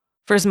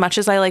for as much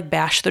as I like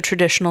bash the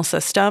traditional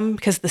system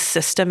because the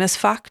system is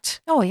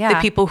fucked. Oh yeah. The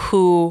people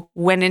who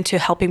went into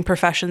helping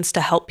professions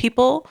to help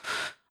people,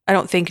 I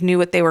don't think knew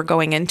what they were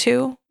going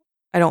into.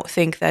 I don't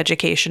think the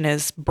education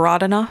is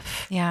broad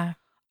enough. Yeah.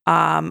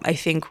 I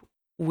think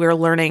we're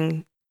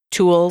learning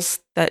tools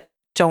that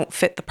don't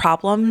fit the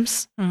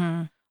problems.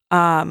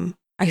 Mm-hmm.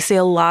 I see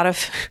a lot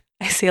of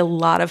I see a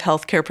lot of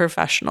healthcare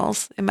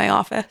professionals in my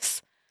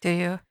office. Do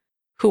you?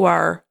 Who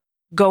are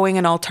going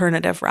an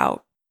alternative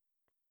route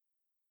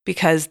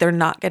because they're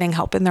not getting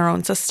help in their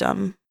own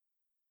system.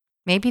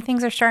 Maybe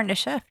things are starting to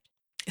shift.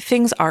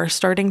 Things are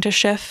starting to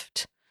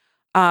shift.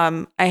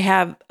 I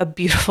have a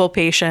beautiful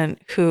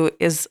patient who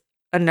is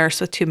a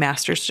nurse with 2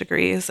 master's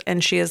degrees,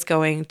 and she is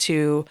going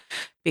to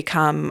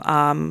become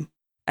an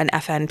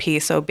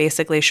FNP. So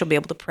basically, she'll be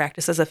able to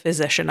practice as a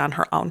physician on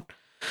her own.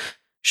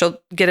 She'll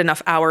get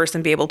enough hours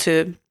and be able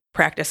to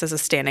practice as a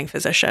standing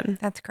physician.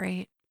 That's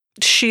great.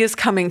 She is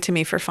coming to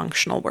me for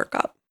functional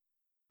workup.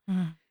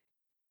 Mm.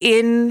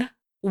 In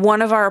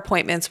one of our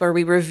appointments where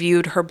we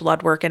reviewed her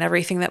blood work and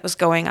everything that was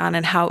going on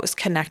and how it was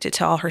connected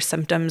to all her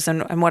symptoms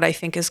and what I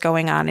think is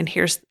going on. And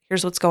here's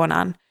what's going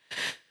on.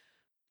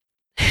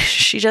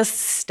 She just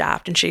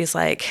stopped and she's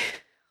like,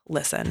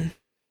 listen,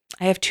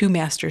 I have 2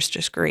 master's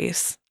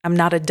degrees. I'm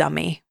not a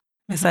dummy.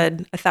 I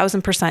said,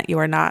 1,000% you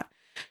are not.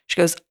 She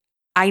goes,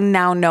 I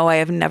now know I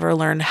have never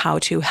learned how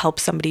to help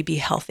somebody be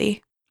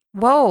healthy.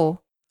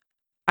 Whoa.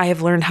 I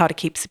have learned how to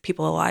keep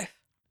people alive.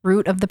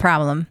 Root of the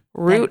problem.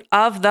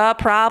 Of the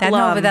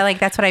problem.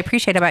 That's what I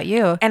appreciate about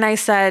you. And I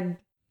said,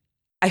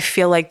 I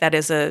feel like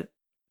that's a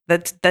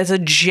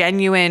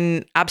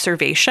genuine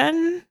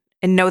observation,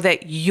 and know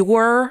that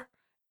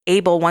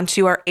once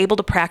you are able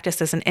to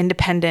practice as an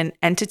independent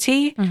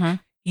entity,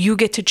 you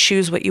get to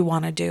choose what you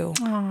want to do.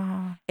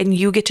 Aww. And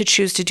you get to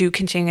choose to do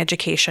continuing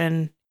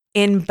education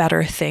in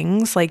better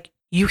things. Like,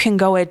 you can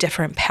go a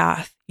different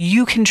path.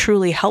 You can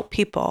truly help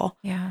people.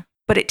 Yeah.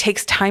 But it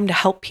takes time to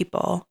help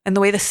people. And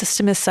the way the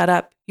system is set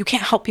up, you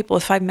can't help people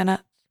with 5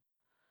 minutes.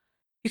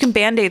 You can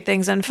Band-Aid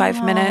things in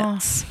 5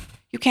 minutes.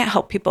 You can't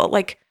help people.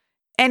 Like,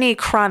 any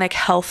chronic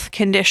health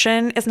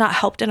condition is not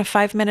helped in a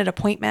 5-minute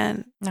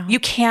appointment. No.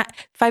 You can't,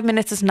 5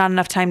 minutes is not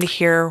enough time to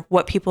hear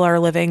what people are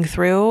living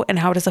through and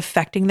how it is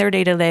affecting their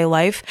day-to-day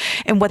life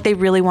and what they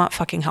really want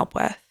fucking help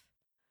with.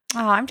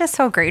 Oh, I'm just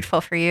so grateful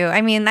for you.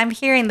 I mean, I'm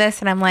hearing this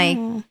and I'm like,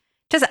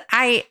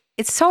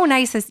 it's so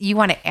nice that you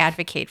want to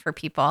advocate for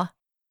people.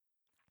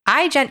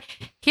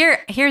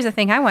 Here's the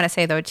thing I want to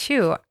say though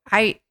too.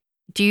 I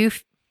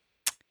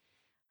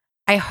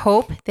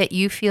hope that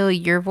you feel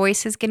your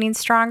voice is getting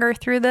stronger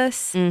through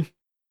this.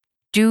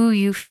 Do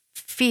you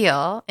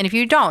feel, and if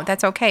you don't,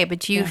 that's okay, but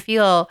do you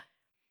feel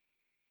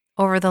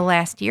over the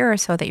last year or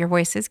so that your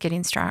voice is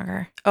getting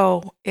stronger?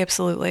 Oh,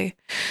 absolutely.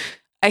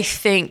 I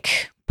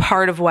think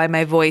part of why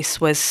my voice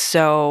was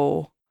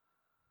so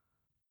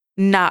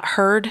not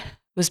heard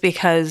was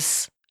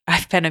because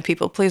I've been a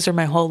people pleaser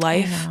my whole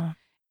life.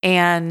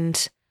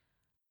 And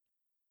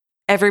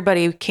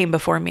everybody came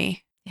before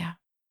me. Yeah.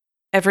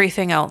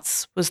 Everything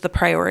else was the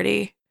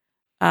priority,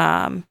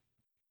 to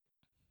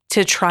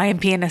try and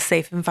be in a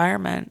safe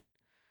environment.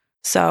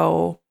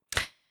 So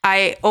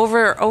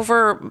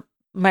over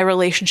my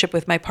relationship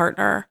with my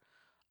partner,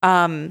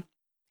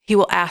 he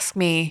will ask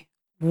me,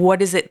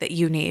 what is it that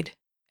you need?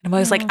 And I'm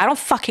always like, I don't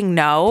fucking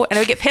know. And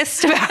I would get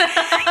pissed about it.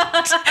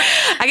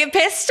 I get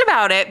pissed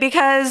about it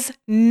because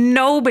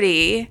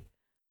nobody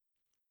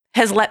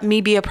has let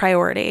me be a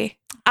priority.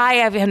 I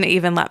haven't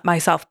even let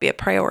myself be a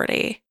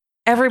priority.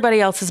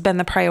 Everybody else has been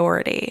the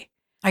priority.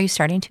 Are you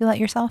starting to let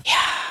yourself? Yeah.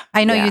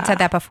 I know you'd said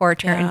that before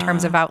in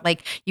terms about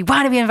like, you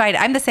want to be invited.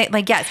 I'm the same,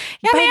 like, yes.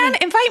 Yeah, man,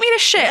 invite me to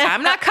shit.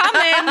 I'm not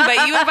coming,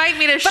 but you invite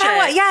me to shit.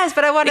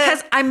 But I want to.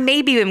 Because I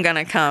maybe am going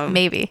to come.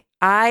 Maybe.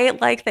 I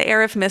like the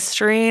air of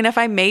mystery. And if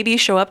I maybe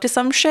show up to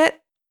some shit,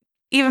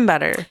 even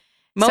better.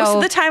 Most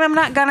of the time I'm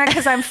not gonna,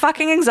 because I'm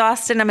fucking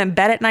exhausted. I'm in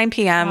bed at 9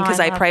 p.m. because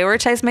I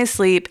prioritize my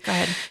sleep. Go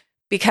ahead.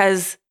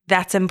 Because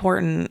that's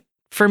important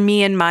for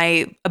me and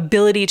my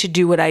ability to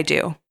do what I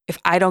do. If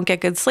I don't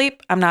get good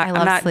sleep, I'm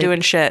not doing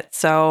shit.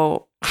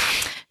 So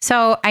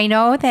I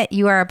know that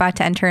you are about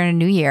to enter in a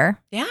new year.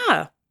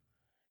 Yeah.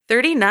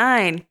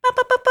 39.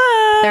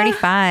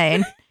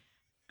 35.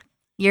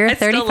 You're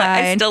 35.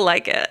 I still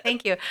like it.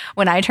 Thank you.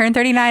 When I turned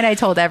 39, I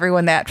told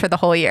everyone that for the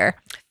whole year.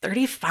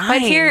 35.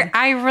 But here,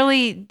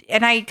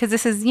 because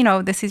this is,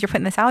 you're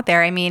putting this out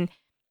there. I mean,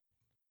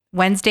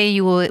 Wednesday,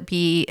 you will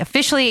be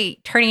officially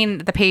turning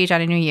the page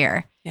on a new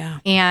year. Yeah.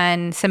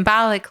 And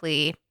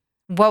symbolically,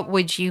 what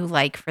would you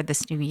like for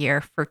this new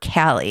year for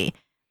Callie?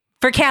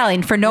 For Callie,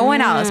 and for no one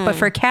else, but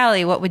for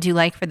Callie, what would you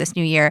like for this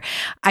new year?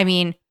 I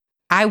mean,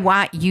 I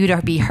want you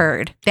to be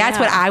heard. That's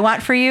what I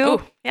want for you.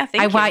 Oh, yeah,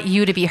 thank you. I want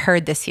you to be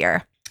heard this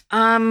year.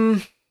 Yeah,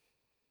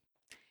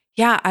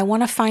 I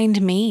want to find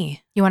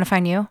me. You want to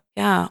find you?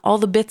 Yeah, all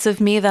the bits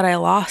of me that I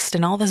lost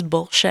and all this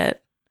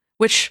bullshit,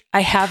 which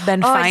I have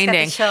been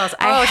finding.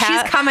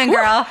 She's coming,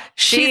 girl.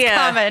 She's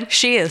coming.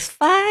 She is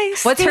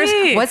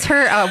feisty. What's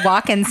her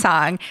walk-in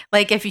song?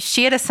 Like, if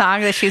she had a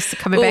song that she's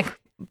coming back,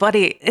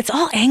 buddy, it's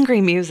all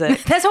angry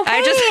music. That's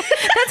okay.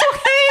 That's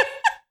okay.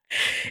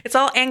 It's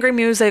all angry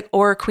music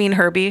or Queen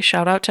Herbie.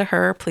 Shout out to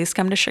her. Please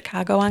come to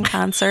Chicago on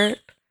concert.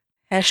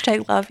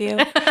 # love you.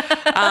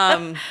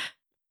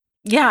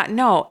 Yeah,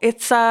 no,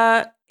 it's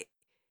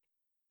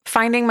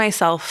finding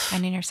myself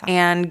Finding yourself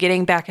and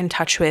getting back in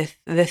touch with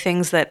the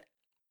things that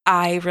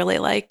I really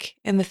like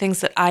and the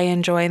things that I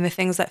enjoy and the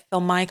things that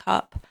fill my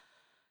cup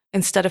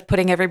instead of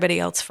putting everybody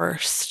else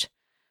first.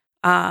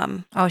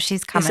 Oh,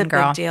 she's coming, it's a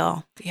girl. big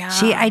deal. Yeah.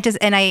 I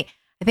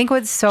think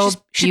what's so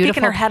she's beautiful.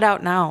 peeking her head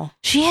out now.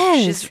 She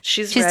is.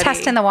 She's ready.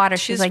 Testing the water.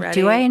 She's like,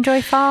 ready. Do I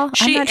enjoy fall?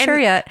 I'm not sure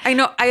yet. I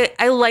know.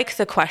 I like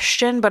the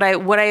question,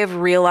 but what I have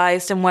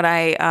realized and what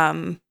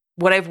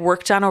I've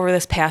worked on over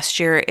this past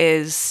year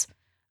is,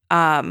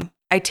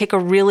 I take a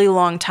really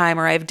long time,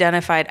 or I've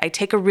identified, I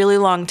take a really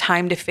long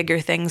time to figure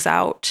things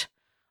out.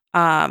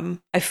 I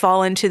would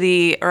fall into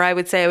the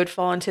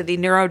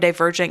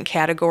neurodivergent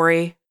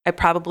category. I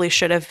probably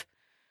should have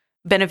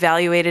been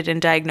evaluated and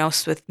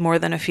diagnosed with more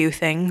than a few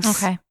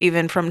things,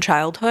 even from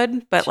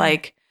childhood. But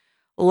like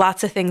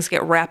lots of things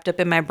get wrapped up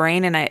in my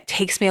brain, and it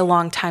takes me a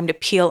long time to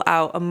peel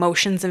out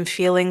emotions and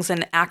feelings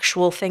and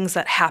actual things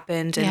that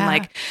happened. And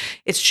like,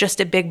 it's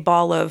just a big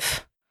ball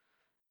of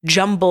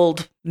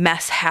jumbled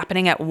mess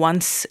happening at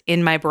once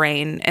in my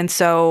brain. And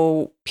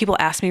so people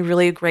ask me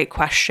really great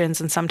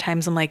questions, and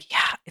sometimes I'm like,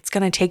 yeah, it's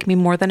going to take me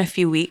more than a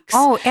few weeks.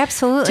 Oh,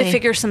 absolutely. To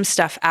figure some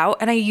stuff out.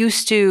 And I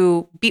used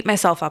to beat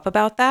myself up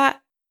about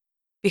that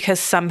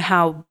because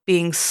somehow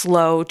being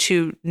slow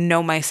to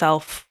know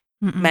myself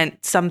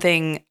meant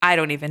something I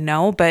don't even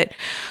know. But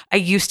I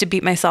used to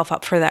beat myself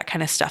up for that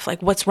kind of stuff. Like,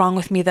 what's wrong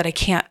with me that I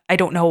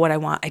don't know what I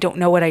want. I don't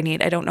know what I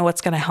need. I don't know what's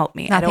going to help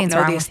me. Nothing's I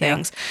don't know these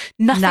things.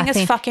 Nothing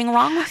is fucking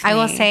wrong with me. I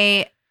will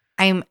say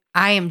I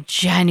am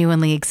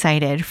genuinely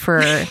excited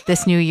for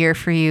this new year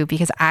for you,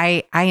 because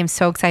I am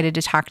so excited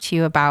to talk to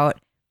you about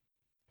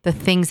the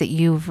things that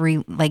you've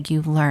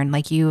learned,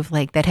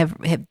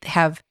 that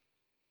have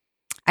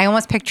I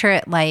almost picture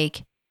it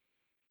like,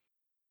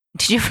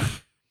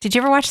 did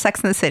you ever watch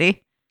Sex and the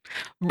City?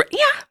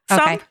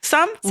 Yeah.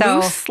 Some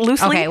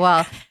loosely. Okay.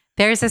 Well,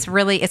 there's this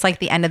it's like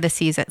the end of the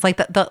season. It's like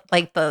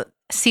the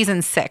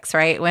season 6,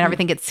 right? When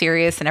everything gets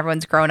serious and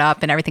everyone's grown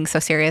up and everything's so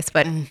serious.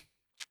 But,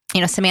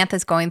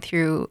 Samantha's going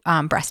through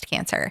breast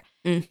cancer,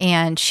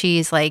 and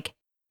she's like,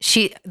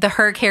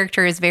 her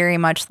character is very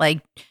much like,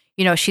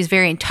 she's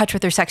very in touch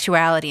with her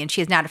sexuality, and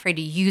she is not afraid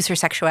to use her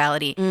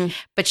sexuality.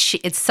 But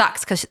it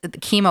sucks because the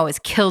chemo has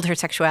killed her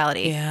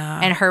sexuality.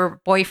 Yeah. And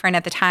her boyfriend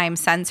at the time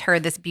sends her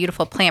this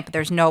beautiful plant, but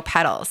there's no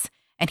petals.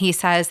 And he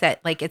says that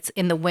like it's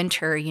in the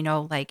winter,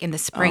 like in the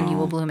spring, you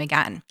will bloom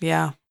again.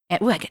 Yeah.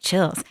 And I get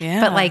chills.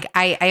 Yeah. But like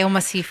I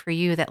almost see for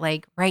you that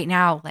like right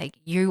now, like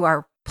you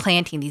are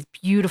planting these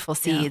beautiful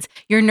seeds.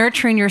 Yeah. You're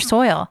nurturing your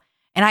soil.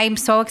 And I'm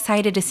so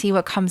excited to see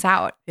what comes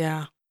out.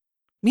 Yeah.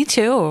 Me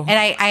too. And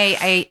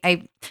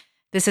I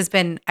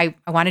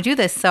want to do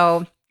this.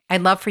 So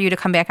I'd love for you to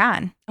come back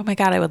on. Oh my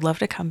God, I would love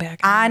to come back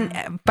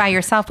on by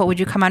yourself, but would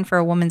you come on for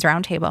a women's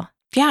roundtable?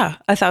 Yeah,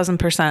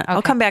 1,000%. Okay.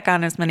 I'll come back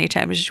on as many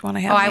times as you want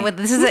to have. I would.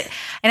 This is it.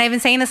 And I've been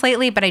saying this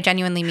lately, but I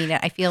genuinely mean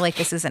it. I feel like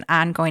this is an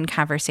ongoing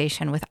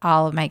conversation with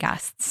all of my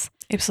guests.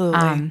 Absolutely.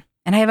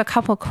 And I have a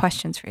couple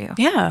questions for you.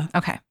 Yeah.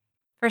 Okay.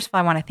 First of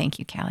all, I want to thank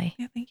you, Callie.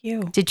 Yeah, thank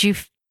you.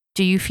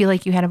 Do you feel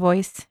like you had a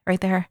voice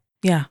right there?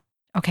 Yeah.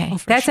 Okay.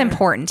 That's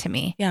important to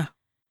me. Yeah.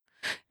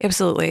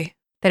 Absolutely.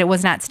 That it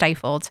was not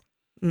stifled.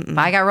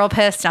 I got real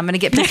pissed. I'm going to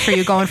get pissed for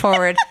you going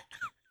forward.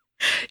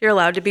 You're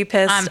allowed to be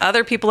pissed.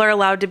 Other people are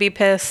allowed to be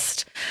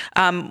pissed.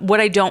 What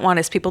I don't want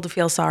is people to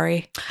feel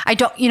sorry. I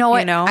don't, you know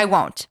what? I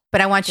won't.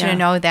 But I want you to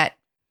know that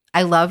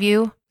I love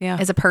you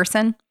as a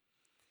person.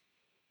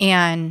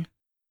 And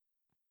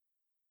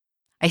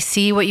I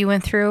see what you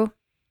went through.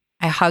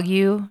 I hug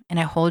you and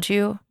I hold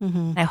you.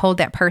 And I hold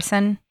that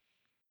person.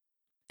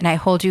 And I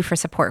hold you for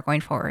support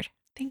going forward.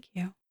 Thank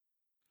you.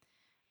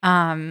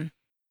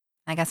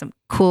 I got some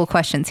cool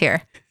questions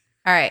here.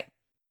 All right.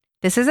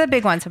 This is a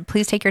big one, so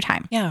please take your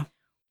time. Yeah.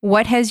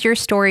 What has your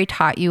story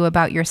taught you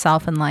about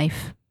yourself and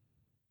life?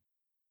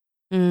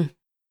 And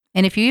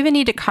if you even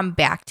need to come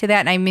back to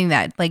that, and I mean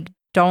that, like,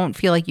 don't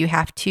feel like you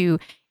have to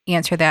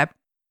answer that.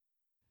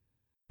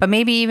 But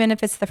maybe even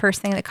if it's the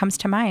first thing that comes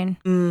to mind.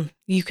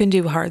 You can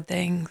do hard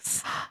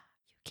things.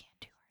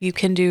 You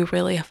can do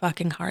really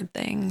fucking hard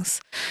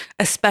things,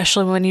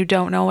 especially when you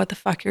don't know what the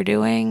fuck you're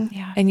doing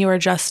and you are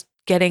just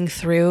getting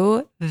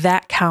through.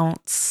 That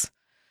counts.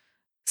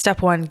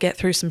 Step 1, get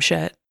through some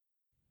shit.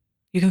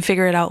 You can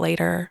figure it out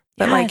later.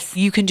 But like,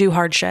 you can do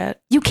hard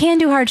shit. You can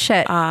do hard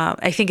shit.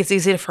 I think it's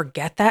easy to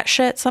forget that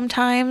shit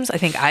sometimes. I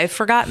think I've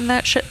forgotten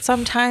that shit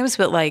sometimes,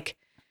 but like,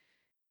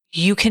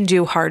 you can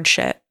do hard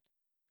shit.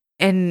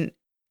 And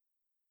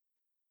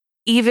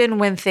even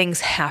when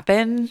things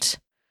happened,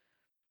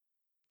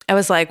 I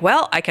was like,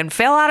 well, I can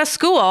fail out of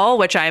school,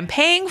 which I'm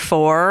paying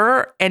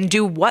for, and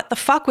do what the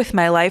fuck with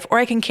my life, or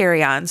I can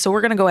carry on. So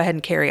we're going to go ahead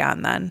and carry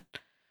on then.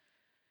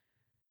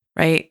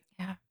 Right?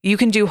 Yeah. You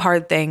can do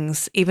hard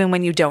things. Even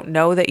when you don't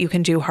know that you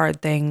can do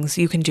hard things,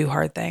 you can do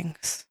hard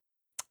things.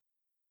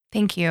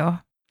 Thank you.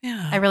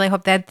 Yeah. I really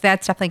hope that's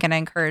definitely going to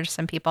encourage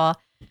some people.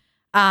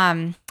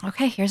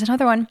 Okay, here's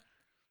another one.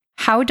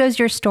 How does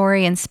your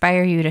story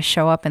inspire you to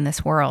show up in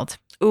this world?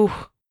 Ooh.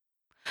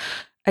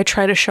 I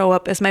try to show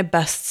up as my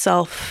best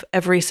self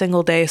every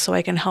single day so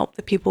I can help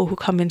the people who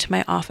come into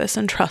my office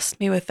and trust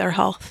me with their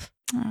health.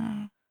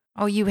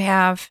 Oh, you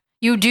have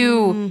You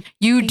do.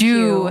 You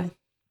do.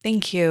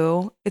 Thank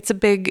you. It's a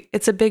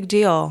big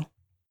deal,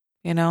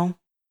 you know?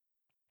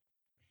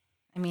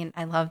 I mean,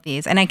 I love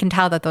these. And I can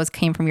tell that those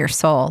came from your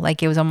soul.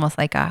 Like it was almost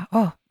like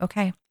oh,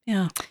 okay.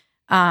 Yeah.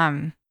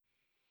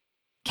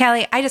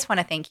 Callie, I just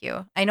want to thank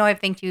you. I know I've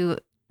thanked you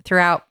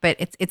throughout, but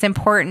it's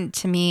important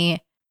to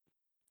me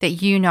that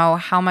you know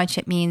how much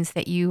it means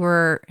that you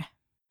were.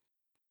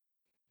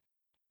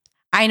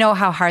 I know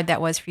how hard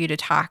that was for you to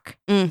talk.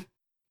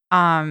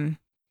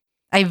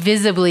 I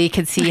visibly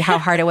could see how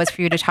hard it was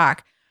for you to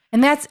talk.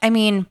 And that's, I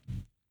mean,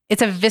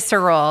 it's a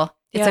visceral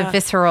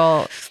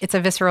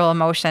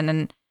emotion.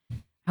 And I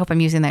hope I'm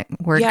using that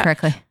word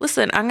correctly.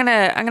 Listen, I'm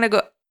going to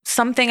go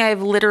something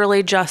I've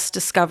literally just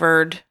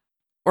discovered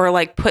or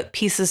like put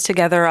pieces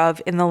together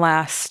of in the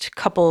last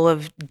couple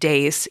of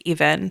days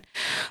even.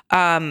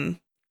 I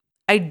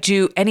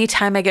do,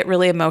 anytime I get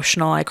really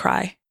emotional, I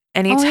cry.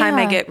 Anytime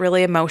I get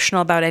really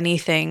emotional about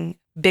anything,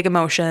 big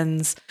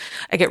emotions,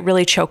 I get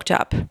really choked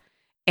up.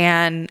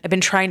 And I've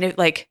been trying to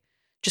like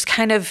just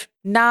kind of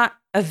not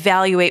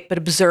evaluate, but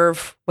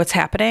observe what's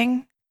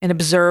happening and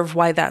observe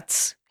why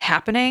that's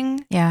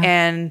happening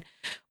and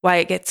why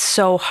it gets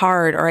so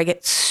hard or I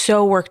get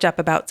so worked up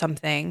about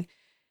something.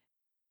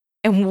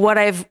 And what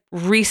I've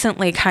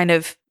recently kind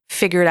of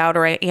figured out,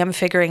 or I am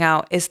figuring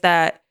out, is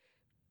that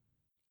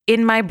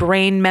in my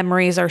brain,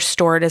 memories are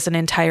stored as an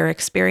entire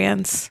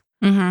experience.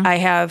 I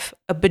have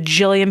a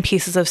bajillion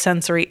pieces of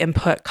sensory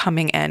input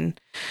coming in.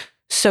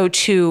 So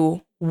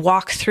to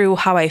walk through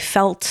how I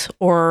felt,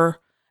 or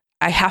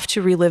I have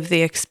to relive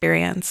the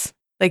experience.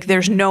 Like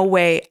there's no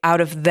way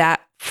out of that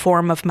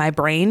form of my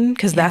brain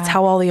because that's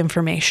how all the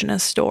information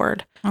is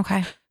stored.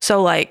 Okay.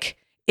 So like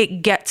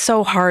it gets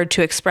so hard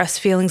to express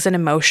feelings and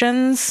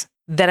emotions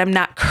that I'm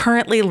not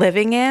currently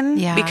living in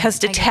because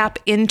to tap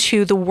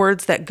into the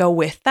words that go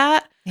with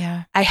that,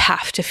 I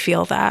have to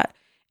feel that.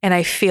 And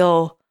I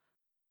feel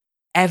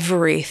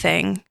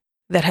everything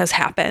that has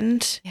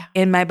happened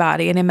in my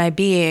body and in my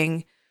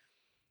being.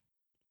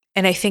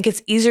 And I think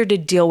it's easier to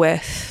deal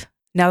with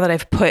now that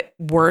I've put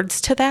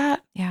words to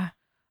that. Yeah.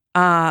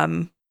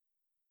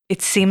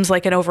 It seems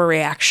like an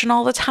overreaction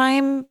all the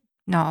time.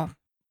 No.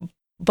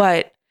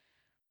 But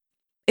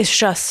it's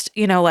just,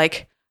 you know,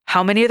 like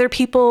how many other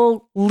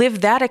people live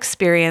that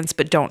experience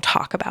but don't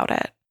talk about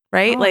it,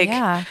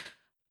 right?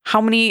 How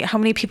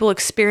many people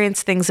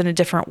experience things in a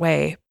different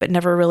way but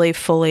never really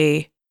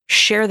fully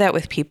share that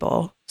with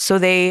people. So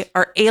they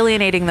are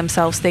alienating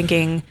themselves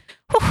thinking,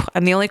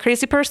 I'm the only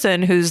crazy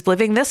person who's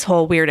living this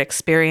whole weird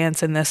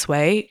experience in this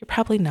way. You're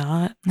probably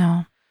not.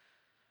 No.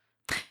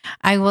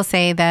 I will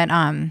say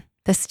that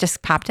this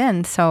just popped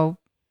in. So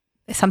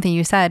something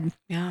you said.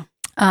 Yeah.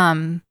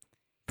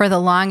 For the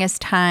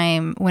longest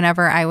time,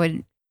 whenever I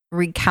would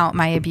recount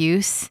my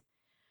abuse,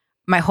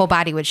 my whole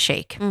body would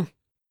shake.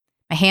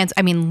 My hands,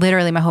 I mean,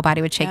 literally my whole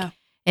body would shake. Yeah.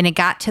 And it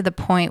got to the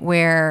point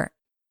where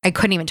I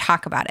couldn't even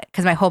talk about it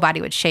because my whole body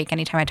would shake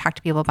anytime I talked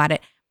to people about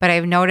it. But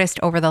I've noticed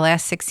over the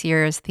last 6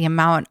 years, the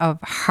amount of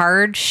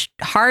hard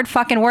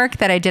fucking work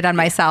that I did on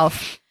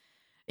myself.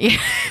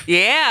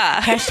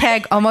 Yeah.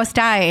 Hashtag almost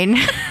dying.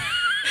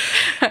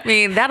 I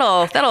mean,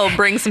 that'll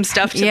bring some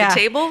stuff to the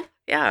table.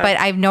 Yeah. But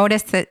I've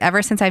noticed that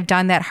ever since I've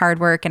done that hard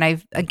work, and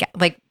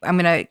I'm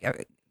going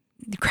to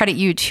credit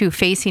you to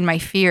facing my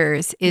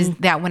fears, is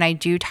that when I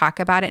do talk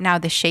about it now,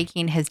 the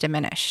shaking has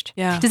diminished.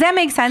 Yeah. Does that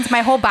make sense?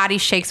 My whole body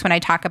shakes when I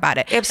talk about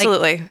it.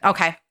 Absolutely. Like,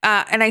 okay.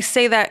 And I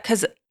say that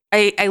because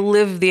I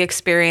live the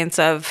experience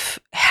of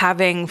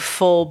having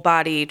full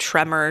body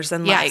tremors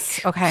and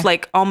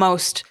like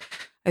almost,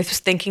 I was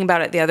thinking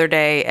about it the other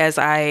day as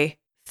I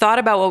thought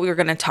about what we were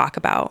going to talk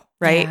about,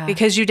 right? Yeah.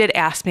 Because you did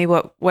ask me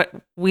what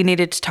we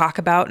needed to talk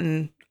about,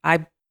 and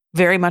I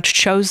very much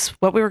chose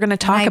what we were going to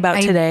talk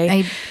about today.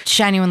 I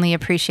genuinely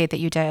appreciate that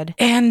you did.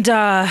 And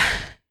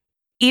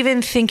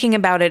even thinking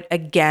about it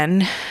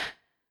again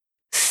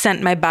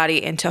sent my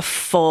body into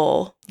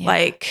full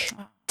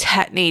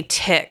tetany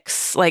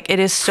tics. Like it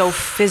is so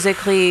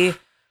physically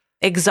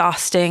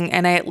exhausting,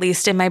 and I, at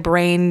least in my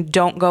brain,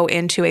 don't go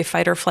into a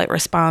fight or flight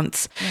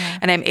response. Yeah.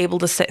 And I'm able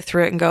to sit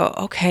through it and go,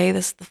 okay,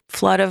 this is the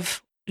flood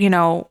of,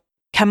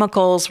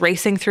 chemicals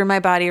racing through my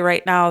body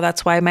right now.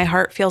 That's why my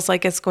heart feels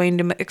like it's going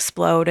to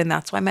explode. And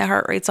that's why my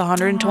heart rate's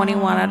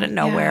 121 out of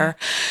nowhere.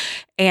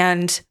 Yeah.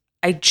 And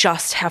I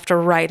just have to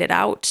write it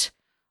out.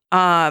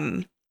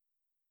 That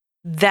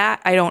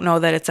I don't know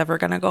that it's ever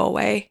going to go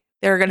away.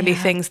 There are going to be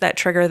things that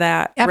trigger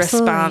that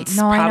response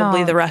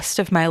probably the rest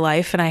of my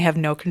life. And I have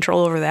no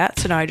control over that.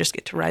 So now I just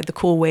get to ride the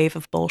cool wave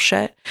of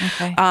bullshit.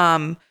 Okay.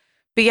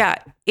 But yeah,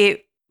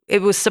 it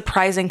was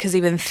surprising because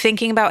even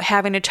thinking about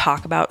having to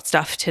talk about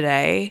stuff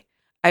today,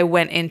 I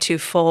went into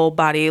full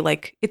body,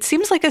 like it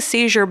seems like a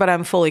seizure, but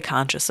I'm fully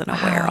conscious and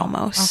aware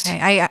almost.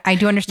 Okay. I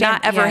do understand.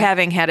 Not ever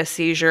having had a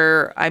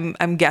seizure.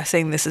 I'm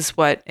guessing this is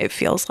what it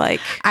feels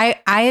like. I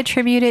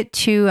attribute it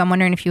to, I'm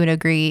wondering if you would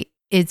agree,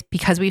 is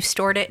because we've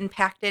stored it and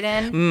packed it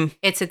in.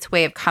 It's its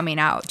way of coming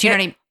out. Do you know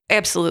what I mean?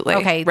 Absolutely.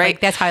 Okay. Right.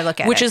 Like, that's how I look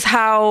at Which it. is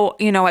how,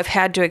 I've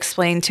had to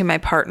explain to my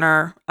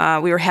partner.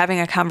 We were having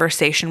a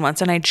conversation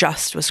once and I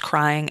just was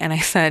crying. And I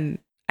said,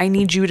 I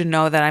need you to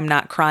know that I'm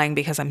not crying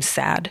because I'm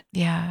sad.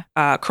 Yeah.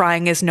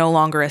 Crying is no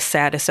longer a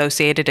sad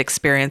associated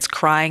experience.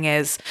 Crying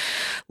is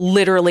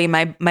literally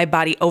my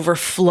body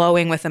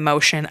overflowing with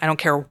emotion. I don't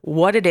care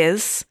what it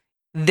is.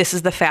 This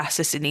is the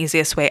fastest and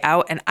easiest way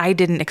out. And I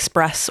didn't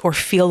express or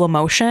feel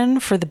emotion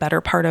for the better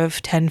part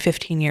of 10,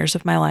 15 years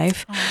of my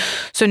life.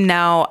 So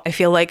now I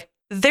feel like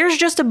there's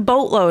just a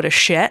boatload of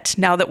shit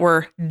now that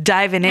we're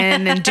diving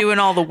in and doing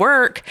all the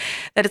work,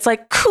 that it's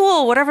like,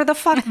 cool, whatever the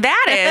fuck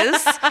that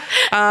is,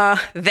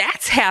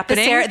 that's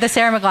happening. The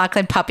Sarah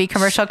McLachlan puppy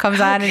commercial comes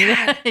on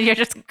and you're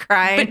just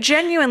crying. But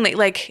genuinely,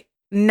 like,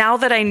 now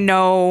that I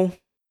know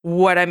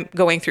what I'm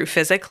going through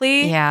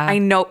physically, I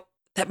know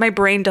that my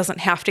brain doesn't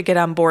have to get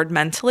on board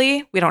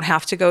mentally. We don't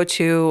have to go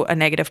to a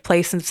negative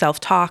place and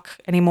self-talk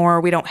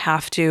anymore. We don't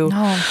have to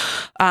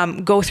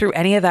go through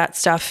any of that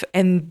stuff.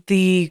 And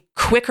the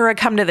quicker I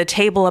come to the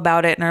table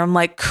about it and I'm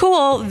like,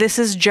 cool, this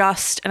is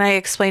just, and I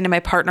explained to my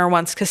partner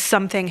once, because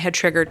something had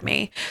triggered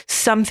me.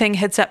 Something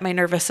had set my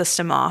nervous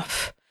system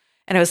off.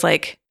 And I was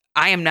like,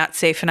 I am not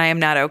safe and I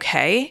am not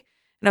okay.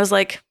 And I was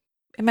like,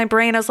 in my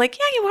brain, I was like,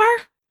 yeah, you are.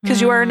 Because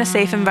you are in a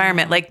safe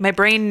environment. Like, my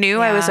brain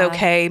knew I was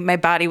okay. My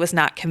body was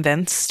not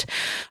convinced.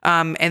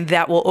 And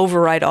that will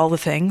override all the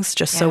things,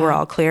 just so we're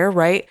all clear,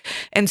 right?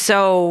 And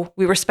so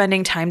we were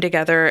spending time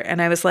together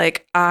and I was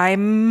like,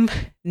 I'm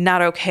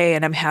not okay.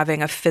 And I'm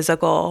having a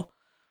physical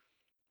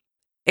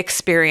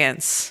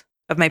experience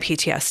of my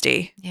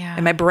PTSD. Yeah.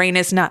 And my brain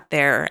is not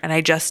there. And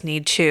I just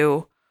need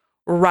to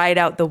ride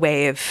out the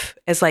wave.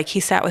 As like, he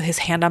sat with his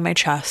hand on my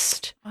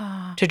chest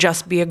to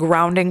just be a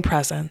grounding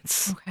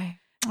presence. Okay.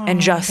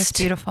 And just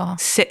beautiful.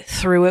 Sit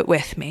through it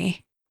with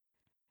me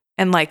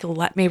and like,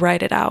 let me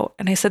write it out.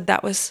 And I said,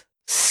 that was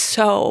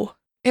so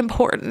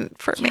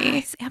important for me.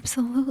 Yes,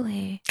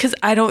 absolutely. Because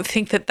I don't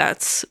think that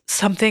that's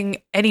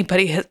something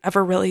anybody has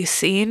ever really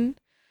seen.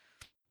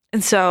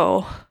 And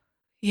so,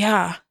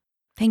 yeah.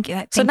 Thank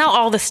you. So now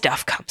all the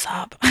stuff comes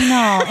up. I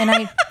know. And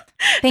I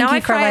thank now you I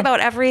for cry about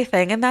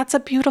everything. And that's a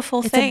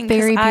beautiful thing. It's a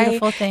very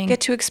beautiful thing. I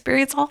get to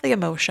experience all the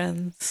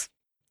emotions.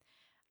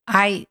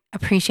 I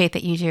appreciate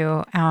that you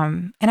do.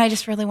 And I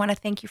just really want to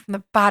thank you from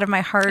the bottom of my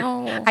heart.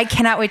 Oh. I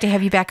cannot wait to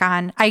have you back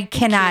on. I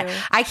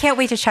can't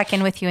wait to check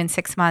in with you in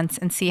 6 months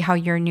and see how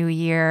your new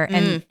year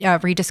and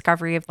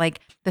rediscovery of like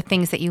the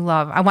things that you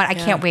love. I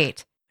can't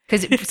wait.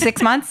 Because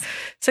 6 months?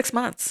 6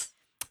 months.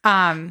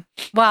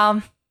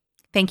 Well,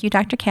 thank you,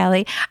 Dr.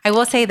 Callie. I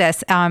will say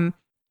this.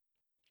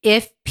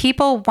 If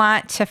people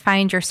want to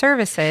find your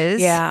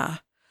services. Yeah.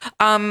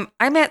 I'm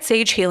at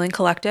Sage Healing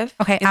Collective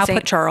in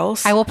St.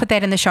 Charles. I will put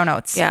that in the show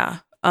notes. Yeah.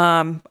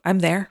 I'm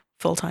there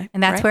full time.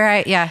 And that's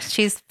where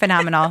she's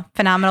phenomenal.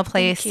 Phenomenal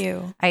place. Thank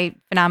you.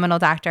 Phenomenal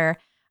doctor.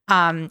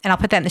 And I'll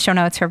put that in the show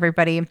notes for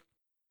everybody.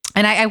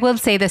 And I will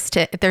say this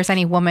if there's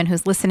any woman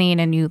who's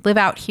listening and you live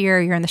out here,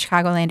 you're in the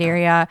Chicagoland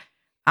area.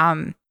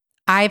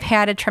 I've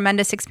had a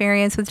tremendous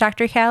experience with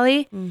Dr.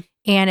 Callie.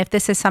 And if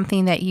this is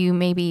something that you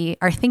maybe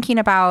are thinking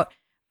about,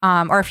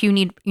 or if you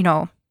need,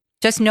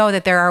 just know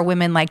that there are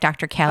women like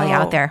Dr. Callie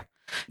out there.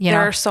 There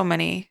are so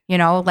many.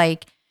 There's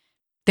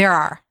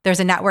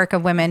a network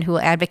of women who will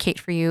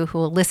advocate for you, who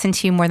will listen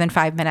to you more than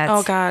 5 minutes.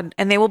 Oh God.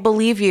 And they will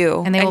believe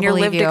you and your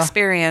lived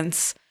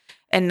experience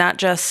and not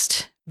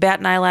just bat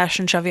an eyelash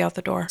and shove you out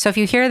the door. So if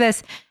you hear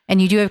this and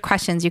you do have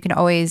questions, you can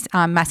always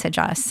message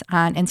us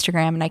on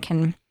Instagram and I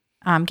can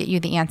get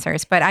you the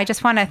answers. But I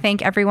just want to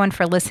thank everyone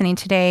for listening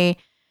today.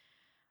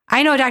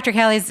 I know Dr.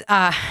 Callie's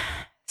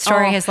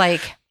story is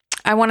like...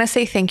 I want to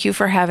say thank you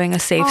for having a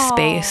safe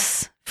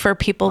space for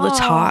people to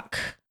talk,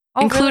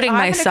 including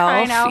really?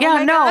 myself.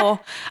 Yeah, God.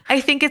 I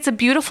think it's a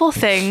beautiful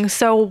thing.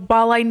 So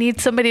while I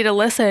need somebody to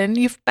listen,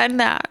 you've been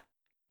that.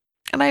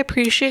 And I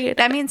appreciate it.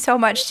 That means so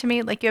much to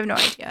me. Like, you have no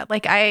idea.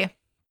 Like,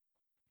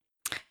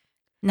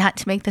 not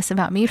to make this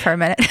about me for a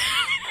minute.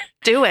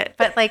 Do it.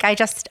 But like, I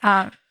just,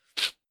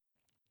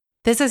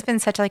 this has been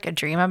such like a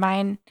dream of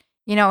mine,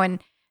 and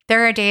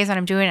there are days when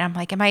I'm doing it, I'm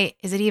like,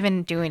 is it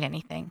even doing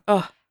anything?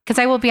 Oh. Because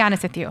I will be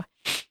honest with you.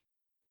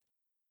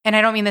 And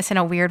I don't mean this in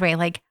a weird way.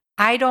 Like,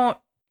 I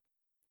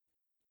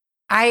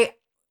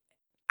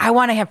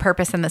want to have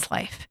purpose in this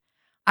life.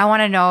 I want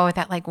to know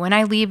that like when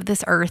I leave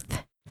this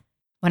earth,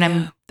 when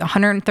I'm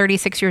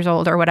 136 years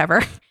old or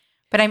whatever,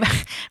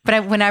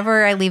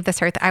 whenever I leave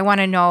this earth, I want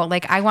to know,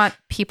 like, I want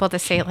people to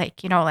say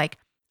like,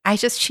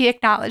 she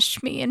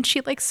acknowledged me and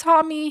she like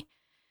saw me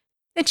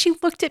and she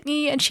looked at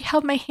me and she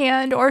held my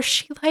hand, or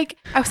I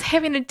was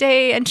having a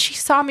day and she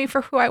saw me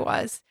for who I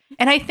was.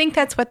 And I think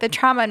that's what the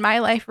trauma in my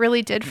life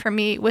really did for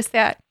me, was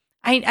that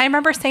I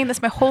remember saying this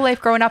my whole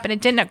life growing up, and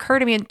it didn't occur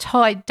to me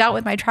until I dealt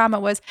with my trauma,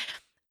 was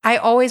I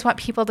always want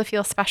people to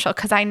feel special,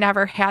 because I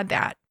never had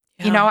that.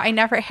 Yeah. I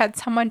never had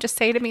someone just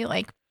say to me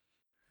like,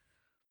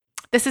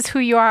 this is who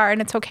you are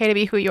and it's okay to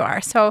be who you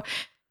are. So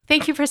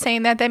thank you for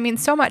saying that. That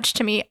means so much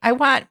to me. I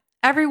want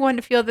everyone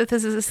to feel that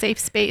this is a safe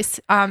space.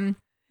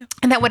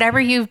 And that whatever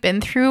you've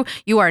been through,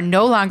 you are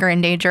no longer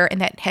in danger,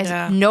 and that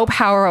has no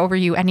power over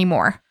you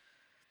anymore.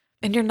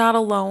 And you're not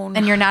alone.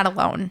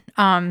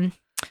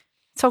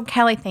 So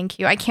Kelly, thank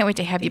you. I can't wait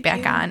to have you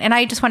back on. And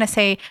I just want to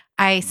say,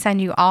 I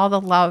send you all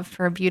the love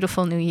for a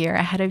beautiful new year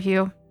ahead of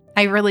you.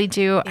 I really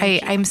do.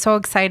 I'm so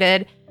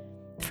excited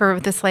for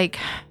this, like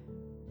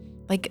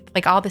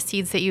all the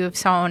seeds that you have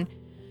sown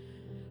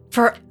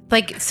for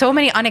like so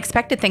many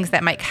unexpected things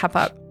that might come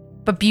up,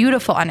 but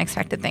beautiful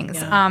unexpected things.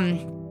 Yeah.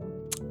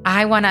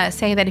 I want to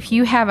say that if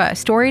you have a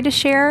story to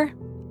share,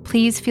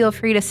 please feel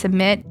free to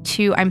submit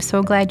to I'm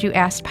so glad you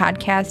asked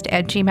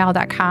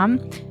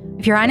podcast@gmail.com.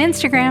 If you're on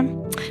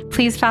Instagram,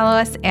 please follow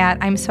us at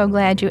I'm so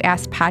glad you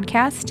asked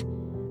podcast.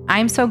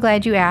 I'm So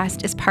Glad You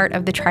Asked is part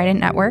of the Trident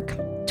Network.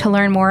 To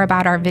learn more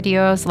about our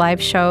videos,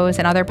 live shows,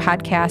 and other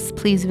podcasts,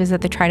 please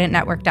visit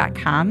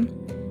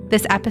thetridentnetwork.com.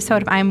 This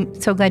episode of I'm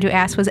So Glad You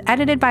Asked was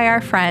edited by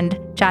our friend,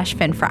 Josh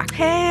Finfrock.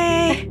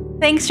 Hey!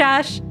 Thanks,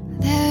 Josh.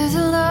 There's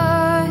a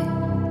light.